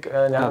ബേസിക്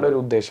ഞങ്ങളുടെ ഒരു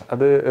ഉദ്ദേശം.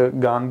 അത്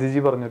ഗാന്ധിജി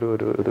പറഞ്ഞൊരു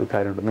ഒരു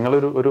കാര്യമുണ്ട്.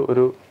 നിങ്ങളൊരു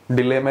ഒരു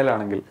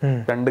ഡിലേമേലാണെങ്കിൽ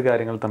 2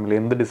 കാര്യങ്ങൾ തമ്മിൽ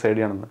എന്ത് ഡിസൈഡ്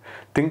ചെയ്യണമെന്ന്,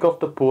 think of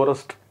the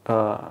poorest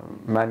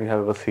man you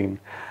have ever seen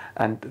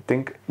and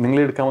think നിങ്ങൾ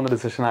എടുക്കാൻ പോകുന്ന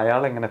ഡിസിഷൻ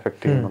അയാൾ എങ്ങനെ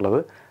എഫക്ട് ചെയ്യും എന്നുള്ളത്.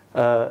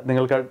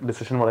 നിങ്ങൾക്ക് ആ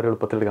ഡിസിഷൻ വളരെ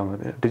എളുപ്പത്തിൽ എടുക്കാൻ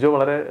പറ്റും. ഡിജോ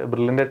വളരെ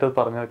ബ്രില്യൻ്റ് ആയിട്ട്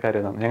പറഞ്ഞ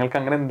കാര്യമാണ്. ഞങ്ങൾക്ക്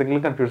അങ്ങനെ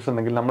എന്തെങ്കിലും കൺഫ്യൂഷൻ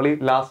ഉണ്ടെങ്കിൽ നമ്മൾ ഈ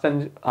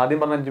ആദ്യം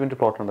പറഞ്ഞ 5 മിനിറ്റ്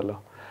പ്ലോട്ട് ഉണ്ടല്ലോ,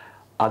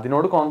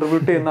 അതിനോട്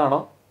കോൺട്രിബ്യൂട്ട്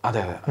ചെയ്യുന്നതാണോ?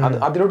 അതെ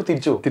അതിലോട്ട്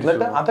തിരിച്ചു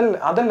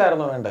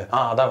അതല്ലായിരുന്നു വേണ്ടത്.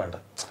 അതാ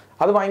വേണ്ടത്.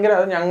 അത് ഭയങ്കര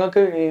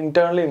ഞങ്ങൾക്ക്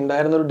ഇന്റേണലി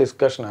ഉണ്ടായിരുന്ന ഒരു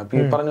ഡിസ്കഷനാണ്. അപ്പൊ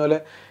ഈ പറഞ്ഞ പോലെ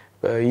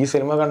ഈ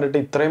സിനിമ കണ്ടിട്ട്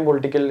ഇത്രയും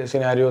പൊളിറ്റിക്കൽ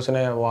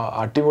സിനാരിയോസിനെ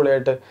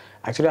അടിപൊളിയായിട്ട്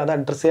ആക്ച്വലി അത്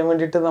അഡ്രസ് ചെയ്യാൻ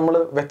വേണ്ടിയിട്ട് നമ്മൾ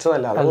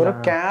വെച്ചതല്ല. അത് ഓരോ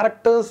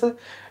ക്യാരക്ടേഴ്സ്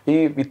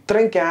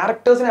ഇത്രയും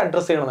ക്യാരക്ടേഴ്സിനെ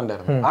അഡ്രസ്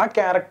ചെയ്യണമെന്നുണ്ടായിരുന്നു. ആ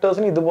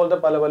ക്യാരക്ടേഴ്സിന് ഇതുപോലത്തെ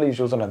പല പല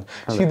ഇഷ്യൂസ് ഉണ്ടായിരുന്നു.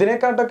 പക്ഷെ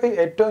ഇതിനെക്കാട്ടൊക്കെ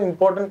ഏറ്റവും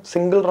ഇമ്പോർട്ടൻറ്റ്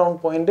സിംഗിൾ റൗണ്ട്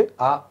പോയിന്റ്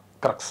ആ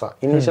ക്രക്സാ,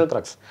 initial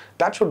crux.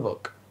 That should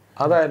work.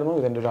 അതായിരുന്നു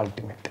ഇതിന്റെ ഒരു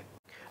അൾട്ടിമേറ്റ്.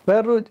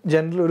 വേറൊരു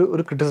ജനറൽ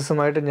ഒരു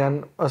ക്രിറ്റിസിസമായിട്ട് ഞാൻ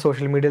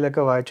സോഷ്യൽ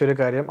മീഡിയയിലൊക്കെ വായിച്ചൊരു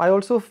കാര്യം, I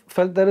also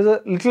felt there is A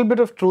little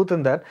bit of truth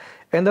in that.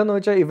 എന്താണെന്ന്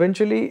വെച്ചാൽ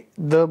eventually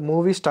the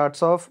movie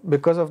starts of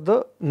because of the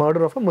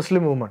murder of a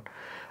Muslim woman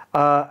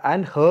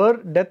and her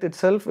death it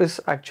self is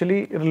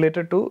actually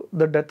related to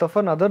the death of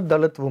another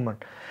Dalit woman.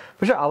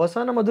 പക്ഷെ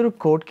അവസാനം അതൊരു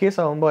court case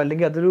ആകുമ്പോൾ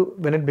അല്ലെങ്കിൽ അതൊരു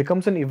when it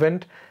becomes an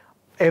event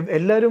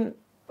എല്ലാവരും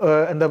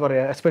എന്താ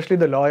പറയുക, especially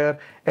the lawyer,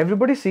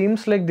 everybody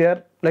seems like they are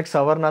like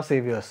സവർണ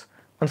സേവിയേഴ്സ്.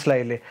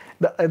 മനസ്സിലായില്ലേ?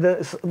 ഇത്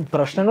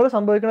പ്രശ്നങ്ങൾ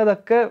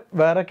സംഭവിക്കുന്നതൊക്കെ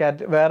വേറെ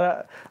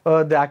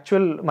ദ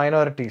ആക്ച്വൽ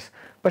മൈനോറിറ്റീസ്.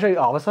 പക്ഷേ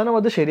അവസാനം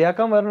അത്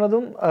ശരിയാക്കാൻ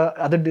വരുന്നതും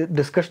അത്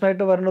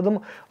ഡിസ്കഷനായിട്ട് വരുന്നതും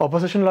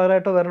ഓപ്പോസിഷൻ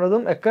ലോയറായിട്ട്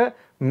വരുന്നതും ഒക്കെ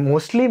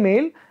mostly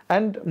male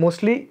and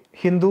mostly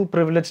Hindu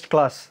privileged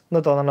class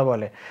എന്ന് തോന്നുന്ന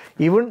പോലെ.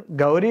 Even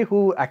Gauri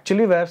who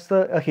actually wears the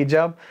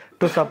hijab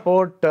to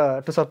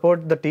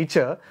support the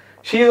teacher,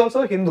 she is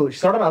also Hindu.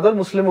 She's not another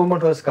Muslim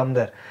woman who has come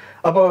there.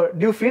 അപ്പോൾ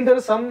do you feel there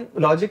is some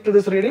logic to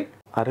this reading?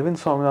 Aravind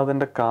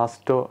സ്വാമിനാഥൻ്റെ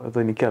കാസ്റ്റോ ഇത്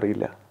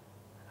എനിക്കറിയില്ല.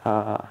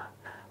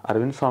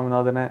 അരവിന്ദ്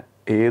സ്വാമിനാഥനെ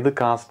ഏത്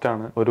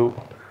കാസ്റ്റാണ്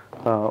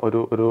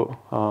ഒരു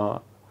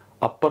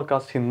upper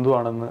cast Hindu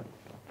ആണെന്ന്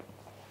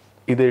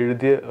ഇത്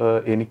എഴുതിയ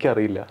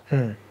എനിക്കറിയില്ല.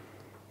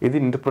 ഇത്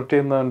ഇന്റർപ്രറ്റ്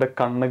ചെയ്യുന്നവൻ്റെ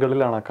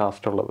കണ്ണുകളിലാണ് ആ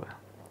കാസ്റ്റ് ഉള്ളത്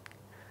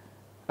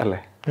അല്ലേ?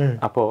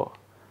 അപ്പോൾ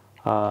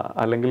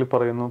അല്ലെങ്കിൽ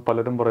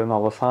പലരും പറയുന്നു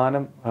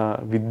അവസാനം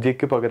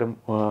വിദ്യക്ക് പകരം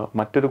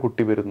മറ്റൊരു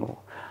കുട്ടി വരുന്നു,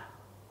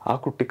 ആ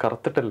കുട്ടി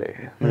കറുത്തിട്ടല്ലേ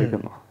എന്ന്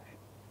ചോദിക്കുന്നു.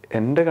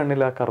 എൻ്റെ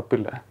കണ്ണിൽ ആ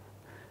കറുപ്പില്ല,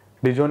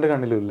 ഡിജോന്റെ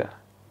കണ്ണിലും ഇല്ല.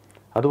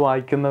 അത്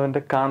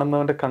വായിക്കുന്നവൻ്റെ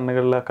കാണുന്നവൻ്റെ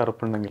കണ്ണുകളിൽ ആ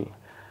കറുപ്പുണ്ടെങ്കിൽ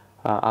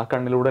ആ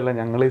കണ്ണിലൂടെയല്ല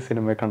ഞങ്ങൾ ഈ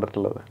സിനിമയെ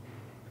കണ്ടിട്ടുള്ളത്.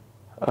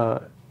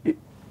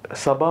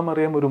 സബാ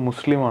മറിയം ഒരു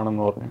മുസ്ലിം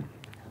ആണെന്ന് പറഞ്ഞു,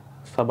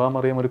 സബാ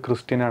മറിയം ഒരു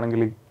ക്രിസ്ത്യൻ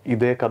ആണെങ്കിൽ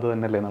ഇതേ കഥ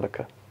തന്നെയല്ലേ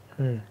നടക്കുക.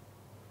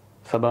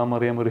 സബാ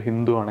മറിയം ഒരു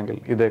ഹിന്ദു ആണെങ്കിൽ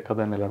ഇതേ കഥ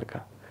തന്നെയല്ലേ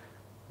നടക്കുക.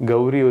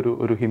 ഗൗരി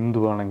ഒരു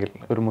ഹിന്ദു ആണെങ്കിൽ,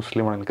 ഒരു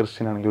മുസ്ലിം ആണെങ്കിൽ,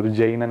 ക്രിസ്ത്യൻ ആണെങ്കിൽ, ഒരു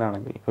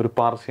ജൈനനാണെങ്കിൽ, ഒരു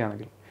പാർസി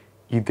ആണെങ്കിൽ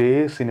ഇതേ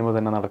സിനിമ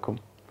തന്നെ നടക്കും.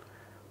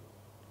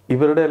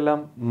 ഇവരുടെ എല്ലാം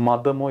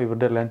മതമോ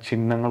ഇവരുടെ എല്ലാം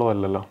ചിഹ്നങ്ങളോ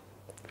അല്ലല്ലോ.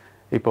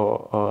 ഇപ്പോൾ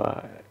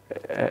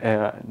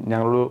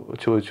ഞങ്ങളോട്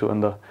ചോദിച്ചു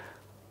എന്താ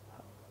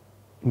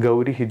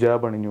ഗൗരി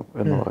ഹിജാബ് അണിഞ്ഞു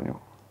എന്ന് പറഞ്ഞു.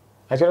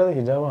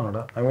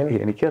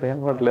 എനിക്കറിയാൻ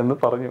പാടില്ല എന്ന്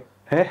പറഞ്ഞു.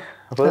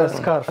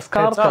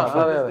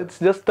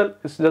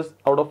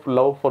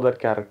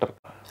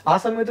 ആ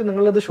സമയത്ത്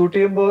നിങ്ങളത് ഷൂട്ട്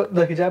ചെയ്യുമ്പോൾ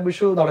ഹിജാബ്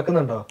ഇഷ്യൂ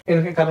നടക്കുന്നുണ്ടോ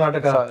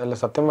കർണാടക? അല്ല,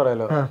 സത്യം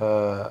പറയാലോ,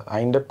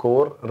 അതിന്റെ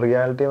കോർ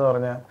റിയാലിറ്റി എന്ന്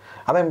പറഞ്ഞാൽ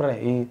അതാ പറഞ്ഞ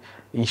ഈ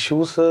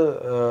ഇഷ്യൂസ്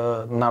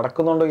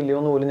നടക്കുന്നുണ്ടോ ഇല്ലയോ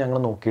എന്ന് പോലും ഞങ്ങൾ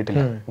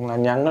നോക്കിയിട്ടില്ല.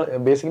 ഞങ്ങൾ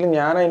ബേസിക്കലി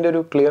ഞാൻ അതിന്റെ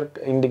ഒരു ക്ലിയർ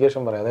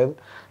ഇൻഡിക്കേഷൻ പറയാം. അതായത്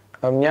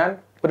ഞാൻ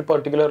ഒരു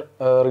പെർട്ടിക്കുലർ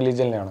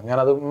റിലീജിയനിലാണ്, ഞാൻ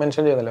അത്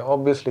മെൻഷൻ ചെയ്യുന്നില്ല.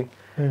 ഓബ്വിയസ്ലി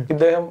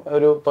ഇദ്ദേഹം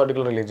ഒരു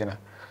പെർട്ടിക്കുലർ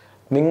റിലീജിയനാണ്.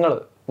 നിങ്ങൾ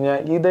ഞാൻ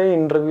ഇതേ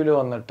ഇന്റർവ്യൂവിൽ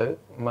വന്നിട്ട്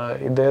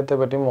ഇദ്ദേഹത്തെ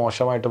പറ്റി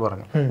മോശമായിട്ട്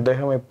പറഞ്ഞു.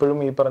 ഇദ്ദേഹം എപ്പോഴും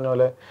ഈ പറഞ്ഞ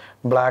പോലെ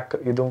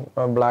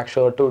ബ്ലാക്ക്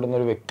ഷർട്ടും ഇടുന്ന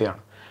ഒരു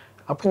വ്യക്തിയാണ്.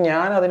 അപ്പൊ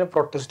ഞാൻ അതിനെ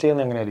പ്രൊട്ടസ്റ്റ്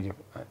ചെയ്യുന്നത് എങ്ങനെയായിരിക്കും?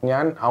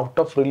 ഞാൻ out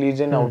of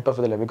religion, out of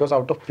ഇതില്ല, because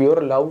out of pure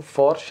love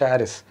for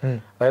Sharis.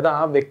 അതായത് ആ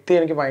വ്യക്തി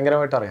എനിക്ക്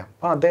ഭയങ്കരമായിട്ട് അറിയാം.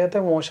 അപ്പൊ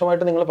അദ്ദേഹത്തെ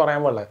മോശമായിട്ട് നിങ്ങൾ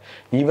പറയാൻ പാടില്ല.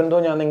 ഈവൻ ദോ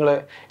ഞാൻ നിങ്ങളെ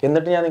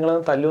ഞാൻ നിങ്ങളെ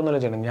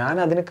തല്ലുമെന്നല്ല ചെയ്യണം. ഞാൻ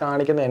അതിന്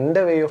കാണിക്കുന്ന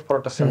എന്റെ വേ ഓഫ്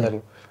പ്രൊട്ടസ്റ്റ്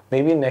എന്തായാലും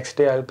may be next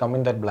day I will come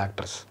in that black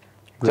dress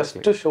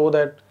just to show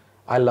that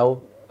I love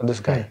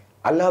this guy.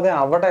 അല്ലാതെ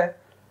അവിടെ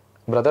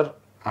brother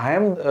I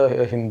am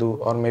Hindu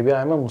or may be I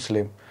am a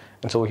Muslim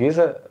so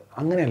he's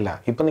അങ്ങനെയല്ല.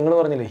 ഇപ്പൊ നിങ്ങൾ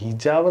പറഞ്ഞില്ലേ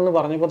ഹിജാബ് എന്ന്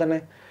പറഞ്ഞപ്പോൾ തന്നെ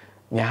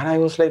ഞാൻ ഐ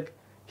വാസ് ലൈക്ക്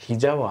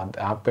ഹിജാബ്,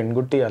 ആ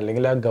പെൺകുട്ടി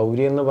അല്ലെങ്കിൽ ആ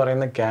ഗൗരി എന്ന്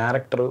പറയുന്ന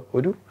ക്യാരക്ടർ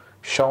ഒരു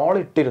ഷോൾ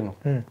ഇട്ടിരുന്നു.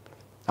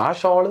 ആ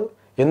ഷോള്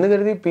എന്ന്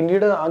കരുതി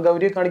പിന്നീട് ആ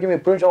ഗൗരിയെ കാണിക്കുമ്പോൾ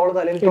എപ്പോഴും ഷോള്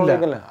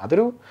തലയിൽ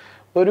അതൊരു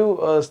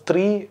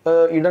സ്ത്രീ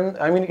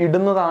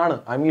ഇടുന്നതാണ്.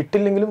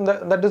 ഇട്ടില്ലെങ്കിലും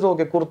that is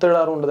okay,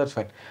 കുർത്തിടാറുണ്ട്, that's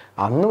fine.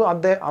 അന്ന്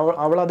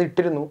അവൾ അത്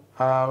ഇട്ടിരുന്നു.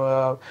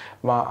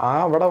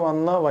 അവിടെ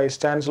വന്ന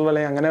വൈസ് ചാൻസലർ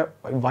അല്ലെങ്കിൽ അങ്ങനെ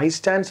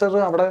വൈസ്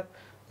ചാൻസലർ അവിടെ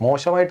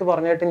മോശമായിട്ട്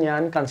പറഞ്ഞായിട്ട്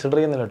ഞാൻ കൺസിഡർ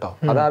ചെയ്യുന്നില്ല കേട്ടോ.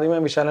 അത്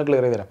ആദ്യമേ വിശാലിനെ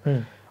ക്ലിയർ ചെയ്ത് തരാം.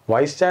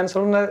 വൈസ്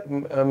ചാൻസലറിന്റെ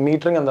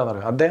മീറ്റിംഗ് എന്താണെന്ന്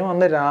പറയുക, അദ്ദേഹം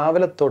അന്ന്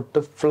രാവിലെ തൊട്ട്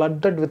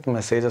ഫ്ലഡഡ് വിത്ത്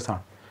മെസ്സേജസ്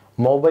ആണ്.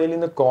 മൊബൈലിൽ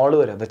നിന്ന് കോൾ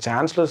വരെ, the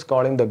chancellor is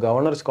calling, the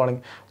governor is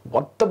calling,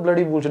 what the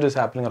bloody bullshit is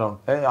happening around.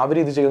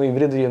 അവരിത് ചെയ്യുന്നു,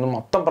 ഇവരിത് ചെയ്യുന്നു,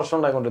 മൊത്തം പ്രശ്നം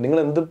ഉണ്ടായിക്കൊണ്ട് നിങ്ങൾ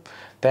എന്ത്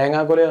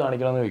തേങ്ങാക്കൊലയെ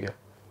കാണിക്കണമെന്ന് ചോദിക്കുക.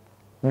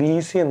 വി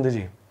സി എന്ത്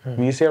ചെയ്യും?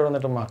 വി സി അവിടെ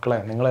വന്നിട്ട് മക്കളെ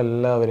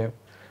നിങ്ങളെല്ലാവരെയും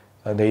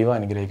ദൈവം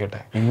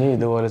അനുഗ്രഹിക്കട്ടെ, ഇനി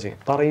ഇതുപോലെ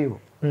ചെയ്യും പറയൂ?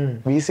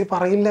 വി സി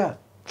പറയില്ല.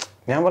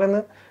 ഞാൻ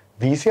പറയുന്നത്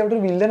വി സി അവിടെ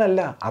ഒരു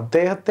വില്ലനല്ല,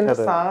 അദ്ദേഹത്തിന്റെ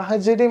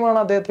സാഹചര്യമാണ്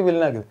അദ്ദേഹത്തെ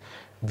വില്ലനാക്കിയത്.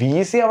 വി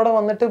സി അവിടെ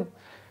വന്നിട്ട്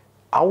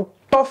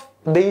ഔട്ട് ഓഫ്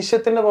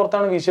ദേഷ്യത്തിന്റെ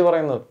പുറത്താണ് വി സി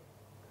പറയുന്നത്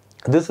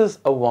ദിസ് ഇസ്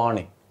എ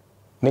വാർണിംഗ്,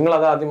 നിങ്ങൾ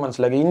അത് ആദ്യം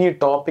മനസ്സിലാക്കി, ഇനി ഈ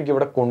ടോപ്പിക്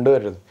ഇവിടെ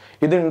കൊണ്ടുവരരുത്.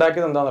 ഇത്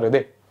ഉണ്ടാക്കിയത് എന്താണെന്ന്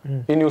അറിയാം,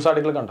 ഈ ന്യൂസ്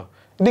ആർട്ടിക്കിൾ കണ്ടോ,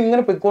 ഇത്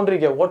ഇങ്ങനെ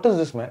പൊയ്ക്കൊണ്ടിരിക്കുക, വാട്ട് ഇസ്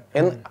ദിസ് മാൻ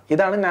എന്ന്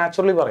ഇതാണ്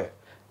നാച്ചുറലി പറയാം.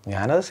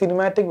 ഞാനത്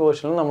സിനിമാറ്റിക്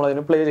വേർഷനിൽ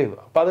നമ്മളതിന് പ്ലേ ചെയ്തു.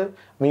 അപ്പൊ അത്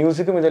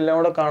മ്യൂസിക്കും ഇതെല്ലാം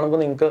കൂടെ കാണുമ്പോൾ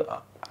നിങ്ങൾക്ക്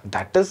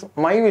ദാറ്റ് ഇസ്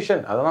മൈ വിഷൻ.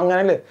 അത്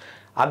അങ്ങനെയല്ലേ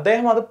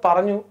അദ്ദേഹം അത്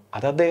പറഞ്ഞു,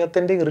 അത്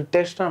അദ്ദേഹത്തിന്റെ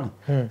ഇറിറ്റേഷനാണ്.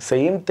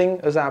 Same thing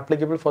is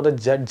applicable for the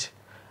judge.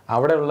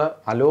 അവിടെയുള്ള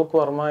അലോക്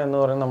വർമ്മ എന്ന്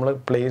പറയുന്ന നമ്മൾ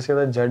പ്ലേസ്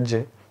ചെയ്ത ജഡ്ജ്,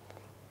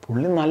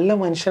 പുള്ളി നല്ല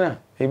മനുഷ്യനാണ്.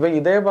 ഇപ്പൊ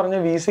ഇതേ പറഞ്ഞ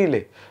വി സി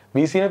ഇല്ലേ,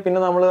 വി സിനെ പിന്നെ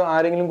നമ്മൾ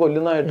ആരെങ്കിലും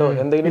കൊല്ലുന്നതായിട്ടോ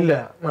എന്തെങ്കിലും ഇല്ല.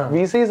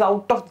 V C is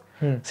out of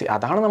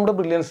അതാണ് നമ്മുടെ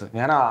ബ്രില്യൻസ്.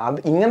 ഞാൻ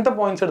ഇങ്ങനത്തെ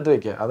പോയിന്റ്സ് എടുത്ത്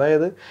വെക്കുക.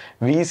 അതായത്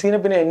വി സിനെ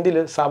പിന്നെ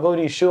എൻഡില് സഭ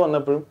ഒരു ഇഷ്യൂ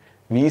വന്നപ്പോഴും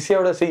വി സി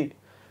അവിടെ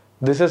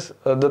this is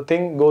the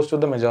thing goes to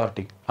the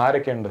majority.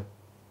 ആരൊക്കെ ഉണ്ട്,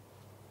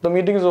 ദ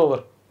മീറ്റിംഗ് ഇസ്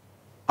ഓവർ.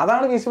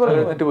 അതാണ് വി സി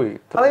പറയുന്നത്.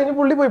 അത് കഴിഞ്ഞ്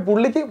പുള്ളി പോയി.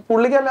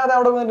 പുള്ളിക്ക് അല്ലാതെ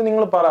അവിടെ വന്നിട്ട്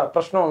നിങ്ങൾ പറ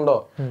പ്രശ്നമുണ്ടോ,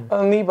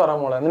 നീ പറ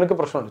മോളെ നിനക്ക്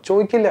പ്രശ്നമുണ്ടോ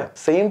ചോദിക്കില്ല.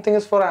 Same thing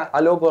is for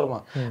Alok Varma,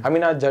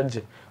 ആ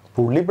ജഡ്ജ്.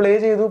 പുള്ളി പ്ലേ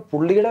ചെയ്തു,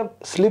 പുള്ളിയുടെ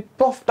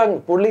സ്ലിപ്പ് ഓഫ് ടങ്.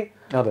 പുള്ളി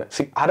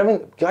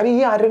അരവിന്ദ്, കാരണം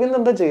ഈ അരവിന്ദ്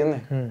എന്താ ചെയ്യുന്നത്?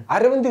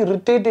 അരവിന്ദ്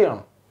ഇറിറ്റേറ്റ്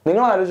ചെയ്യണം.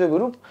 നിങ്ങൾ ആലോചിച്ചു,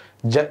 ഒരു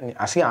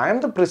I am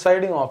the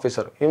presiding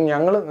officer.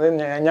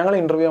 ഞങ്ങൾ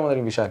ഇന്റർവ്യൂ ചെയ്യാൻ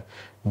വന്നില്ല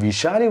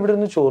വിശാൽ ഇവിടെ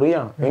നിന്ന്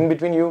ചൊറിയാണ്. In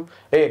between U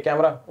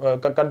camera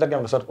cut the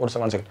camera sir, ഒരു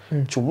സെക്കൻഡ്.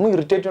 ചുമ്മാ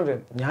ഇറിറ്റേറ്റ് ഉണ്ട്.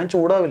 ഞാൻ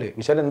ചൂടാവില്ലേ?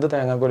 വിശാൽ എന്ത്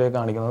തേങ്ങാക്കൊലയൊക്കെ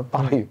കാണിക്കുന്നത്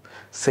പറയും.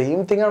 സെയിം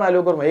തിങ് ആണ്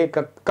Alok Varma.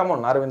 Come on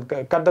Aravind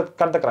cut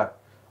the crap,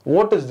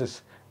 what is this?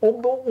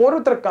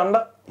 ഓരോരുത്തർ കണ്ട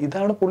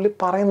ഇതാണ് പുള്ളി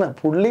പറയുന്നത്.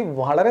 പുള്ളി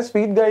വളരെ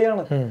സ്വീറ്റ് ഗൈ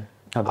ആണ്.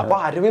 അപ്പൊ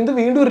അരവിന്ദ്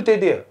വീണ്ടും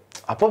ഇറിറ്റേറ്റ് ചെയ്യുക.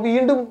 അപ്പൊ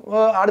വീണ്ടും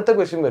അടുത്ത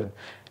ക്വസ്റ്റ്യൻ വരും.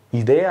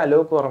 ഇതേ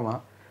അലോക് വർമ്മ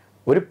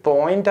ഒരു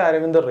പോയിന്റ്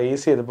അരവിന്ദ്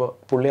റേസ് ചെയ്തപ്പോ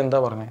പുള്ളി എന്താ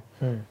പറഞ്ഞേ,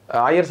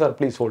 Iyer sir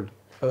please hold,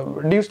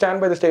 do you stand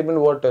by the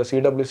statement what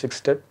CW6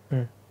 said?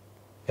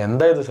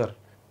 എന്താ ഇത് സർ?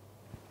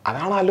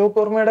 അതാണ് അലോക്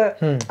വർമ്മയുടെ.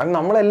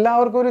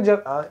 നമ്മളെല്ലാവർക്കും ഒരു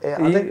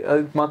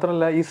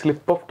മാത്രമല്ല ഈ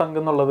സ്ലിപ്പ് ഓഫ് ടങ്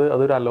എന്നുള്ളത്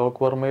അതൊരു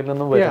അലോക് വർമ്മയിൽ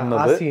നിന്നും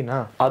വരുന്നത്.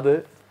 അത്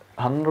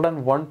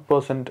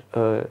 101%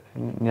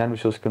 ഞാൻ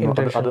വിശ്വസിക്കുന്നു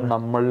അത്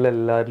നമ്മളിൽ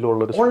എല്ലാവരിലും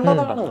ഉള്ളൊരു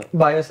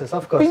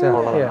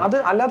അത്.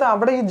 അല്ലാതെ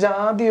അവിടെ ഈ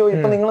ജാതിയോ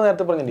ഇപ്പൊ നിങ്ങൾ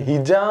നേരത്തെ പറഞ്ഞില്ലേ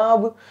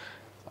ഹിജാബ്,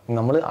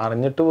 നമ്മൾ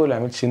അറിഞ്ഞിട്ട് പോലും ഐ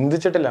മീൻ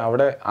ചിന്തിച്ചിട്ടില്ല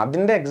അവിടെ.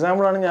 അതിന്റെ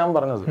എക്സാമ്പിൾ ആണ് ഞാൻ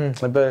പറഞ്ഞത്.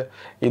 ഇപ്പൊ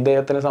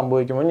ഇദ്ദേഹത്തിന്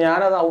സംഭവിക്കുമ്പോൾ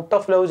ഞാനത് ഔട്ട്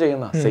ഓഫ് ലവ്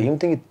ചെയ്യുന്ന സെയിം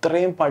തിങ്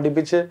ഇത്രയും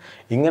പഠിപ്പിച്ച്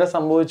ഇങ്ങനെ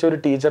സംഭവിച്ച ഒരു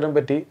ടീച്ചറിനെ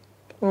പറ്റി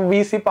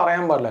VC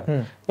പറയാൻ പാടില്ല.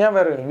 ഞാൻ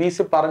വേറെ VC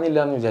പറഞ്ഞില്ല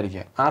എന്ന്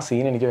വിചാരിക്കുക, ആ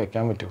സീൻ എനിക്ക്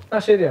വെക്കാൻ പറ്റുമോ?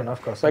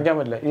 വെക്കാൻ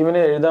പറ്റില്ല. ഇവന്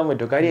എഴുതാൻ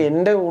പറ്റുമോ? കാര്യം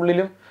എന്റെ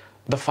ഉള്ളിലും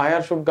ദ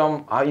ഫയർ ഷുഡ് കം.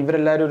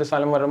 ഇവരെല്ലാരും ഒരു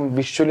സ്ഥലം വരും,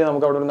 വിഷ്വലി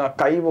നമുക്ക് അവിടെ നിന്ന്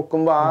കൈ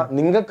പൊക്കുമ്പോ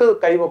നിങ്ങൾക്ക്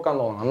കൈ പൊക്കാൻ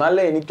തോന്നണം,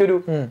 എന്നാലേ എനിക്കൊരു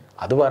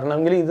അത്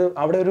വരണമെങ്കിൽ ഇത്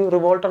അവിടെ ഒരു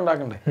റിവോൾട്ട്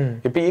ഉണ്ടാക്കണ്ടേ.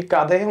 ഇപ്പൊ ഈ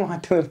കഥയെ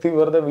മാറ്റി നിർത്തി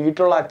വെറുതെ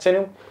വീട്ടിലുള്ള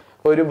അച്ഛനും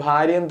ഒരു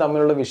ഭാര്യയും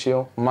തമ്മിലുള്ള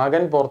വിഷയവും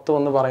മകൻ പുറത്തു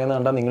വന്ന് പറയുന്നത്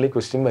കണ്ടാൽ നിങ്ങൾ ഈ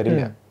ക്വസ്റ്റ്യൻ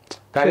വരില്ല.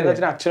 കാര്യം എന്താ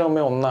വെച്ചാൽ അച്ഛനും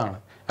അമ്മയും ഒന്നാണ്,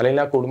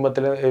 അല്ലെങ്കിൽ ആ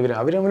കുടുംബത്തിൽ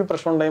അവർ തമ്മിൽ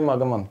പ്രശ്നം ഉണ്ടായി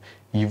മകൻ വന്നു.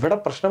 ഇവിടെ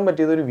പ്രശ്നം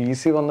പറ്റിയത് ഒരു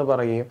VC വന്ന്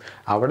പറയുകയും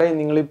അവിടെ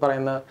നിങ്ങൾ ഈ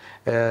പറയുന്ന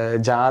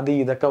ജാതി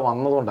ഇതൊക്കെ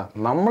വന്നതുകൊണ്ടാണ്.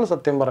 നമ്മൾ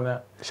സത്യം പറഞ്ഞ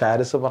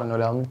ഷാരിസ് പറഞ്ഞ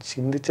പോലെ അതൊന്നും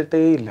ചിന്തിച്ചിട്ടേ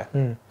ഇല്ല.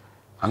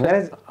 അങ്ങനെ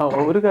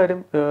ഒരു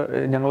കാര്യം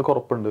ഞങ്ങൾക്ക്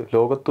ഉറപ്പുണ്ട്,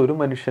 ലോകത്തൊരു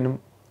മനുഷ്യനും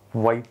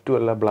വൈറ്റും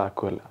അല്ല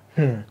ബ്ലാക്കും അല്ല.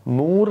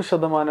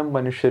 100%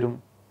 മനുഷ്യരും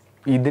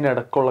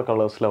ഇതിനിടക്കുള്ള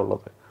കളേഴ്സിലാണ്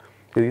ഉള്ളത്.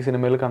 ഇത് ഈ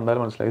സിനിമയിൽ കണ്ടാൽ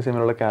മനസ്സിലായി. ഈ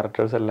സിനിമയിലുള്ള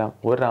ക്യാരക്ടേഴ്സ് എല്ലാം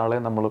ഒരാളെ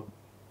നമ്മൾ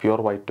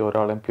പ്യുവർ വൈറ്റ്,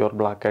 ഒരാളെയും പ്യുവർ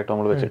ബ്ലാക്ക് ആയിട്ട്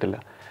നമ്മൾ വെച്ചിട്ടില്ല.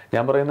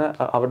 ഞാൻ പറയുന്ന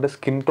അവരുടെ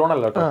സ്കിൻ ടോൺ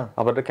അല്ല കേട്ടോ,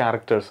 അവരുടെ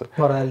ക്യാരക്ടേഴ്സ്.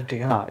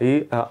 ഈ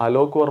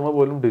അലോക് വർമ്മ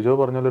പോലും ഡിജോ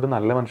പറഞ്ഞ പോലെ ഒരു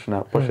നല്ല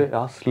മനുഷ്യനാണ്, പക്ഷെ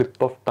ആ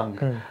സ്ലിപ്പ് ഓഫ് ടങ്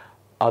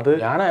അത്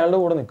ഞാൻ അയാളുടെ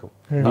കൂടെ നിൽക്കും,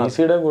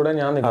 VCയുടെ കൂടെ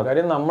ഞാൻ നിൽക്കും.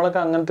 കാര്യം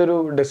നമ്മളൊക്കെ അങ്ങനത്തെ ഒരു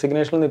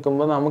ഡെസിഗ്നേഷനിൽ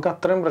നിൽക്കുമ്പോൾ നമുക്ക്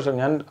അത്രയും പ്രഷർ.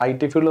 ഞാൻ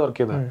IT ഫീൽഡിൽ വർക്ക്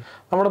ചെയ്തതാണ്.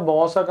 നമ്മുടെ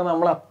ബോസൊക്കെ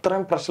നമ്മൾ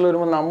അത്രയും പ്രഷർ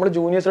വരുമ്പോൾ നമ്മൾ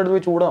ജൂനിയേഴ്സ് എടുത്ത്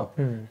പോയി ചൂടാം.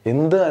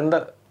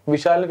 എന്താ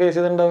വിശാലിന് face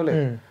ചെയ്തിട്ടുണ്ടാവില്ലേ?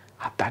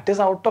 That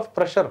is out of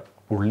pressure.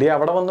 പുള്ളി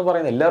അവിടെ വന്ന്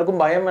പറയുന്നത് എല്ലാവർക്കും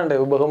ഭയം വേണ്ടേ,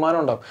 ബഹുമാനം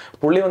ഉണ്ടാവും.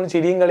 പുള്ളി വന്ന്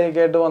ചിരിയും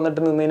കളിയൊക്കെ ആയിട്ട് വന്നിട്ട്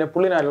നിന്ന് കഴിഞ്ഞാൽ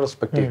പുള്ളി നല്ല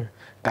റെസ്പെക്ട് ചെയ്യും.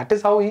 That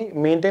is how he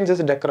maintains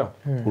his ഡെക്കറം.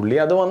 പുള്ളി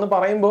അത് വന്ന്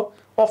പറയുമ്പോൾ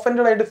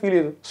ഒഫൻഡഡ് ആയിട്ട് ഫീൽ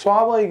ചെയ്തു,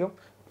 സ്വാഭാവികം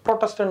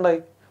പ്രൊട്ടസ്റ്റ്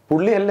ഉണ്ടായി.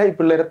 പുള്ളിയല്ല ഈ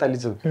പിള്ളേരെ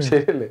തല്ലിച്ചത്,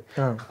 ശരിയല്ലേ?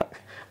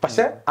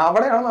 പക്ഷെ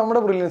അവിടെയാണ്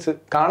നമ്മുടെ ബ്രില്യൻസ്.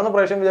 കാണുന്ന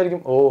പ്രേക്ഷകൻ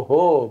വിചാരിക്കും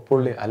ഓഹോ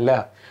പുള്ളി അല്ല.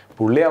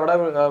 പുള്ളി അവിടെ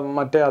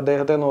മറ്റേ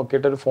അദ്ദേഹത്തെ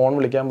നോക്കിയിട്ട് ഒരു ഫോൺ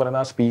വിളിക്കാൻ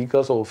പറയുന്ന ആ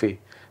സ്പീക്കേഴ്സ് ഓഫ്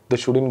ചെയ്യും,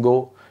 the shouldn't go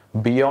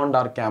beyond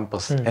R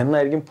campus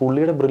എന്നായിരിക്കും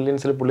പുള്ളിയുടെ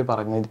ബ്രില്യൻസിൽ പുള്ളി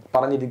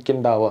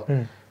പറഞ്ഞിരിക്കുന്നുണ്ടാവുക.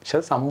 പക്ഷെ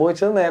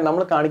സംഭവിച്ചത്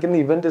നമ്മൾ കാണിക്കുന്ന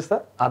event is the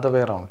other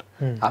way round.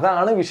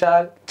 അതാണ്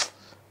വിശാൽ.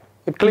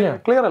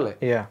 ക്ലിയർ അല്ലേ?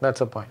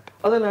 That's A point.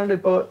 അതല്ലാണ്ട്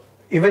ഇപ്പൊ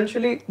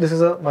eventually this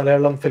is a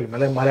Malayalam film,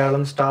 like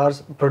Malayalam stars,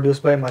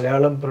 produced by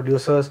Malayalam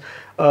producers,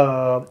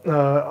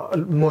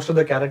 most of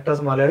the characters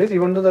Malayalis,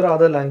 even though there are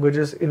other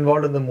languages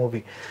involved in the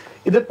movie.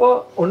 ഇതിപ്പോ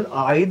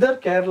either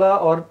Kerala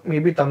or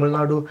maybe Tamil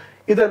Nadu,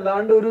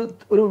 ഇതല്ലാണ്ട്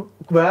ഒരു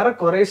വേറെ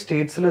കുറെ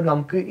സ്റ്റേറ്റ്സിൽ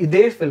നമുക്ക്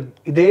ഇതേ film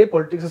ഇതേ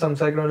politics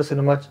സംസാരിക്കുന്ന ഒരു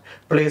cinema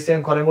place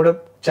ചെയ്യാൻ കുറെ കൂടെ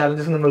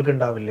ചാലഞ്ചസ് നിങ്ങൾക്ക്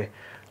ഉണ്ടാവില്ലേ?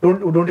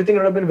 Don't you think it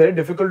would have been very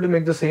difficult to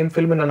make the same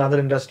film in another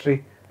industry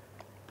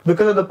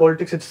because of the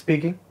politics it's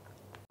speaking?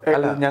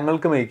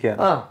 ഞങ്ങൾക്ക്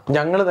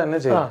ഞങ്ങൾ തന്നെ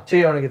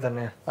ചെയ്യുകയാണെങ്കിൽ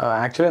തന്നെ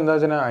ആക്ച്വലി എന്താ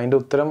വെച്ചാൽ അതിന്റെ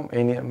ഉത്തരം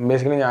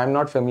basically I am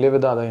not familiar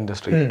with other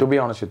industry to be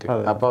honest with you.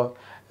 അപ്പൊ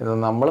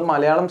നമ്മൾ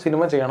മലയാളം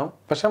സിനിമ ചെയ്യണം,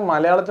 പക്ഷെ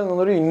മലയാളത്തിൽ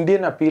നിന്നൊരു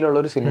ഇന്ത്യൻ അപ്പീലുള്ള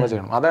ഒരു സിനിമ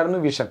ചെയ്യണം.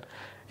 അതായിരുന്നു വിഷൻ.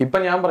 ഇപ്പൊ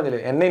ഞാൻ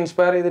പറഞ്ഞില്ലേ, എന്നെ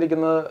ഇൻസ്പയർ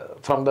ചെയ്തിരിക്കുന്നത്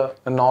ഫ്രം ദ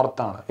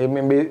നോർത്ത് ആണ്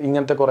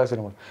ഇങ്ങനത്തെ കുറെ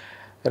സിനിമകൾ.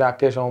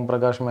 രാകേഷ്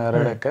ഓംപ്രകാശ്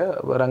മേഹറയുടെ ഒക്കെ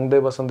രംഗ് ദേ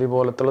ബസന്തി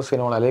പോലത്തുള്ള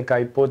സിനിമകൾ, അല്ലെങ്കിൽ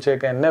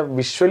കൈപ്പോച്ചയൊക്കെ എന്നെ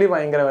വിഷ്വലി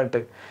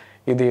ഭയങ്കരമായിട്ട്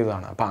ഇത്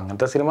ചെയ്തതാണ്. അപ്പൊ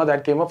അങ്ങനത്തെ cinema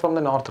that came up from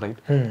the north,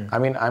 right? I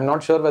mean I am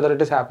not sure whether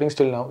it is happening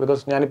still now,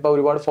 because ഞാനിപ്പോൾ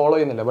ഒരുപാട് ഫോളോ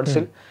ചെയ്യുന്നില്ല. ബട്ട്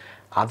സ്റ്റിൽ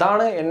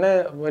അതാണ് എന്നെ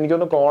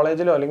എനിക്കൊന്ന്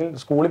കോളേജിലോ അല്ലെങ്കിൽ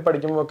സ്കൂളിൽ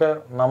പഠിക്കുമ്പോൾ ഒക്കെ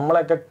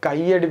നമ്മളൊക്കെ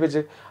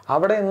കൈയടിപ്പിച്ച്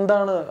അവിടെ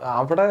എന്താണ്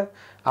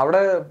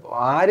അവിടെ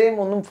ആരെയും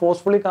ഒന്നും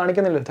ഫോഴ്സ്ഫുള്ളി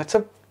കാണിക്കുന്നില്ല. ദാറ്റ്സ്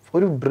എ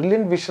ഒരു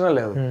ബ്രില്യന്റ് വിഷൻ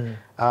അല്ലേ അത്.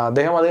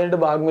 അദ്ദേഹം അത് കഴിഞ്ഞിട്ട്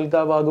ബാഗ്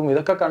മിൽത്ത ബാഗും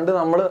ഇതൊക്കെ കണ്ട്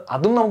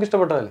അതും നമുക്ക്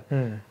ഇഷ്ടപ്പെട്ടതല്ലേ.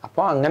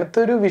 അപ്പൊ അങ്ങനത്തെ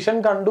ഒരു വിഷൻ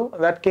കണ്ടു,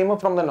 that came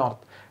up from the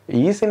north.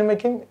 ഈ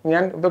സിനിമയ്ക്ക്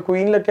ഞാൻ ഇപ്പൊ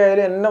ക്വീനിലൊക്കെ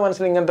ആയാലും എന്റെ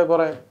മനസ്സിൽ ഇങ്ങനത്തെ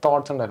കുറെ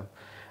തോട്ട്സ് ഉണ്ടായിരുന്നു.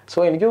 സോ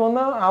എനിക്ക്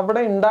തോന്നുന്നു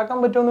അവിടെ ഉണ്ടാക്കാൻ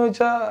പറ്റുമെന്ന്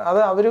ചോദിച്ചാൽ അത്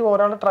അവര്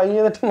ഒരാളെ ട്രൈ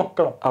ചെയ്തിട്ട്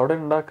നോക്കണം. അവിടെ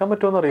ഉണ്ടാക്കാൻ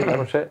പറ്റുമെന്ന് അറിയില്ല,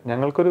 പക്ഷെ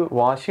ഞങ്ങൾക്കൊരു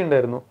വാശി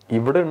ഉണ്ടായിരുന്നു.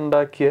 ഇവിടെ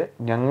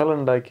ഞങ്ങൾ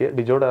ഉണ്ടാക്കിയ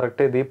ഡിജോ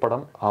ഡയറക്ട് ചെയ്ത ഈ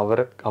പടം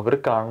അവർ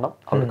കാണണം,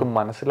 അവർക്ക്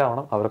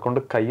മനസ്സിലാവണം, അവരെ കൊണ്ട്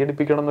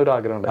കൈയടിപ്പിക്കണം എന്നൊരു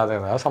ആഗ്രഹം ഉണ്ട്.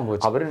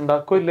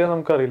 അവരുണ്ടാക്കോ ഇല്ലയോ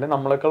നമുക്കറിയില്ല,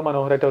 നമ്മളെക്കാൾ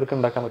മനോഹരമായിട്ട് അവർക്ക്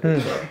ഉണ്ടാക്കാൻ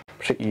പറ്റും.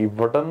 പക്ഷെ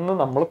ഇവിടെ നിന്ന്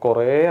നമ്മൾ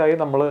കുറെ ആയി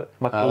നമ്മള്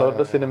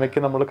മറ്റുള്ളവരുടെ സിനിമയ്ക്ക്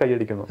നമ്മൾ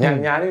കൈയടിക്കുന്നു.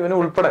 ഞാൻ ഇവന്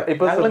ഉൾപ്പെടെ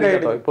ഇപ്പൊ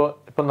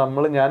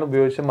ഞാൻ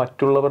ഉപയോഗിച്ച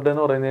മറ്റുള്ളവരുടെ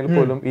എന്ന് പറയുന്നതിൽ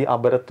പോലും ഈ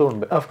അപരത്വം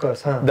ഉണ്ട്.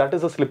 That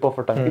is a slip of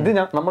a tongue. ഇത്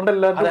നമ്മുടെ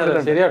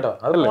എല്ലാവരും ശരിയാട്ടോ.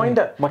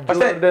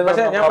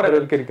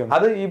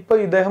 അത് ഇപ്പൊ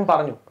ഇദ്ദേഹം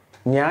പറഞ്ഞു,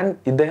 ഞാൻ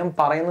ഇദ്ദേഹം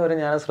പറയുന്നവരെ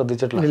ഞാൻ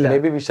ശ്രദ്ധിച്ചിട്ടില്ല, മേ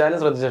ബി വിശാലും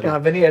ശ്രദ്ധിച്ചിട്ടില്ല.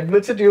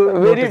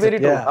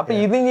 അപ്പൊ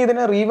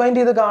ഇതിനെ റീവൈൻഡ്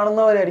ചെയ്ത്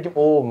കാണുന്നവരായിരിക്കും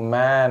ഓ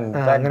മാൻ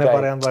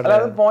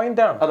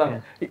പോയിന്റ് ആണ്. അതാണ്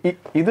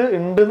ഇത്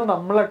ഉണ്ടെന്ന്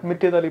നമ്മൾ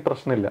അഡ്മിറ്റ് ചെയ്താൽ ഈ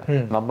പ്രശ്നമില്ല.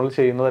 നമ്മൾ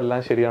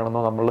ചെയ്യുന്നതെല്ലാം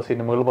ശരിയാണെന്നോ നമ്മളുടെ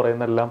സിനിമകൾ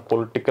പറയുന്നതെല്ലാം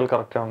പൊളിറ്റിക്കൽ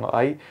കറക്റ്റ് ആണെന്നോ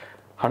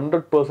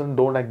 100%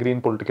 don't agree in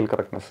political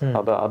correctness.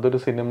 അതൊരു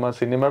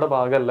സിനിമയുടെ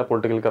ഭാഗമല്ല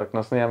പൊളിറ്റിക്കൽ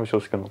കറക്റ്റ്നെസ് എന്ന് ഞാൻ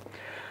വിശ്വസിക്കുന്നു.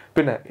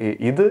 പിന്നെ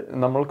ഇത്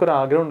നമ്മൾക്കൊരു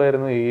ആഗ്രഹം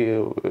ഉണ്ടായിരുന്നു, ഈ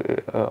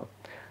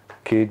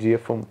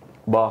KGF-ഉം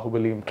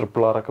ബാഹുബലിയും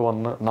RRR ഒക്കെ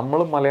വന്ന് നമ്മൾ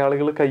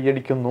മലയാളികൾ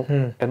കൈയടിക്കുന്നു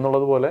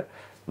എന്നുള്ളത് പോലെ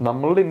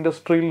നമ്മളുടെ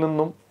ഇൻഡസ്ട്രിയിൽ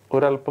നിന്നും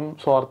ഒരല്പം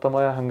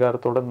സ്വാർത്ഥമായ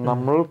അഹങ്കാരത്തോടെ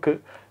നമ്മൾക്ക്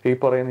ഈ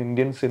പറയുന്ന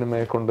ഇന്ത്യൻ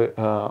സിനിമയെ കൊണ്ട്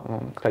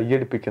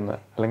കൈയടിപ്പിക്കുന്ന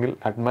അല്ലെങ്കിൽ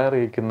അഡ്മയർ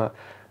ചെയ്യിക്കുന്ന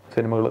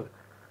സിനിമകൾ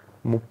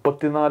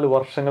 34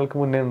 വർഷങ്ങൾക്ക്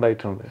മുന്നേ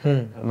ഉണ്ടായിട്ടുണ്ട്.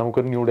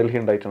 നമുക്കൊരു ന്യൂഡൽഹി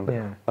ഉണ്ടായിട്ടുണ്ട്,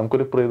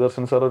 നമുക്കൊരു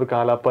പ്രിയദർശൻ സാർ ഒരു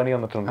കാലാപ്പാനി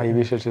വന്നിട്ടുണ്ട്, ഐ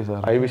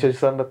വി ശശി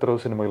സാറിന്റെ എത്രയോ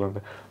സിനിമകളുണ്ട്.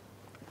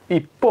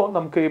 ഇപ്പോ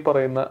നമുക്ക് ഈ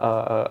പറയുന്ന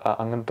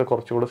അങ്ങനത്തെ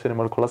കുറച്ചുകൂടെ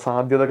സിനിമകൾക്കുള്ള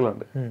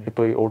സാധ്യതകളുണ്ട്.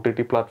 ഇപ്പൊ ഈ OTT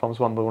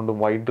പ്ലാറ്റ്ഫോംസ് വന്നതുകൊണ്ടും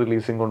വൈഡ്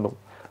റിലീസിംഗ് കൊണ്ടും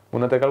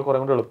മുന്നത്തേക്കാൾ കുറെ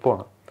കൂടെ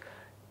എളുപ്പമാണ്.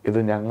 ഇത്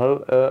ഞങ്ങൾ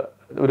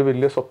ഒരു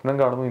വലിയ സ്വപ്നം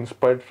കാണുന്നു,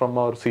 ഇൻസ്പയർഡ് ഫ്രം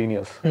അവർ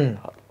സീനിയേഴ്സ്,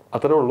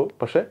 അത്രേ ഉള്ളൂ.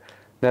 പക്ഷെ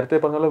നേരത്തെ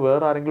പറഞ്ഞ പോലെ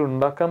വേറെ ആരെങ്കിലും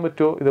ഉണ്ടാക്കാൻ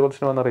പറ്റുമോ ഇതേപോലെ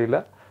സിനിമ എന്നറിയില്ല.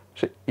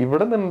 പക്ഷെ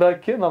ഇവിടെ നിന്ന്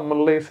ഉണ്ടാക്കിയ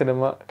നമ്മളുടെ ഈ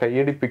സിനിമ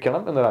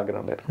കൈയടിപ്പിക്കണം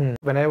എന്നൊരാഗ്രഹം ഉണ്ടായിരുന്നു.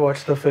 When I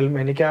watched the film,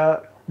 എനിക്ക് ആ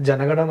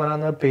ജനഗണമന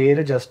എന്ന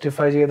പേര്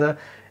ജസ്റ്റിഫൈ ചെയ്ത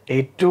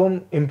ഏറ്റവും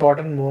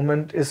ഇമ്പോർട്ടൻറ്റ്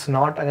മൂമെന്റ് ഇസ്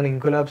നോട്ട് അങ്ങനെ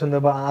ഇൻകുലാബ്സ് എന്ന്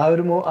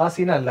ആ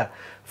സീനല്ല.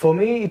 For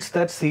me it's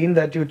that scene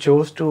that you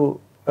chose to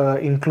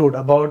include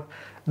about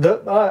the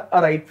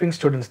right-wing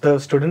students, the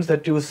students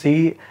that you see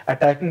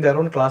attacking their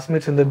own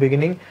classmates in the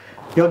beginning.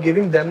 You're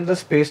giving them the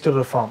space to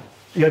reform.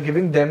 You're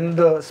giving them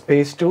the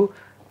space to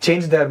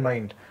change their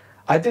mind.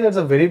 I think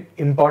that's a very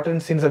important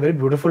scene. It's a very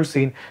beautiful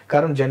scene.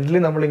 Because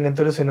generally, നമ്മൾ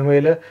ഇങ്ങനത്തെ ഒരു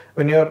സിനിമയിൽ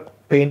when you're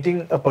painting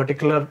a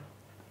particular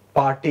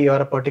party or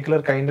a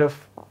particular kind of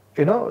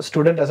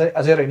student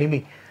as your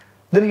enemy,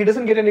 then he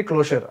doesn't get any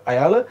closure.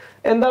 അയാൾ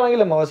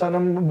എന്താണെങ്കിലും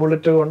അവസാനം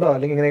bullet കൊണ്ടോ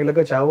അല്ലെങ്കിൽ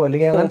ഇങ്ങനെയൊക്കെ ചാവോ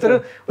അല്ലെങ്കിൽ അങ്ങനത്തെ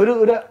ഒരു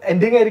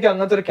എൻഡിങ് ആയിരിക്കും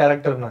അങ്ങനത്തെ ഒരു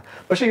ക്യാരക്ടറിന്.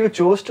 പക്ഷെ you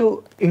chose to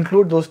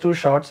include those to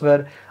shots where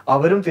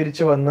അവരും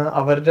തിരിച്ചു വന്ന്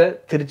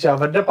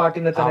അവരുടെ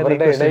പാർട്ടിനെ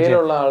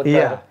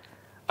തന്നെ.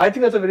 I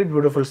think that's a very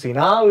beautiful scene.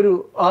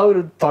 ആ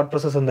ഒരു thought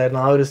process എന്തായിരുന്നു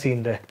ആ ഒരു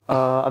സീനിന്റെ?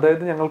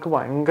 അതായത് ഞങ്ങൾക്ക്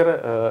ഭയങ്കര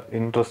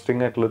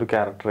ഇൻട്രസ്റ്റിംഗ് ആയിട്ടുള്ള ഒരു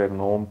ക്യാരക്ടർ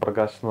ആയിരുന്നു ഓം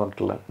പ്രകാശ് എന്ന്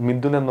പറഞ്ഞിട്ടുള്ള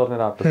മിഥുൻ എന്ന്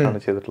പറഞ്ഞൊരു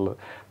ആർട്ടിസ്റ്റാണ് ചെയ്തിട്ടുള്ളത്.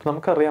 അപ്പൊ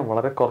നമുക്കറിയാം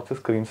വളരെ കുറച്ച്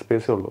സ്ക്രീൻ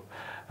സ്പേസേ ഉള്ളൂ.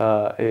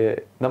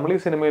 നമ്മൾ ഈ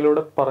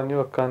സിനിമയിലൂടെ പറഞ്ഞു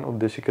വെക്കാൻ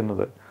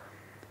ഉദ്ദേശിക്കുന്നത്,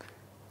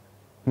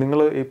 നിങ്ങൾ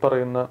ഈ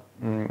പറയുന്ന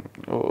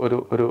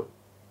ഒരു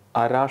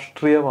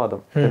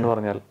അരാഷ്ട്രീയവാദം എന്ന്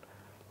പറഞ്ഞാൽ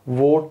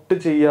വോട്ട്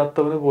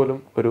ചെയ്യാത്തവന് പോലും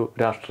ഒരു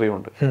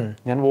രാഷ്ട്രീയമുണ്ട്.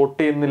 ഞാൻ വോട്ട്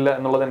ചെയ്യുന്നില്ല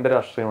എന്നുള്ളത് എൻ്റെ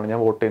രാഷ്ട്രീയമാണ്,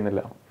 ഞാൻ വോട്ട്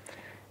ചെയ്യുന്നില്ല.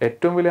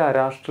 ഏറ്റവും വലിയ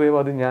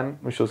അരാഷ്ട്രീയവാദി ഞാൻ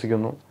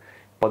വിശ്വസിക്കുന്നു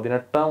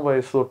 18-ാം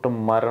വയസ്സ് തൊട്ട്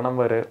മരണം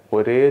വരെ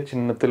ഒരേ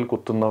ചിഹ്നത്തിൽ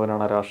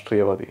കുത്തുന്നവനാണ്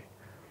രാഷ്ട്രീയവാദി.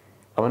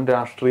 അവൻ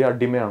രാഷ്ട്രീയ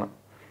അടിമയാണ്.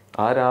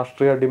 ആ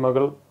രാഷ്ട്രീയ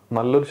അടിമകൾ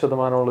നല്ലൊരു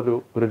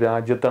ശതമാനമുള്ളൊരു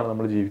രാജ്യത്താണ്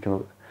നമ്മൾ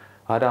ജീവിക്കുന്നത്.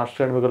 ആ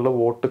രാഷ്ട്രീയ അടിമകളുടെ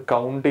വോട്ട്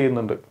കൗണ്ട്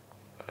ചെയ്യുന്നുണ്ട്.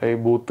 ഈ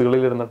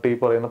ബൂത്തുകളിൽ ഇരുന്നിട്ട് ഈ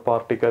പറയുന്ന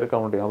പാർട്ടിക്കാർ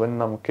കൗണ്ട് ചെയ്യും, അവൻ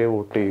നമുക്കേ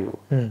വോട്ട് ചെയ്യൂ.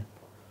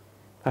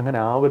 അങ്ങനെ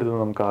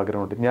ആവരുതെന്ന് നമുക്ക്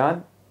ആഗ്രഹമുണ്ട്. ഞാൻ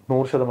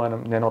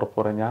 100% ഞാൻ ഉറപ്പ്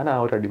പറയാം, ഞാൻ ആ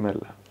ഒരു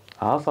അടിമയല്ല.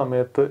 ആ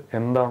സമയത്ത്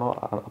എന്താണോ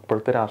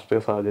അപ്പോഴത്തെ രാഷ്ട്രീയ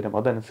സാഹചര്യം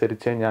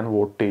അതനുസരിച്ചേ ഞാൻ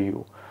വോട്ട്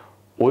ചെയ്യൂ.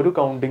 ഒരു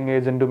കൗണ്ടിങ്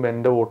ഏജന്റും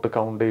എൻ്റെ വോട്ട്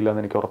കൗണ്ട് ചെയ്യില്ല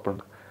എന്ന് എനിക്ക്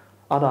ഉറപ്പുണ്ട്.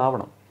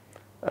 അതാവണം.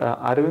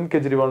 അരവിന്ദ്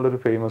കെജ്രിവാളിൻ്റെ ഒരു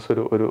ഫേമസ്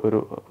ഒരു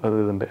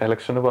ഇതുണ്ട്,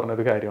 ഇലക്ഷന്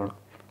പറഞ്ഞൊരു കാര്യമാണ്.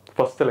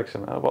 ഫസ്റ്റ്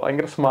ഇലക്ഷൻ അപ്പോൾ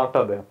ഭയങ്കര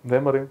സ്മാർട്ടാണ്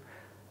അദ്ദേഹം പറയും.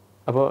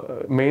 അപ്പോൾ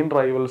മെയിൻ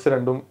റൈവൽസ്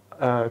രണ്ടും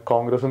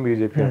കോൺഗ്രസും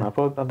BJP ആണ്.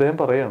 അപ്പോൾ അദ്ദേഹം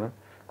പറയാണ്,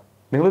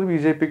 നിങ്ങളൊരു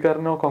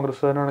BJP-കാരനോ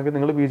കോൺഗ്രസ്സുകാരനാണെങ്കിൽ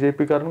നിങ്ങൾ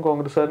BJP-കാരനും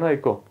കോൺഗ്രസ്സുകാരനും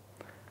ആയിക്കോ.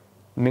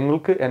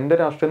 നിങ്ങൾക്ക് എൻ്റെ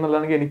രാഷ്ട്രീയം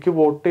നല്ലതാണെങ്കിൽ എനിക്ക്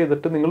വോട്ട്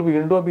ചെയ്തിട്ട് നിങ്ങൾ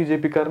വീണ്ടും ആ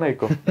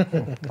BJP-കാരനായിക്കോ,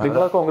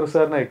 നിങ്ങൾ ആ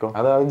കോൺഗ്രസ്സുകാരനായിക്കോ.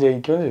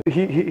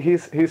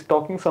 He's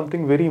talking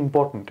something very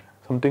important,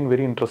 something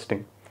very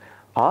interesting.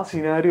 ആ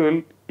സിനാരിയോയിൽ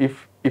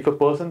if a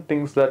person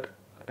thinks that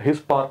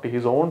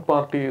his own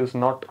party is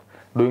not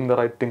doing the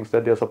right things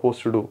that they are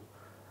supposed to do,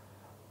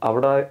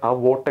 അവിടെ ആ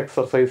വോട്ട്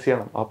എക്സർസൈസ്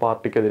ചെയ്യണം ആ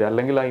പാർട്ടിക്കെതിരെ,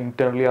 അല്ലെങ്കിൽ ആ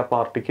ഇന്റേണലി ആ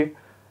പാർട്ടിക്ക്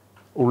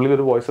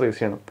ഉള്ളിലൊരു വോയിസ് റേസ്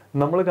ചെയ്യണം.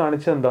 നമ്മൾ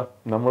കാണിച്ചത് എന്താ?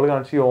 നമ്മൾ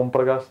കാണിച്ച ഈ ഓം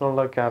പ്രകാശ്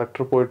എന്നുള്ള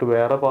ക്യാരക്ടർ പോയിട്ട്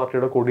വേറെ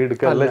പാർട്ടിയുടെ കൊടി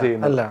എടുക്കുകയല്ല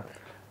ചെയ്യുന്നത്.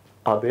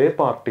 അതേ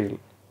പാർട്ടിയിൽ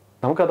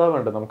നമുക്കതാ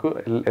വേണ്ടത്. നമുക്ക്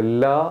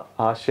എല്ലാ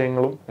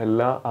ആശയങ്ങളും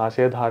എല്ലാ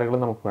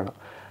ആശയധാരകളും നമുക്ക് വേണം.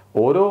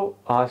 ഓരോ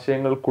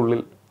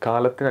ആശയങ്ങൾക്കുള്ളിൽ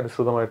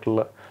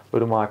കാലത്തിനനുസൃതമായിട്ടുള്ള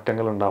ഒരു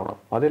മാറ്റങ്ങൾ ഉണ്ടാവണം.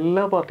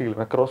 അതെല്ലാ പാർട്ടിയിലും,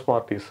 അക്രോസ്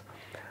പാർട്ടീസ്.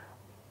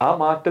 ആ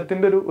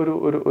മാറ്റത്തിന്റെ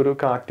ഒരു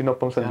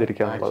കാറ്റിനൊപ്പം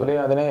സഞ്ചരിക്കാനുള്ളത്.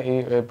 അതിനെ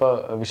ഇപ്പൊ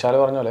വിശാൽ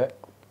പറഞ്ഞ പോലെ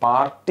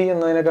പാർട്ടി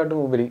എന്നതിനെക്കാട്ടും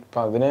ഉപരി ഇപ്പൊ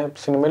അതിനെ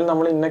സിനിമയിൽ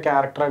നമ്മൾ ഇന്ന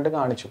ക്യാരക്ടറായിട്ട്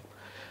കാണിച്ചു,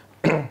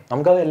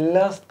 നമുക്കത്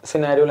എല്ലാ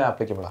സിനാരിയോയിലും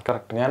ആപ്ലിക്കബിൾ ആണ്.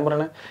 കറക്റ്റ്. ഞാൻ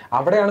പറയണേ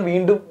അവിടെയാണ്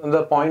വീണ്ടും the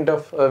point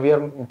of V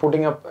are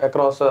putting up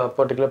across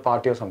particular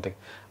party or something.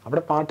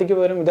 അവിടെ പാർട്ടിക്ക്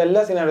പകരം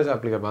ഇതെല്ലാ സിനാരിയോസും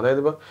ആപ്ലിക്കബിൾ.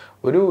 അതായത്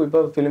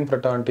ഇപ്പോൾ ഫിലിം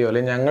ഫ്രട്ടേണിറ്റിയോ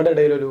അല്ലെങ്കിൽ ഞങ്ങളുടെ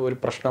ഇടയിൽ ഒരു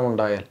പ്രശ്നം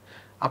ഉണ്ടായാൽ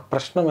ആ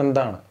പ്രശ്നം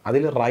എന്താണ്,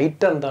 അതിൽ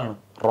റൈറ്റ് എന്താണ്,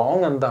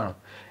 റോങ് എന്താണ്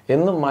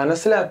എന്ന്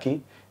മനസ്സിലാക്കി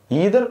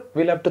either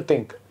we'll have to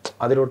think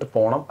അതിലോട്ട്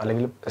പോകണം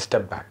അല്ലെങ്കിൽ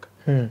സ്റ്റെപ്പ് ബാക്ക്.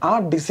 ആ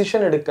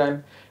ഡിസിഷൻ എടുക്കാൻ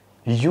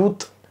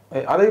യൂത്ത്,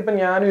 അതിപ്പോൾ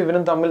ഞാനും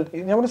ഇവനും തമ്മിൽ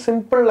ഞമ്മൾ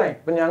സിമ്പിൾ ലൈൻ,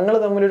 ഇപ്പം ഞങ്ങൾ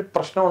തമ്മിലൊരു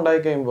പ്രശ്നം ഉണ്ടായി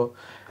കഴിയുമ്പോൾ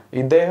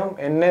ഇദ്ദേഹം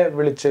എന്നെ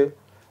വിളിച്ച്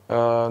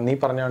നീ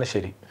പറഞ്ഞാണ്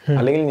ശരി,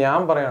 അല്ലെങ്കിൽ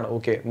ഞാൻ പറയാണ്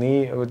ഓക്കെ നീ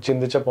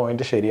ചിന്തിച്ച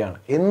പോയിന്റ് ശരിയാണ്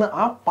എന്ന്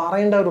ആ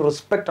പറയേണ്ട ഒരു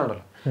റെസ്പെക്ട്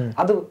ഉണ്ടല്ലോ,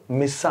 അത്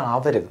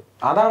മിസ്സാവരുത്.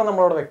 അതാണ്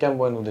നമ്മളവിടെ വെക്കാൻ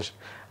പോകുന്ന ഉദ്ദേശം.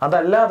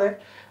 അതല്ലാതെ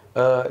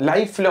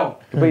ലൈഫ് ലോങ്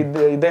ഇപ്പൊ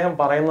ഇദ്ദേഹം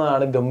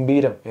പറയുന്നതാണ്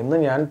ഗംഭീരം എന്ന്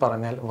ഞാൻ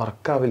പറഞ്ഞാൽ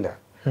വർക്കാവില്ല.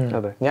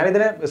 ഞാൻ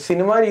ഇതിനെ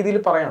സിനിമ രീതിയിൽ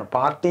പറയാണ്,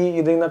 പാർട്ടി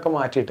ഇതിൽ നിന്നൊക്കെ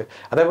മാറ്റിയിട്ട്.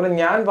 അതേപോലെ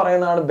ഞാൻ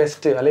പറയുന്നതാണ്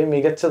ബെസ്റ്റ് അല്ലെങ്കിൽ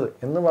മികച്ചത്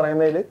എന്ന്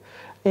പറയുന്നതിൽ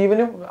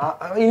ഈവനും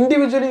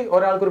ഇൻഡിവിജ്വലി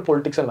ഒരാൾക്കൊരു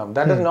പൊളിറ്റിക്സ് ഉണ്ടാവും.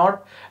 That is not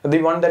the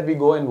one that we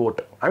go and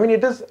vote. I mean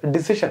it is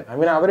decision. I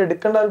mean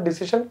അവരെടുക്കേണ്ട ഒരു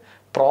ഡിസിഷൻ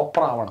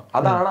പ്രോപ്പർ ആവണം.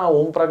 അതാണ് ആ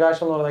ഓം പ്രകാശ്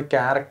എന്ന് പറയുന്ന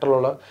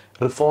ക്യാരക്ടറിലുള്ള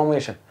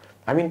റിഫോർമേഷൻ.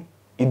 ഐ മീൻ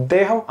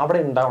ഇദ്ദേഹം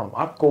അവിടെ ഉണ്ടാവണം.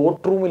 ആ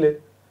കോർട്ട് റൂമിൽ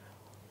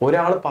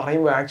ഒരാൾ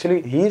പറയുമ്പോൾ actually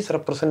he's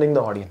representing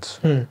the audience.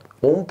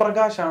 Om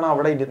Prakash ആണ്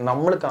അവിടെ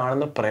നമ്മൾ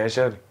കാണുന്ന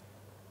പ്രേക്ഷകർ.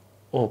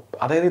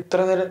 അതായത്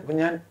ഇത്ര നേരം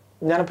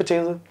ഞാനിപ്പോൾ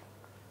ചെയ്തത്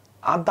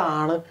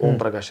അതാണ് ഓം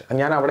പ്രകാശ്.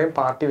 ഞാൻ അവിടെയും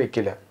പാർട്ടി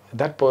വെക്കില്ല.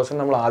 ദാറ്റ് പേഴ്സൺ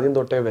നമ്മൾ ആദ്യം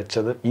തൊട്ടേ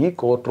വെച്ചത് ഈ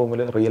കോർട്ട്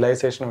റൂമിൽ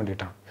റിയലൈസേഷന്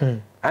വേണ്ടിയിട്ടാണ്.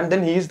 And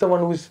then he's the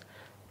one whose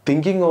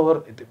thinking over.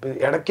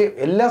 ഇടയ്ക്ക്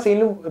എല്ലാ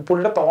സീനിലും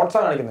പുള്ളിയുടെ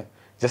തോട്ട്സാണ് കാണിക്കുന്നത്.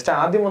 ജസ്റ്റ്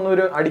ആദ്യം വന്ന്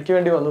ഒരു അടിക്ക്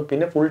വേണ്ടി വന്നു,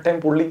 പിന്നെ ഫുൾ ടൈം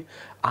പുള്ളി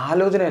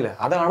ആലോചനയല്ല.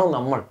 അതാണോ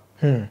നമ്മൾ?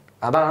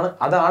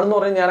 അതാണെന്ന്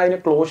പറഞ്ഞാൽ ഞാൻ അതിന്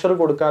ക്ലോഷർ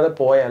കൊടുക്കാതെ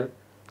പോയാൽ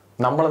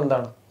നമ്മൾ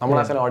എന്താണ്? നമ്മൾ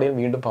ആസ് എൻ ഓഡിയൻസ്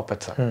വീണ്ടും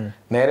പപ്പറ്റ്സ്.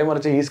 നേരെ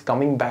മറിച്ച് ഈസ്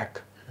കമ്മിങ് ബാക്ക്.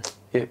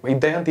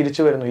 ഇദ്ദേഹം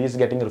തിരിച്ചു വരുന്നു, is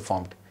getting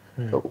reformed,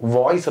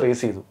 voice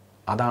raise ചെയ്തു.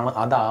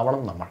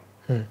 അതാവണം നമ്മൾ.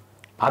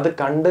 അത്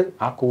കണ്ട്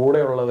ആ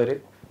കൂടെയുള്ളവര്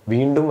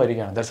വീണ്ടും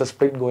വരികയാണ്. That's A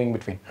split going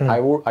between.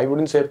 I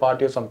wouldn't say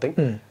party or something.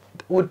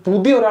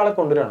 പുതിയ ഒരാളെ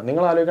കൊണ്ടുവരികയാണ്.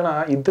 നിങ്ങൾ ആലോചിക്കണം,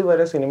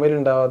 ഇതുവരെ സിനിമയിൽ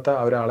ഉണ്ടാവാത്ത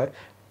ഒരാളെ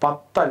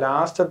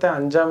ലാസ്റ്റത്തെ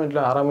 5-ാം മിനിറ്റിൽ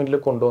 6-ാം മിനിറ്റിൽ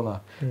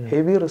കൊണ്ടുവന്നതാണ്.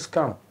 ഹെവി റിസ്ക്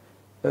ആണ്.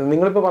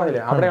 നിങ്ങളിപ്പോ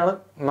പറഞ്ഞില്ലേ, അവിടെയാണ്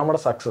നമ്മുടെ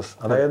സക്സസ്.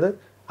 അതായത്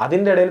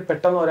അതിന്റെ ഇടയിൽ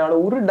പെട്ടെന്ന് ഒരാൾ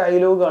ഒരു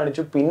ഡയലോഗ്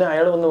കാണിച്ചു, പിന്നെ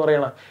അയാൾ വന്ന്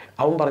പറയണം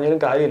അവൻ പറഞ്ഞാലും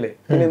കാര്യമില്ലേ,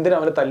 പിന്നെ എന്തിനാ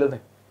അവനെ തല്ലുന്നത്?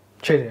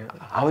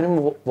 അവനും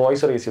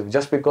വോയിസ് റേസ് ചെയ്തു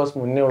ജസ്റ്റ് ബിക്കോസ്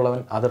മുന്നേ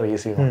ഉള്ളവൻ അത്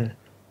റേസ് ചെയ്തു.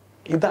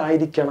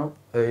 ഇതായിരിക്കണം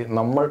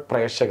നമ്മൾ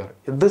പ്രേക്ഷകർ.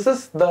 This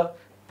is the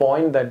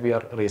point that we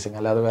R racing.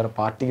 അല്ലാതെ വേറെ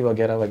പാർട്ടി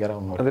വഗേര വഗേര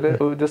ഒന്നും. അതിൽ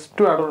ജസ്റ്റ്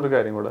ടു ആഡ് ഓൺ ഒരു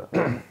കാര്യം കൂടെ,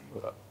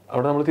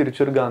 അവിടെ നമ്മൾ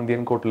തിരിച്ചൊരു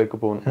ഗാന്ധിയൻ കോട്ടിലേക്ക്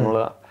പോകും.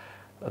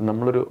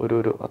 നമ്മളൊരു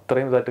ഒരു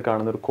അത്രയും ഇതായിട്ട്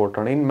കാണുന്ന ഒരു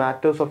കോട്ടാണ്. In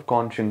matters of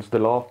conscience the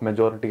law of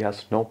majority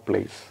has no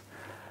place.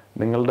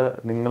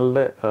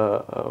 നിങ്ങളുടെ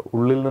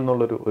ഉള്ളിൽ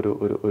നിന്നുള്ളൊരു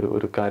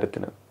ഒരു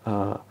കാര്യത്തിന്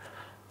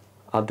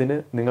അതിന്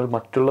നിങ്ങൾ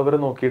മറ്റുള്ളവരെ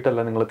നോക്കിയിട്ടല്ല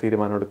നിങ്ങൾ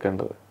തീരുമാനം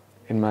എടുക്കേണ്ടത്.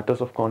 In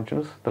matters of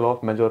conscience the law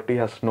of majority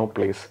has no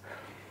place.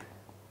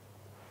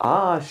 ആ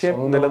ആശയം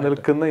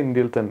നിലനിൽക്കുന്ന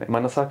ഇന്ത്യയിൽ തന്നെ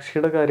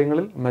മനസാക്ഷിയുടെ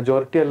കാര്യങ്ങളിൽ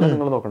മെജോറിറ്റി അല്ല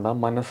നിങ്ങൾ നോക്കണ്ട, ആ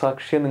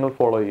മനസാക്ഷിയെ നിങ്ങൾ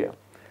ഫോളോ ചെയ്യുക.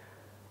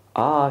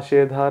 ആ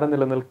ആശയധാര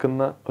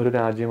നിലനിൽക്കുന്ന ഒരു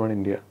രാജ്യമാണ്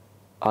ഇന്ത്യ.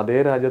 അതേ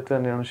രാജ്യത്ത്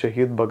തന്നെയാണ്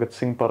ഷഹീദ് ഭഗത്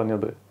സിംഗ്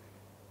പറഞ്ഞത്,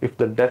 if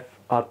the def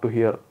R to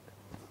here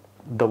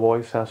the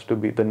voice has to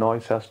B the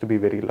noise has to be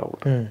very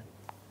loud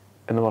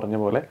എന്ന് പറഞ്ഞ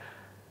പോലെ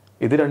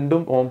ഇത്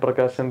രണ്ടും ഓം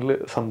പ്രകാശിൽ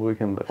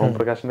സംഭവിക്കുന്നുണ്ട്. ഓം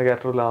പ്രകാശിന്റെ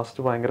ക്യാരക്ടർ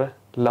ലാസ്റ്റ് ഭയങ്കര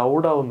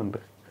ലൗഡ് ആവുന്നുണ്ട്.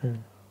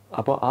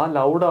 അപ്പോൾ ആ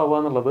ലൗഡ് ആവുക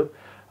എന്നുള്ളത്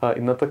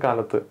ഇന്നത്തെ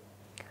കാലത്ത്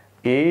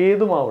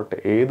ഏതുമാവട്ടെ,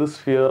 ഏത്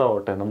സ്ഫിയർ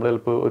ആവട്ടെ, നമ്മൾ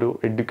ചിലപ്പോൾ ഒരു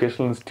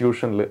എഡ്യൂക്കേഷണൽ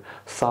ഇൻസ്റ്റിറ്റ്യൂഷനിൽ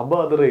സഭ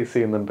അത് റേസ്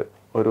ചെയ്യുന്നുണ്ട്.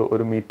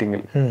 ഒരു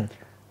മീറ്റിംഗിൽ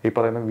ഈ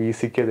പറയുന്ന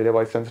VC-ക്കെതിരെ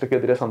വൈസ്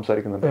ചാൻസലർക്കെതിരെ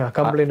സംസാരിക്കുന്നുണ്ട്,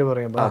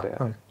 അതെ,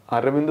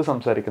 അരവിന്ദ്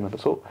സംസാരിക്കുന്നുണ്ട്.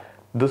 സോ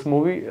ദിസ്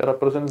മൂവി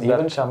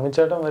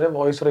റെപ്രസെന്റ് വരെ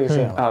വോയിസ് റേസ്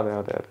ചെയ്യണം. അതെ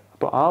അതെ അതെ.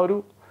 അപ്പൊ ആ ഒരു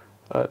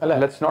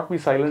let's not be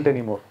silent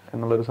anymore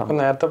എന്നുള്ളൊരു സംഭവം.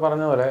 നേരത്തെ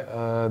പറഞ്ഞ പോലെ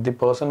ദി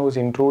പേഴ്സൺ ഹൂസ്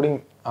ഇൻക്ലൂഡിങ്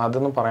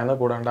അതൊന്നും പറയുന്നത്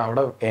കൂടാണ്ട്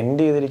അവിടെ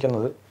എൻഡ്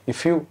ചെയ്തിരിക്കുന്നത്,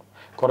 ഇഫ് യു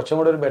കുറച്ചും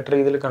കൂടെ ഒരു ബെറ്റർ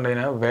രീതിയിൽ കണ്ടു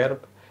കഴിഞ്ഞാൽ, where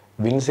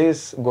Vince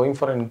is going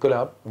for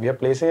Inkulab, we are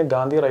placing a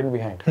Gandhi right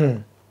behind.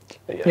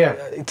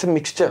 It's a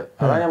mixture.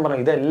 അതാ ഞാൻ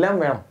പറഞ്ഞത്, ഇതെല്ലാം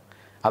വേണം.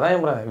 അതാ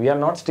ഞാൻ പറഞ്ഞത്, we are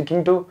not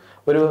sticking to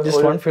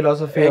just one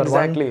philosophy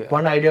exactly. or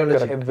one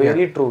ideology.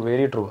 Very true,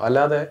 very true.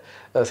 അല്ലാതെ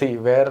see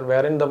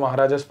wherein the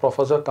Maharaja's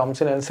professor comes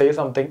in and says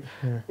something,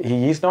 he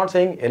is not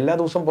saying എല്ലാ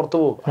ദിവസവും പുറത്തു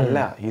പോകും, അല്ല,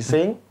 he is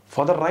saying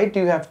for the right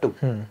you have to.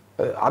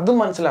 അത്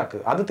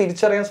മനസ്സിലാക്കുക, അത്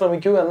തിരിച്ചറിയാൻ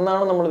ശ്രമിക്കൂ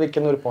എന്നാണ് നമ്മൾ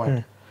വെക്കുന്ന ഒരു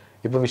പോയിന്റ്.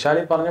 ഇപ്പൊ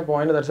വിശാലി പറഞ്ഞ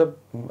പോയിന്റ്,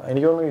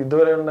 എനിക്ക് തോന്നുന്നു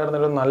ഇതുവരെ ഉണ്ടായിരുന്ന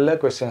ഒരു നല്ല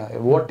question,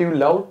 what you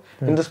love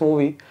in this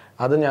movie.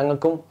 അത്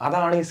ഞങ്ങൾക്കും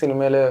അതാണ് ഈ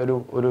സിനിമയിലെ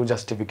ഒരു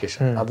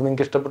ജസ്റ്റിഫിക്കേഷൻ. അത്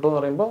നിങ്ങൾക്ക് ഇഷ്ടപ്പെട്ടു എന്ന്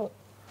പറയുമ്പോൾ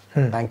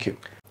thank you.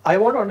 I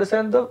want to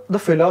understand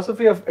the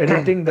philosophy of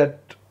editing that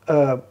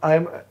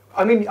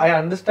I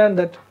understand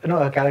that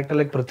a character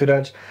like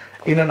Prithviraj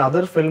in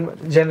another film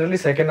generally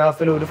second half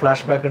il oru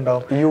flashback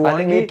undavum. You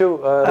want me to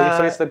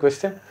rephrase the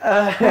question?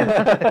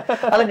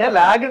 alla ഞാൻ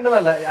lag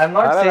ഉണ്ടെന്നല്ല, I am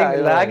not saying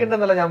lag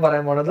ഉണ്ടെന്നല്ല ഞാൻ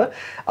പറയാൻ പോണത്.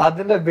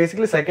 അതിന്റെ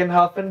basically second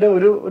half ന്റെ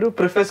ഒരു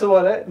preface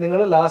പോലെ നിങ്ങൾ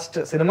last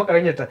cinema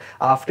കഴിഞ്ഞിട്ട്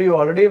after you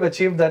already have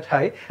achieved that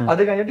high,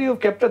 അത് കഴിഞ്ഞിട്ട് you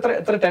kept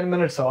എത്ര 10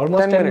 minutes,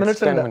 almost 10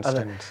 minutes.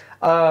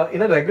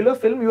 In a regular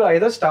film you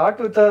either start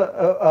with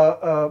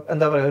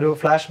എന്താ പറയാ ഒരു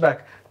flashback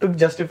to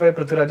justify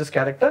Prithviraj's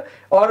character,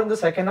 or in the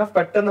second half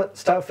പെട്ടെന്ന്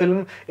film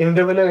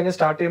interval കഴിഞ്ഞ്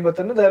start ചെയ്യുമ്പോൾ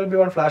തന്നെ there will be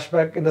one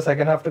flashback in the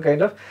second half to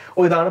kind of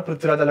ഇതാണ്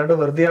പൃഥ്വിരാജ്, അല്ലാണ്ട്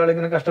വെറുതെ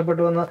ആളിങ്ങനെ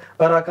കഷ്ടപ്പെട്ടു വന്ന്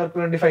വേറെ ആൾക്കാർക്ക്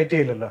വേണ്ടി ഫൈറ്റ്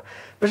ചെയ്യില്ലല്ലോ.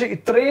 പക്ഷെ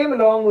ഇത്രയും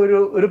ലോങ്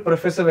ഒരു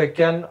പ്രിഫേസ്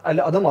വെക്കാൻ, അല്ല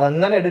അതും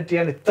അങ്ങനെ എഡിറ്റ്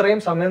ചെയ്യാൻ,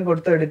 ഇത്രയും സമയം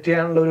കൊടുത്ത് എഡിറ്റ്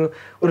ചെയ്യാനുള്ള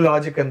ഒരു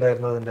ലോജിക്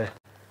എന്തായിരുന്നു അതിന്റെ?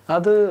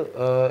 അത്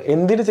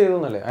എന്തിന് ചെയ്തു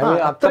എന്നല്ലേ,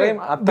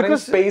 അത്രയും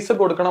സ്പേസ്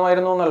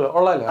കൊടുക്കണമായിരുന്നു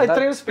ഉള്ളതല്ലേ,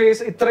 ഇത്രയും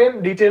സ്പേസ്, ഇത്രയും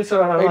ഡീറ്റെയിൽസ്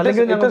വേണം.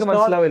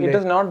 It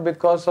is not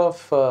because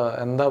of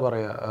എന്താ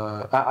പറയാ,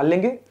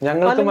 അല്ലെങ്കിൽ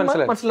ഞങ്ങൾക്ക്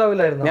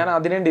മനസ്സിലാവില്ലായിരുന്നു. ഞാൻ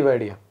അതിനെ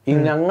ഡിവൈഡ് ചെയ്യാം. ഈ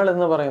ഞങ്ങൾ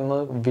എന്ന്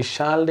പറയുന്നത്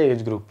വിശാലിന്റെ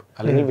ഏജ് ഗ്രൂപ്പ്,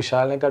 അല്ലെങ്കിൽ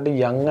വിശാലിനെക്കാട്ടി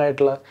യങ്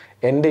ആയിട്ടുള്ള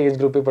എന്റെ ഏജ്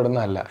ഗ്രൂപ്പിൽ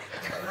പെടുന്നതല്ല.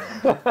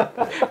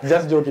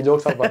 Just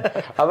jokes apart.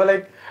 അപ്പൊ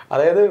ലൈക്ക്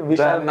അതായത്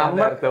വിശാൽ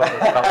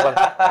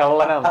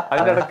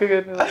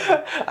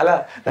അല്ല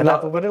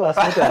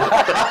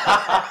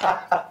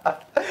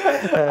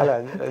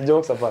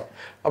ജോക്സ് അപ്പാർട്ട്.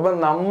 അപ്പൊ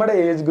നമ്മുടെ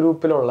ഏജ്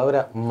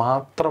ഗ്രൂപ്പിലുള്ളവരെ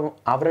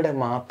അവരുടെ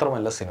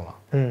മാത്രമല്ല സിനിമ.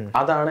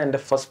 അതാണ് എന്റെ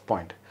ഫസ്റ്റ്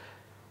പോയിന്റ്.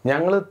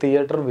 ഞങ്ങൾ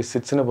തിയേറ്റർ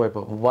വിസിറ്റ്സിന്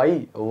പോയപ്പോ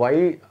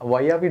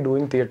why are V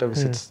doing theatre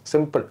visits?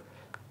 Simple,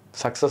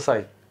 success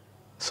ആയി,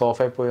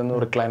 സോഫയിൽ പോയി ഒന്ന്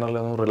റിക്ലൈനറിൽ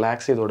ഒന്ന്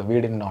റിലാക്സ് ചെയ്തോടെ. We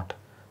did not.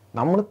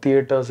 നമ്മൾ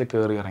തിയേറ്റേഴ്സിൽ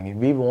കയറി ഇറങ്ങി.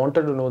 V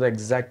wanted to know the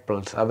exact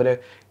pulse. അവർ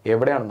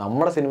എവിടെയാണ്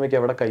നമ്മുടെ സിനിമയ്ക്ക്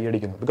എവിടെ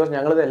കൈയടിക്കുന്നു. ബിക്കോസ്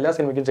ഞങ്ങളിത് എല്ലാ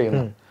സിനിമയ്ക്കും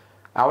ചെയ്യുന്നു.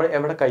 അവിടെ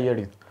എവിടെ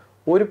കൈയടിക്കുന്നു.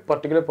 ഒരു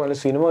പർട്ടിക്കുലർ പോയിന്റ്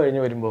സിനിമ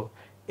കഴിഞ്ഞ് വരുമ്പോൾ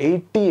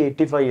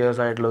 80-85 years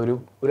ആയിട്ടുള്ള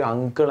ഒരു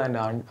അങ്കിൾ ആൻഡ്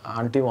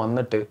ആൻറ്റി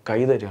വന്നിട്ട് കൈ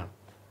തരികയാണ്.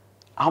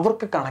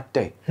 അവർക്ക്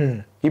കണക്റ്റായി.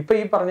 ഇപ്പൊ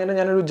ഈ പറഞ്ഞാൽ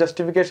ഞാനൊരു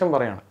ജസ്റ്റിഫിക്കേഷൻ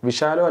പറയാണ്.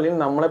 വിശാലോ അല്ലെങ്കിൽ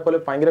നമ്മളെ പോലെ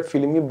ഭയങ്കര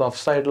ഫിലിമി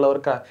ബഫ്സ്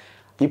ആയിട്ടുള്ളവർക്ക്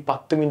ഈ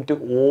 10 minute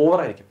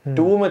ഓവറായിരിക്കും,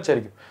 ടൂ മച്ച്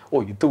ആയിരിക്കും.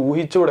 ഇത്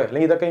ഊഹിച്ചൂടെ,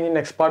 അല്ലെങ്കിൽ ഇതൊക്കെ ഇനി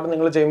നെക്സ്റ്റ് പാർട്ട്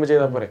നിങ്ങൾ ചെയ്യുമ്പോൾ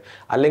ചെയ്താൽ പോരെ.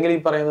 അല്ലെങ്കിൽ ഈ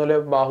പറയുന്ന പോലെ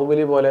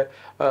ബാഹുബലി പോലെ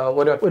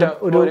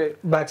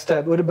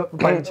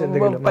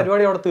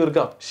പരിപാടി അവിടെ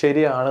തീർക്കാം.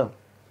 ശരിയാണ്.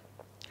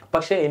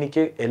 പക്ഷെ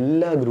എനിക്ക്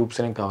എല്ലാ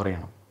ഗ്രൂപ്പ്സിനെയും കവർ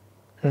ചെയ്യണം.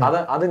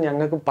 അത്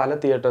ഞങ്ങൾക്ക് പല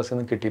തിയേറ്റേഴ്സിൽ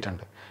നിന്ന്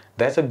കിട്ടിയിട്ടുണ്ട്.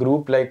 ദാറ്റ്സ് എ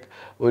ഗ്രൂപ്പ് ലൈക്ക്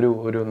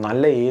ഒരു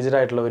നല്ല ഏജ്ഡ്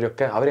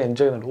ആയിട്ടുള്ളവരൊക്കെ അവർ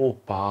എൻജോയ് ചെയ്യുന്നുണ്ട്.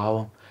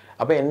 പാവം.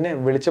 അപ്പൊ എന്നെ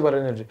വിളിച്ച്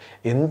പറയുന്ന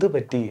എന്ത്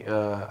പറ്റി,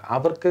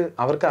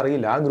 അവർക്ക്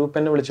അറിയില്ല. ആ ഗ്രൂപ്പ്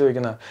എന്നെ വിളിച്ചു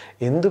ചോദിക്കുന്ന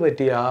എന്ത്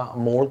പറ്റി, ആ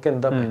മോൾക്ക്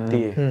എന്താ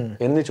പറ്റിയേ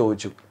എന്ന്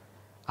ചോദിച്ചു.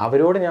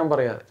 അവരോട് ഞാൻ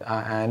പറയാ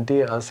ആന്റി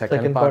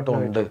സെക്കൻഡ് പാർട്ട്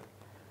ഉണ്ട്.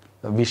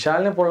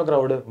 വിശാലിനെ പോലുള്ള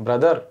crowd,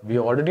 brother we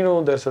already know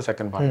there is A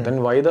second part. Then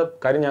why the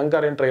കാര്യം ഞങ്ങൾക്ക്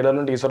അറിയാം.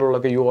 ട്രെയിലറിലും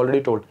ടീസറിലും യു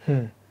ഓൾറെഡി ടോൾഡ്.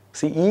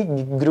 സി ഈ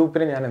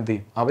ഗ്രൂപ്പിനെ ഞാൻ എന്ത്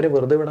ചെയ്യും? അവരെ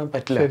വെറുതെ വിടാൻ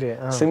പറ്റില്ല.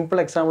 സിമ്പിൾ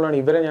എക്സാമ്പിൾ ആണ്.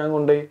 ഇവരെ ഞാൻ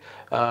കൊണ്ടുപോയി,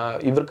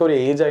 ഇവർക്ക് ഒരു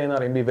ഏജ് ആയി എന്ന്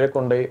പറയുമ്പോൾ ഇവരെ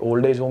കൊണ്ടുപോയി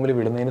ഓൾഡ് ഏജ് ഹോമിൽ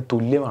വിടുന്നതിന്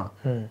തുല്യമാണ്.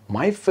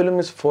 My film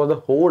is for the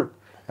whole,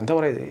 എന്താ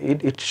പറയുക,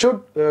 it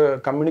should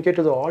communicate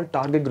to the all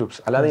target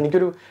groups. അല്ലാതെ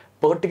എനിക്കൊരു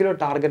പെർട്ടിക്കുലർ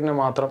ടാർഗറ്റിനെ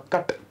മാത്രം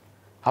കട്ട്,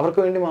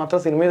 അവർക്ക് വേണ്ടി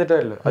മാത്രം സിനിമ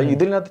ചെയ്തിട്ടല്ലോ.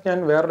 ഇതിനകത്ത് ഞാൻ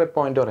വേറൊരു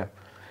പോയിന്റ് പറയാം.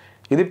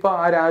 ഇതിപ്പോ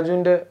ആ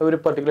രാജുവിന്റെ ഒരു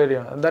particular area,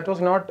 that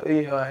was not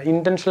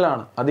ഇന്റൻഷനൽ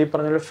ആണ്. അത് ഈ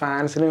പറഞ്ഞ പോലെ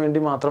ഫാൻസിന് വേണ്ടി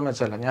മാത്രം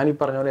വെച്ചല്ല. ഞാൻ ഈ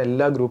പറഞ്ഞ പോലെ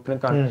എല്ലാ ഗ്രൂപ്പിനും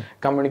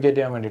കമ്മ്യൂണിക്കേറ്റ്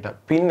ചെയ്യാൻ വേണ്ടിയിട്ടാണ്.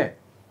 പിന്നെ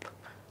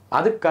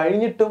അത്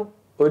കഴിഞ്ഞിട്ടും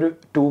ഒരു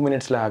 2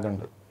 minutes ലാഗ്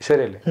ഉണ്ട്.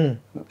 ശരിയല്ലേ?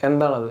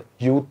 എന്താണത്?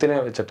 യൂത്തിനെ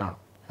വെച്ചിട്ടാണ്.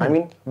 ഐ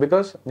മീൻ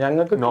ബിക്കോസ്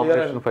ഞങ്ങൾക്ക്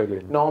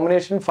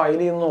നോമിനേഷൻ ഫയൽ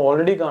ചെയ്യുന്ന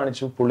ഓൾറെഡി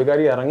കാണിച്ചു,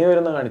 പുള്ളിക്കാരി ഇറങ്ങി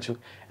വരുന്ന കാണിച്ചു.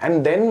 And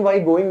then Y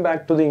going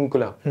back to the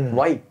inquilab?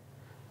 Y?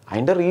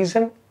 അതിന്റെ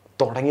റീസൺ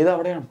തുടങ്ങിയത്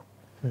അവിടെയാണ്.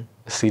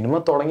 സിനിമ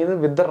തുടങ്ങിയത്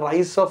with the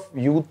rise of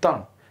youth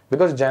ആണ്.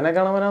 ബിക്കോസ്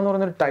ജനഗണമന എന്ന്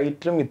പറഞ്ഞൊരു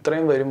ടൈറ്റിലും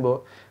ഇത്രയും വരുമ്പോൾ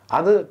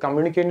അത്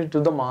കമ്മ്യൂണിക്കേറ്റ് ടു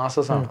ദ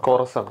മാസസ് ആണ്.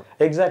 കോറസ് ആണ്.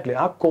 എക്സാക്ട്ലി.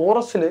 ആ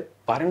കോറസിൽ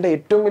പറയേണ്ട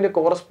ഏറ്റവും വലിയ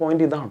കോറസ്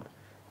പോയിന്റ് ഇതാണ്.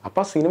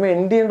 അപ്പൊ ആ സിനിമ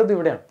എൻഡ് ചെയ്യേണ്ടത്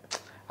ഇവിടെയാണ്.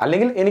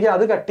 അല്ലെങ്കിൽ എനിക്ക്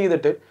അത് കട്ട്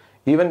ചെയ്തിട്ട്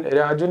ഈവൻ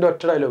രാജുവിന്റെ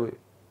ഒറ്റ ഡയലോഗ്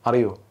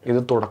അറിയോ, ഇത്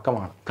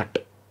തുടക്കമാണ്,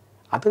 കട്ട്.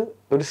 അത്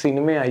ഒരു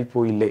സിനിമയായി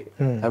പോയില്ലേ?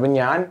 അപ്പൊ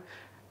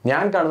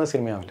ഞാൻ കാണുന്ന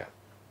സിനിമയാവില്ല.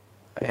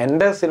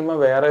 എൻ്റെ സിനിമ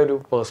വേറെ ഒരു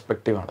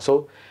പെർസ്പെക്റ്റീവാണ്. So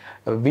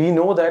we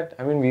know that,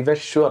 I mean we were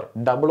sure,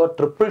 double or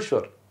triple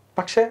sure.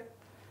 പക്ഷെ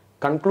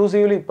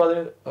കൺക്ലൂസീവ്ലി ഇപ്പൊ അത്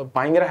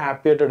ഭയങ്കര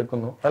ഹാപ്പി ആയിട്ട്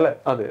എടുക്കുന്നു അല്ലെ?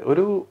 അതെ,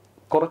 ഒരു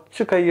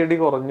കുറച്ച് കയ്യടി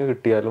കുറഞ്ഞു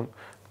കിട്ടിയാലും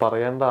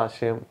പറയേണ്ട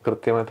ആശയം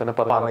കൃത്യമായി തന്നെ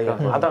പറയാം.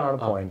 അതാണ്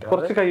പോയിന്റ്.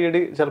 കുറച്ച്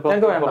കയ്യടി ചിലപ്പോൾ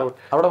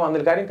അവിടെ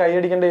വന്നില്ല. കാര്യം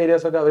കൈയടിക്കേണ്ട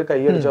ഏരിയാസ് ഒക്കെ അവർ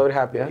കൈയടിച്ചു, അവർ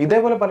ഹാപ്പിയാണ്.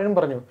 ഇതേപോലെ പലരും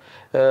പറഞ്ഞു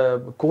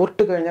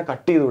കോർട്ട് കഴിഞ്ഞാൽ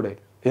കട്ട് ചെയ്തൂടെ,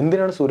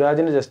 എന്തിനാണ്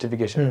സുരാജിന്റെ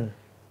ജസ്റ്റിഫിക്കേഷൻ?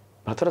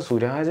 അത്ര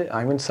സുരാജ്,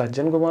 ഐ മീൻ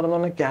സജ്ജൻ കുമാർ എന്ന്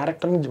പറഞ്ഞ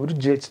ക്യാരക്ടറിന് ഒരു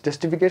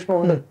ജസ്റ്റിഫിക്കേഷൻ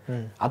ഉണ്ട്,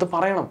 അത്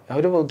പറയണം.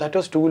 അവര് ദാറ്റ്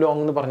വാസ് ടു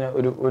ലോങ് എന്ന് പറഞ്ഞ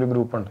ഒരു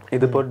ഗ്രൂപ്പ് ഉണ്ട്.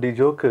 ഇതിപ്പോ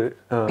ഡിജോക്ക്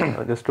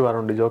ജസ്റ്റ്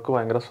പറഞ്ഞു, ഡിജോക്ക്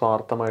ഭയങ്കര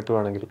സ്വാർത്ഥമായിട്ട്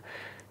വേണമെങ്കിൽ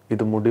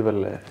ഇത്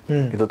മുടിവല്ലേ,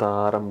 ഇത്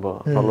താരമ്പോ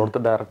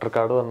ഉള്ളടത്ത് ഡയറക്ടർ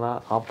കാർഡ് വന്ന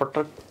ആപ്പെട്ട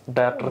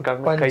ഡയറക്ടർ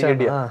കാർഡിന്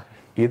കൈയടിയ.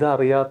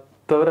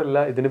 ഇതറിയാത്തവരല്ല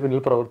ഇതിന്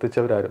പിന്നിൽ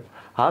പ്രവർത്തിച്ചവരാരും.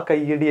 ആ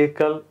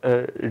കയ്യടിയേക്കാൾ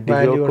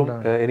ഡിജോക്കും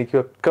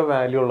എനിക്കൊക്കെ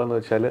വാല്യൂ ഉള്ളതെന്ന്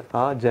വെച്ചാൽ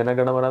ആ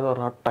ജനഗണമന എന്ന്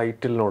പറഞ്ഞ ആ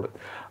ടൈറ്റിലിനോട്,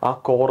 ആ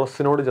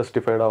കോറസിനോട്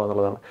ജസ്റ്റിഫൈഡ്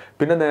ആവാന്നുള്ളതാണ്.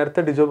 പിന്നെ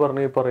നേരത്തെ ഡിജോ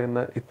പറഞ്ഞ ഈ പറയുന്ന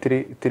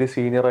ഇത്തിരി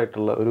സീനിയർ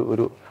ആയിട്ടുള്ള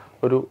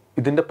ഒരു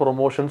ഇതിന്റെ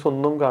പ്രൊമോഷൻസ്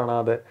ഒന്നും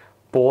കാണാതെ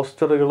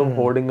പോസ്റ്ററുകളും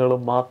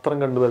ഹോർഡിങ്ങുകളും മാത്രം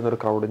കണ്ടുവരുന്ന ഒരു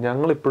ക്രൗഡ്,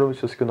 ഞങ്ങൾ ഇപ്പോഴും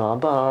വിശ്വസിക്കുന്നു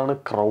അതാണ്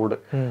ക്രൗഡ്.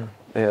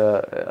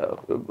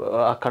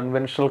 ആ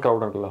കൺവെൻഷണൽ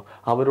ക്രൗഡ് ഉണ്ടല്ലോ,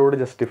 അവരോട്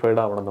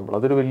ജസ്റ്റിഫൈഡ് ആവണം നമ്മൾ.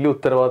 അതൊരു വലിയ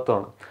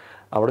ഉത്തരവാദിത്വമാണ്.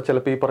 അവിടെ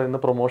ചിലപ്പോൾ ഈ പറയുന്ന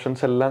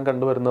പ്രൊമോഷൻസ് എല്ലാം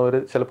കണ്ടുവരുന്നവർ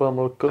ചിലപ്പോൾ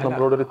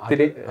നമ്മളോടൊരു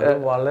ഇത്തിരി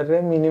വളരെ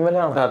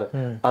മിനിമലാണ്.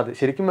 അതെ,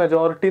 ശരിക്കും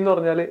മെജോറിറ്റി എന്ന്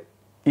പറഞ്ഞാൽ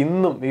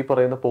ഇന്നും ഈ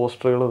പറയുന്ന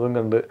പോസ്റ്ററുകൾ ഇതും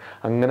കണ്ട്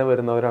അങ്ങനെ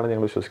വരുന്നവരാണ്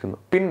ഞങ്ങൾ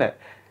വിശ്വസിക്കുന്നത്. പിന്നെ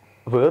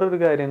വേറൊരു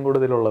കാര്യം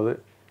കൂടുതലുള്ളത്,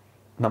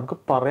 നമുക്ക്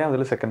പറയാം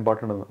അതിൽ സെക്കൻഡ്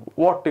പാർട്ട് ഉണ്ടെന്ന്.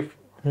 വാട്ട് ഇഫ്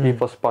ഈ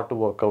ഫസ്റ്റ് പാർട്ട്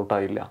വർക്ക്ഔട്ട്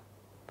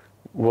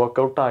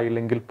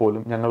ആയില്ലെങ്കിൽ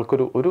പോലും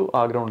ഞങ്ങൾക്കൊരു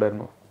ആഗ്രഹം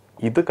ഉണ്ടായിരുന്നു,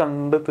 ഇത്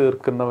കണ്ട്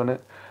തീർക്കുന്നവന്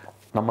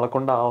നമ്മളെ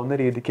കൊണ്ടാവുന്ന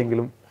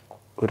രീതിക്കെങ്കിലും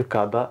ഒരു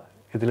കഥ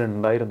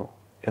ഇതിലുണ്ടായിരുന്നു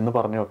എന്ന്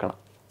പറഞ്ഞു വെക്കണം.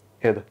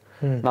 ഏത്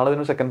നാളെ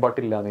ഇതിന് സെക്കൻഡ് പാർട്ട്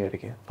ഇല്ലാന്ന്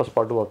വിചാരിക്കുക, ഫസ്റ്റ്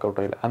പാർട്ട് വർക്ക്ഔട്ട്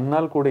ആയില്ല,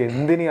 എന്നാൽ കൂടെ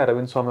എന്തിനീ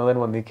അരവിന്ദ് സ്വാമിനാഥൻ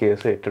വന്ന് ഈ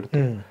കേസ് ഏറ്റെടുത്തു,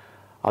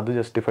 അത്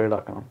ജസ്റ്റിഫൈഡ്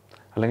ആക്കണം.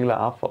 അല്ലെങ്കിൽ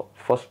ആ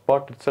first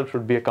part itself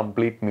should be A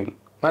complete meal.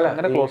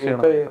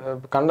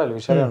 കണ്ടല്ലോ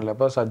വിശാലല്ലോ.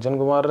 അപ്പൊ സജ്ജൻ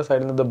കുമാറിന്റെ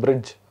സൈഡിൽ നിന്ന്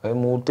ബ്രിഡ്ജ്, അത്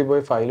മൂർത്തി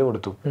പോയി ഫയൽ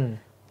കൊടുത്തു.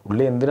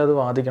 പുള്ളി എന്തിനത്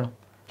വാദിക്കണം?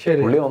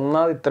 പുള്ളി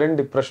ഒന്നാമത് ഇത്രയും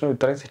ഡിപ്രഷനും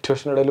ഇത്രയും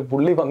സിറ്റുവേഷനും ഇടയിൽ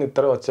പുള്ളി വന്ന്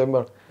ഇത്ര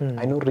വച്ചപ്പോൾ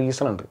അതിനൊരു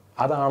റീസൺ ഉണ്ട്.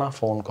 അതാണ് ആ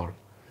ഫോൺ കോൾ.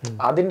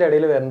 അതിന്റെ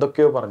ഇടയിൽ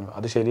എന്തൊക്കെയോ പറഞ്ഞു,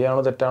 അത്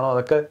ശരിയാണോ തെറ്റാണോ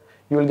അതൊക്കെ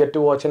you will get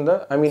to watch in the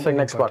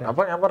next part.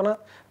 അപ്പൊ ഞാൻ പറഞ്ഞ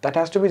that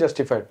has to B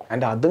justified.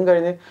 And അതും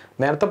കഴിഞ്ഞ്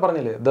നേരത്തെ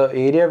പറഞ്ഞില്ലേ the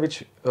area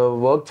which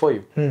work for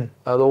you,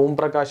 അത് Om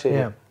Prakash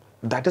area,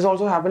 that is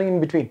also happening in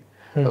between.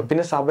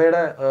 പിന്നെ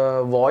സഭയുടെ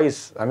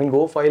voice, I mean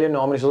go file A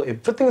nomination,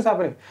 everything is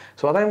happening.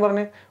 So അതാ ഞാൻ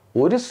പറഞ്ഞത്,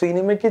 ഒരു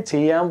സിനിമയ്ക്ക്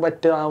ചെയ്യാൻ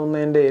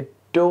പറ്റാവുന്നതിന്റെ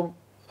ഏറ്റവും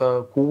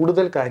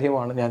കൂടുതൽ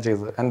കാര്യമാണ് ഞാൻ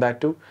ചെയ്തത്. And that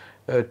to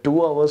 2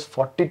 hours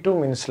 42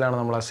 minutes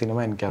നമ്മൾ ആ സിനിമ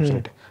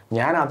എൻക്യാപ്സുലേറ്റ്.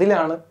 ഞാൻ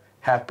അതിലാണ്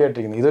ഹാപ്പി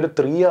ആയിട്ടിരിക്കുന്നത്. ഇതൊരു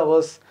 3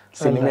 hours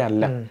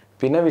സിനിമയല്ല.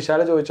 പിന്നെ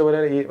വിശാല ചോദിച്ച പോലെ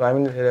ഈ ഐ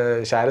മീൻ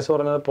ഷാരിസ്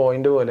പറഞ്ഞ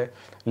പോയിന്റ് പോലെ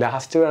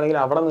ലാസ്റ്റ് വേണമെങ്കിൽ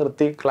അവിടെ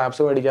നിർത്തി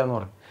ക്ലാപ്സ് മേടിക്കാന്ന്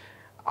പറഞ്ഞു.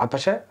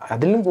 പക്ഷെ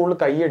അതിലും കൂടുതൽ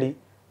കയ്യടി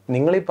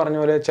നിങ്ങൾ ഈ പറഞ്ഞ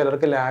പോലെ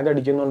ചിലർക്ക് ലാഗ്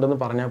അടിക്കുന്നുണ്ടെന്ന്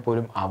പറഞ്ഞാൽ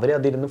പോലും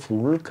അവരതിരുന്ന്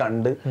ഫുൾ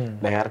കണ്ട്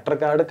ഡയറക്ടർ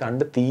കാർഡ്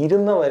കണ്ട്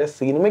തീരുന്ന വരെ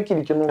സിനിമയ്ക്ക്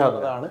ഇരിക്കുന്നു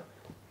എന്നുള്ളതാണ്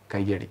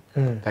കയ്യടി.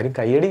 കാര്യം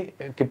കയ്യടി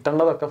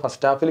കിട്ടേണ്ടതൊക്കെ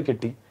ഫസ്റ്റ് ഹാഫിൽ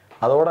കിട്ടി.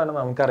 അതോടാണ്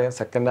നമുക്കറിയാം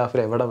സെക്കൻഡ് ഹാഫിൽ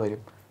എവിടെ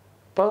വരും.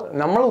 അപ്പൊ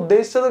നമ്മൾ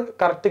ഉദ്ദേശിച്ചത്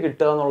കറക്റ്റ്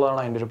കിട്ടുക എന്നുള്ളതാണ്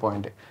അതിന്റെ ഒരു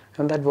point.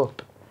 And that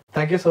worked.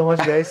 Thank you so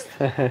much guys.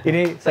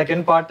 ഇനി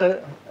സെക്കൻഡ് പാർട്ട്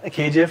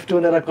KGF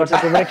 2 റെക്കോർഡ്സ്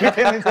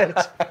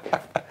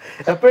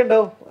എപ്പോ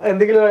ഉണ്ടാവും?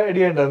 എന്തെങ്കിലും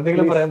ഐഡിയ ഉണ്ടോ?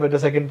 എന്തെങ്കിലും പറയാൻ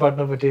പറ്റുമോ സെക്കൻഡ്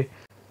പാർട്ടിനെ പറ്റി?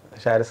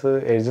 ഷാരിസ്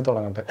എഴുതി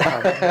തുടങ്ങട്ടെ.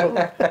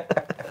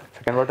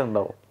 സെക്കൻഡ് പാർട്ട്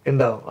ഉണ്ടാവും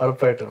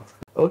ഉറപ്പായിട്ടും.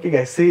 Okay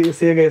guys,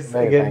 see you guys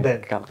again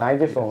then.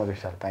 Thank you so much,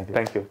 Vishal. Thank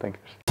you. Thank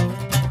you.